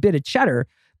extra bit of cheddar.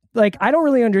 Like, I don't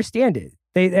really understand it.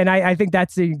 I think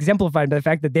that's exemplified by the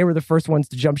fact that they were the first ones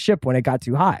to jump ship when it got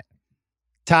too hot.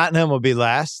 Tottenham will be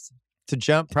last to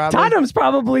jump, probably. Tottenham's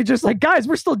probably just like, guys,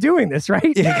 we're still doing this,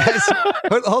 right? Yeah, guys,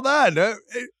 but hold on.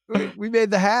 We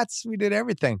made the hats. We did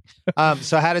everything.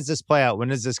 So how does this play out? When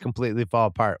does this completely fall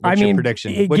apart? What's your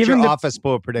prediction? What's your office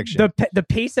pool prediction? The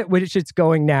pace at which it's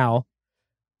going now,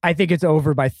 I think it's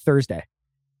over by Thursday.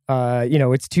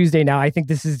 It's Tuesday now. I think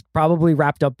this is probably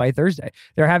wrapped up by Thursday.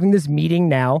 They're having this meeting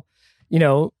now.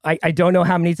 I don't know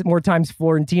how many more times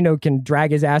Florentino can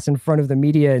drag his ass in front of the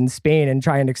media in Spain and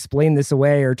try and explain this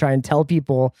away or try and tell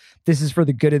people this is for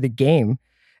the good of the game.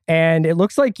 And it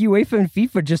looks like UEFA and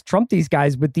FIFA just trumped these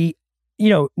guys with the,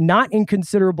 not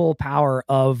inconsiderable power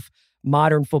of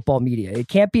modern football media. It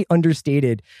can't be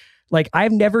understated. Like,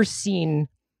 I've never seen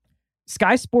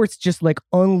Sky Sports just like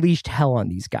unleashed hell on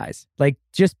these guys. Like,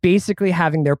 just basically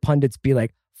having their pundits be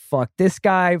like, fuck this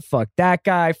guy, fuck that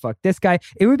guy, fuck this guy.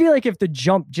 It would be like if the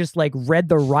Jump just like read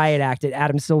the riot act at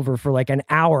Adam Silver for like an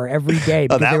hour every day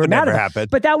because that they were would mad never about happen.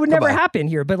 But that would never happen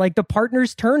here. But like the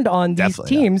partners turned on these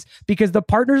teams because the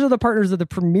partners are the partners of the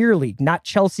Premier League, not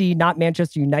Chelsea, not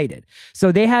Manchester United.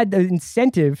 So they had the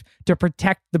incentive to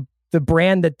protect the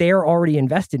brand that they're already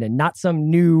invested in, not some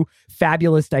new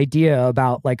fabulous idea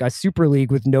about like a Super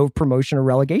League with no promotion or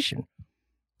relegation.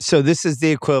 So this is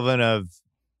the equivalent of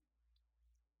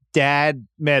Dad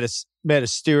met a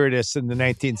stewardess in the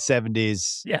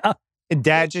 1970s. Yeah. And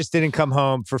Dad just didn't come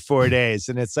home for 4 days.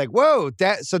 And it's like, whoa,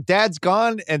 Dad's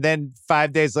gone. And then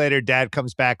 5 days later, Dad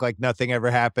comes back like nothing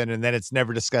ever happened. And then it's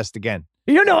never discussed again.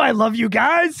 You know I love you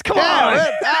guys. Come on.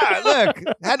 Look,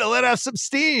 had to let off some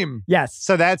steam. Yes.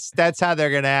 So that's how they're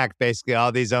going to act, basically,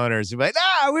 all these owners. Who be like,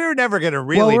 we were never going to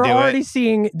really do it. Well, we're already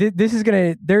seeing, there's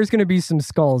going to be some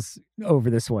skulls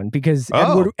over this one because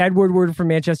Ed Woodward from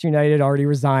Manchester United already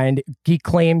resigned. He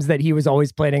claims that he was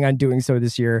always planning on doing so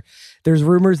this year. There's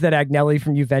rumors that Agnelli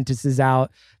from Juventus is out.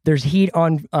 There's heat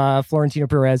on Florentino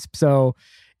Perez. So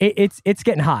it's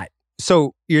getting hot.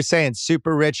 So you're saying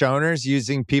super rich owners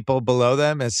using people below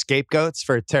them as scapegoats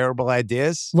for terrible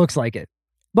ideas? Looks like it.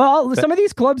 Well, some of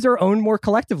these clubs are owned more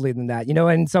collectively than that,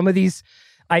 and some of these,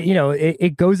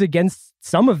 it goes against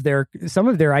some of their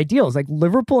ideals. Like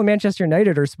Liverpool and Manchester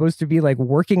United are supposed to be like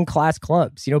working class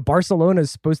clubs. Barcelona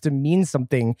is supposed to mean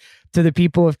something to the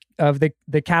people of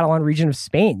the Catalan region of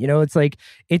Spain. It's like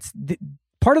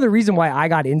part of the reason why I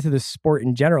got into the sport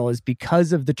in general is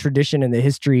because of the tradition and the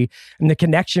history and the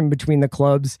connection between the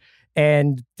clubs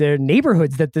and the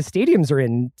neighborhoods that the stadiums are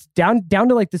in, down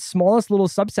to like the smallest little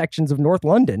subsections of North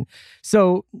London.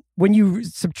 So when you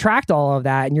subtract all of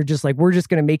that and you're just like, we're just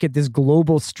going to make it this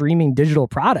global streaming digital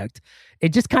product, it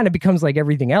just kind of becomes like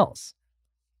everything else.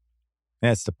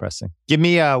 That's depressing. Give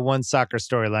me one soccer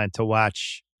storyline to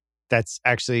watch that's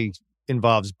actually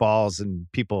involves balls and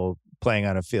people playing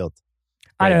on a field.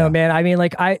 I don't know, man. I mean,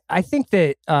 like, I think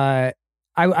that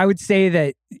I would say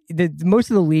that most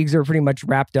of the leagues are pretty much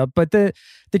wrapped up, but the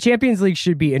Champions League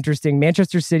should be interesting.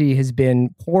 Manchester City has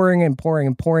been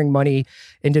pouring money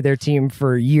into their team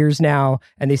for years now,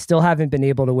 and they still haven't been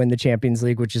able to win the Champions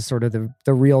League, which is sort of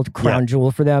the real crown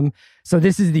jewel for them. So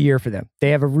this is the year for them. They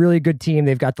have a really good team.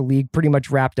 They've got the league pretty much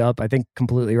wrapped up. I think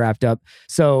completely wrapped up.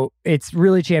 So it's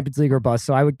really Champions League or bust.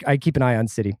 So I'd keep an eye on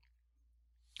City.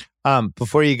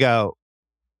 Before you go,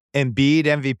 Embiid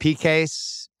MVP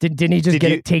case. Didn't he just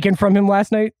get it taken from him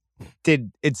last night? It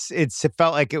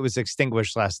felt like it was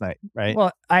extinguished last night, right?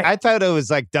 Well, I thought it was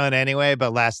like done anyway,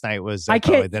 but last night was I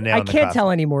can't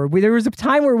tell anymore. There was a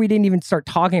time where we didn't even start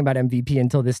talking about MVP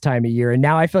until this time of year, and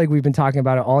now I feel like we've been talking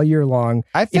about it all year long.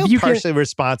 I feel partially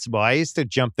responsible. I used to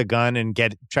jump the gun and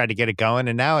try to get it going,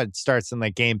 and now it starts in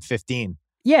like game 15.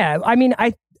 Yeah, I mean,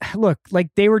 look,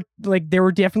 like there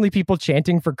were definitely people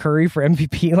chanting for Curry for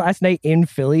MVP last night in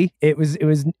Philly. It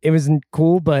wasn't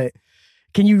cool, but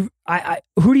who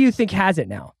do you think has it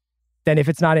now? Then if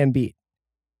it's not Embiid?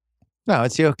 No,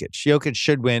 it's Jokic. Jokic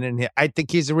should win, and I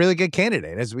think he's a really good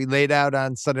candidate, as we laid out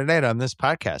on Sunday night on this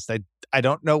podcast. I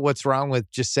don't know what's wrong with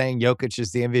just saying Jokic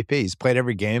is the MVP. He's played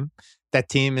every game. That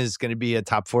team is going to be a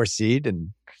top 4 seed,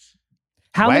 and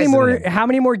how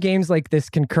many more games like this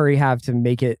can Curry have to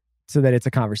make it so that it's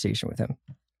a conversation with him?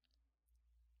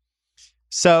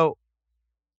 So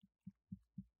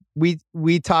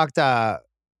we talked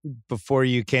before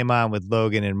you came on with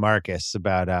Logan and Marcus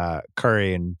about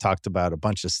Curry and talked about a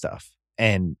bunch of stuff.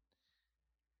 And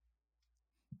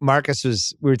we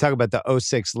were talking about the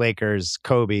 06 Lakers,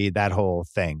 Kobe, that whole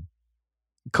thing.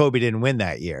 Kobe didn't win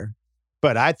that year,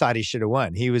 but I thought he should have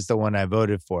won. He was the one I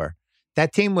voted for.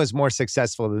 That team was more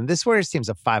successful than this Warriors team's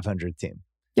a 500 team.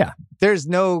 Yeah. There's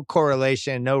no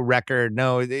correlation, no record,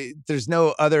 there's no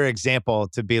other example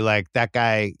to be like that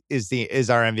guy is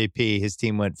our MVP. His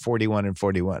team went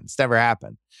 41-41. It's never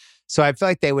happened. So I feel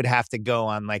like they would have to go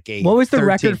on like a What was the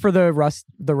record for the Russ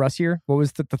year? What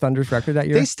was the Thunder's record that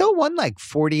year? They still won like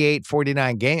 48,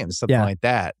 49 games, something like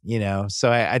that,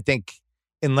 So I think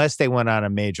unless they went on a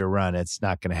major run, it's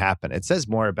not going to happen. It says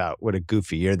more about what a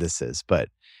goofy year this is, but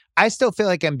I still feel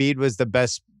like Embiid was the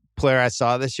best player I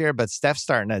saw this year, but Steph's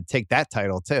starting to take that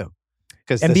title too,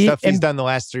 because the stuff he's done the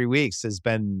last 3 weeks has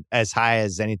been as high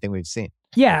as anything we've seen.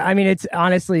 Yeah, I mean, it's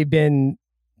honestly been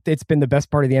the best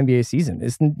part of the NBA season.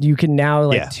 You can now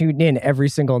tune in every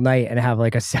single night and have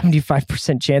like a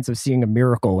 75% chance of seeing a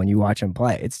miracle when you watch him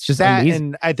play. It's just that, amazing.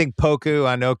 and I think Poku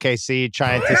on OKC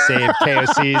trying to save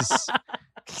KOC's.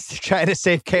 Trying to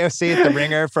save KOC at the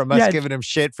Ringer from us giving him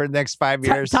shit for the next 5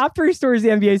 years. Top 3 stories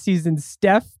of the NBA season: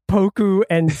 Steph, Poku,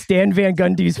 and Stan Van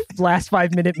Gundy's last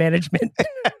 5-minute management.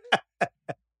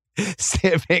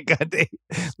 Stan Van Gundy.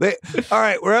 All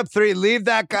right, we're up 3. Leave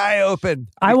that guy open.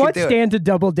 I want Stan to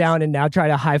double down and now try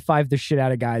to high five the shit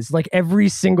out of guys. Like every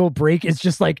single break is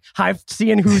just like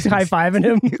seeing who's high fiving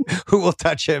him. Who will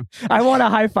touch him? I want a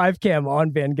high five cam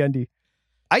on Van Gundy.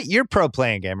 You're pro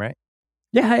playing game, right?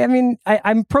 Yeah, I mean,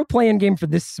 I'm pro playing game for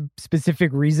this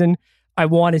specific reason. I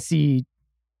want to see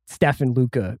Steph and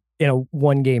Luka in a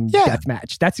 1-game death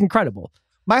match. That's incredible.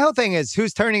 My whole thing is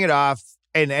who's turning it off,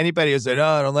 and anybody who's like, oh,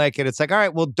 I don't like it. It's like, all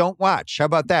right, well, don't watch. How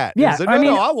about that? Yeah, like,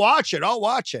 no, I'll watch it.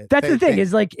 That's the thing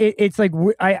is like, it's like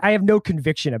I have no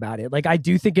conviction about it. Like I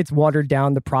do think it's watered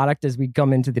down the product as we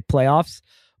come into the playoffs.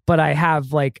 But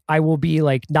I will be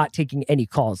like not taking any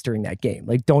calls during that game.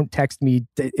 Like, don't text me.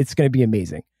 It's going to be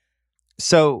amazing.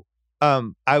 So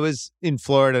I was in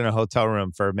Florida in a hotel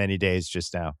room for many days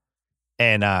just now,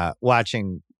 and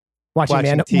watching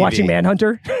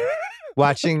Manhunter,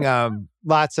 watching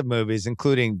lots of movies,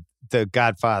 including The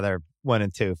Godfather 1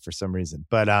 and 2 for some reason.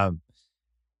 But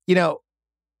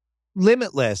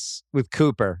Limitless with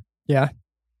Cooper. Yeah,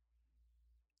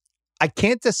 I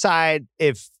can't decide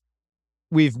if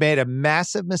we've made a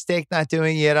massive mistake not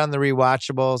doing it on the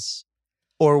rewatchables,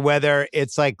 or whether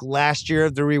it's like last year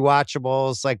of the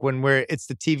rewatchables, like when it's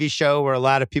the TV show where a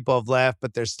lot of people have left,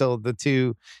 but there's still the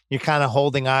two, you're kind of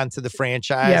holding on to the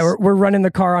franchise. Yeah, we're running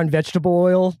the car on vegetable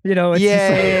oil, It's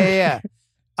yeah.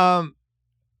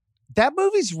 That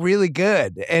movie's really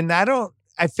good. And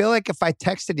I I feel like if I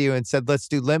texted you and said, let's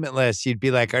do Limitless, you'd be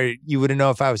like, you wouldn't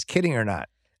know if I was kidding or not.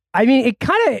 I mean, it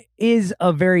kind of is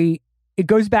it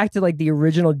goes back to like the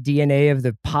original DNA of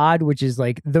the pod, which is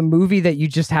like the movie that you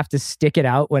just have to stick it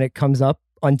out when it comes up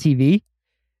on TV.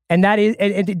 And that is,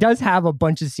 and it does have a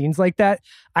bunch of scenes like that.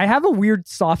 I have a weird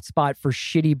soft spot for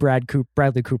shitty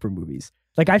Bradley Cooper movies.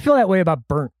 Like, I feel that way about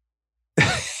Burnt.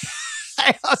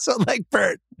 I also like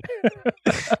Burnt.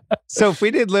 So if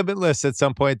we did Limitless at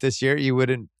some point this year, you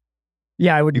wouldn't.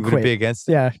 Yeah, I wouldn't. You wouldn't be against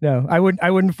it. Yeah, no, I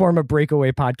wouldn't form a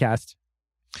breakaway podcast.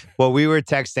 Well, we were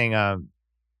texting.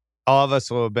 All of us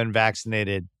will have been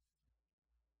vaccinated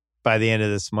by the end of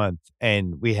this month,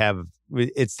 and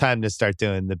it's time to start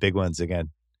doing the big ones again.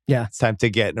 Yeah. It's time to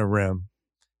get in a room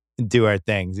and do our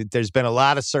things. There's been a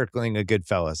lot of circling of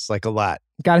Goodfellas, like a lot.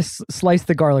 Got to slice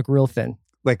the garlic real thin.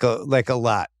 Like a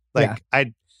lot. Like yeah.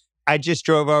 I just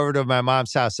drove over to my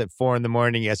mom's house at 4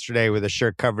 a.m. yesterday with a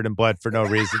shirt covered in blood for no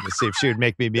reason to see if she would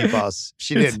make me meatballs.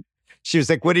 She didn't. She was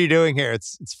like, "What are you doing here?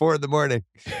 It's 4 a.m.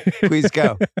 Please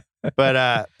go."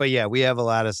 But yeah, we have a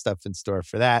lot of stuff in store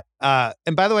for that.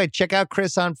 And by the way, check out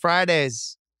Chris on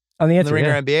Fridays on the Answer,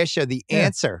 Ringer NBA show. The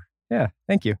Answer. Yeah,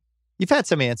 thank you. You've had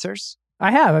some answers.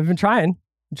 I have. I've been trying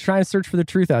to search for the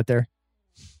truth out there.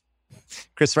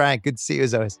 Chris Ryan, good to see you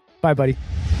as always. Bye, buddy.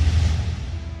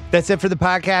 That's it for the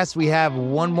podcast. We have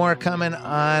one more coming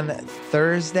on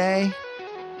Thursday,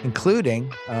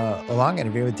 including a long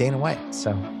interview with Dana White.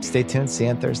 So stay tuned. See you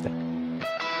on Thursday.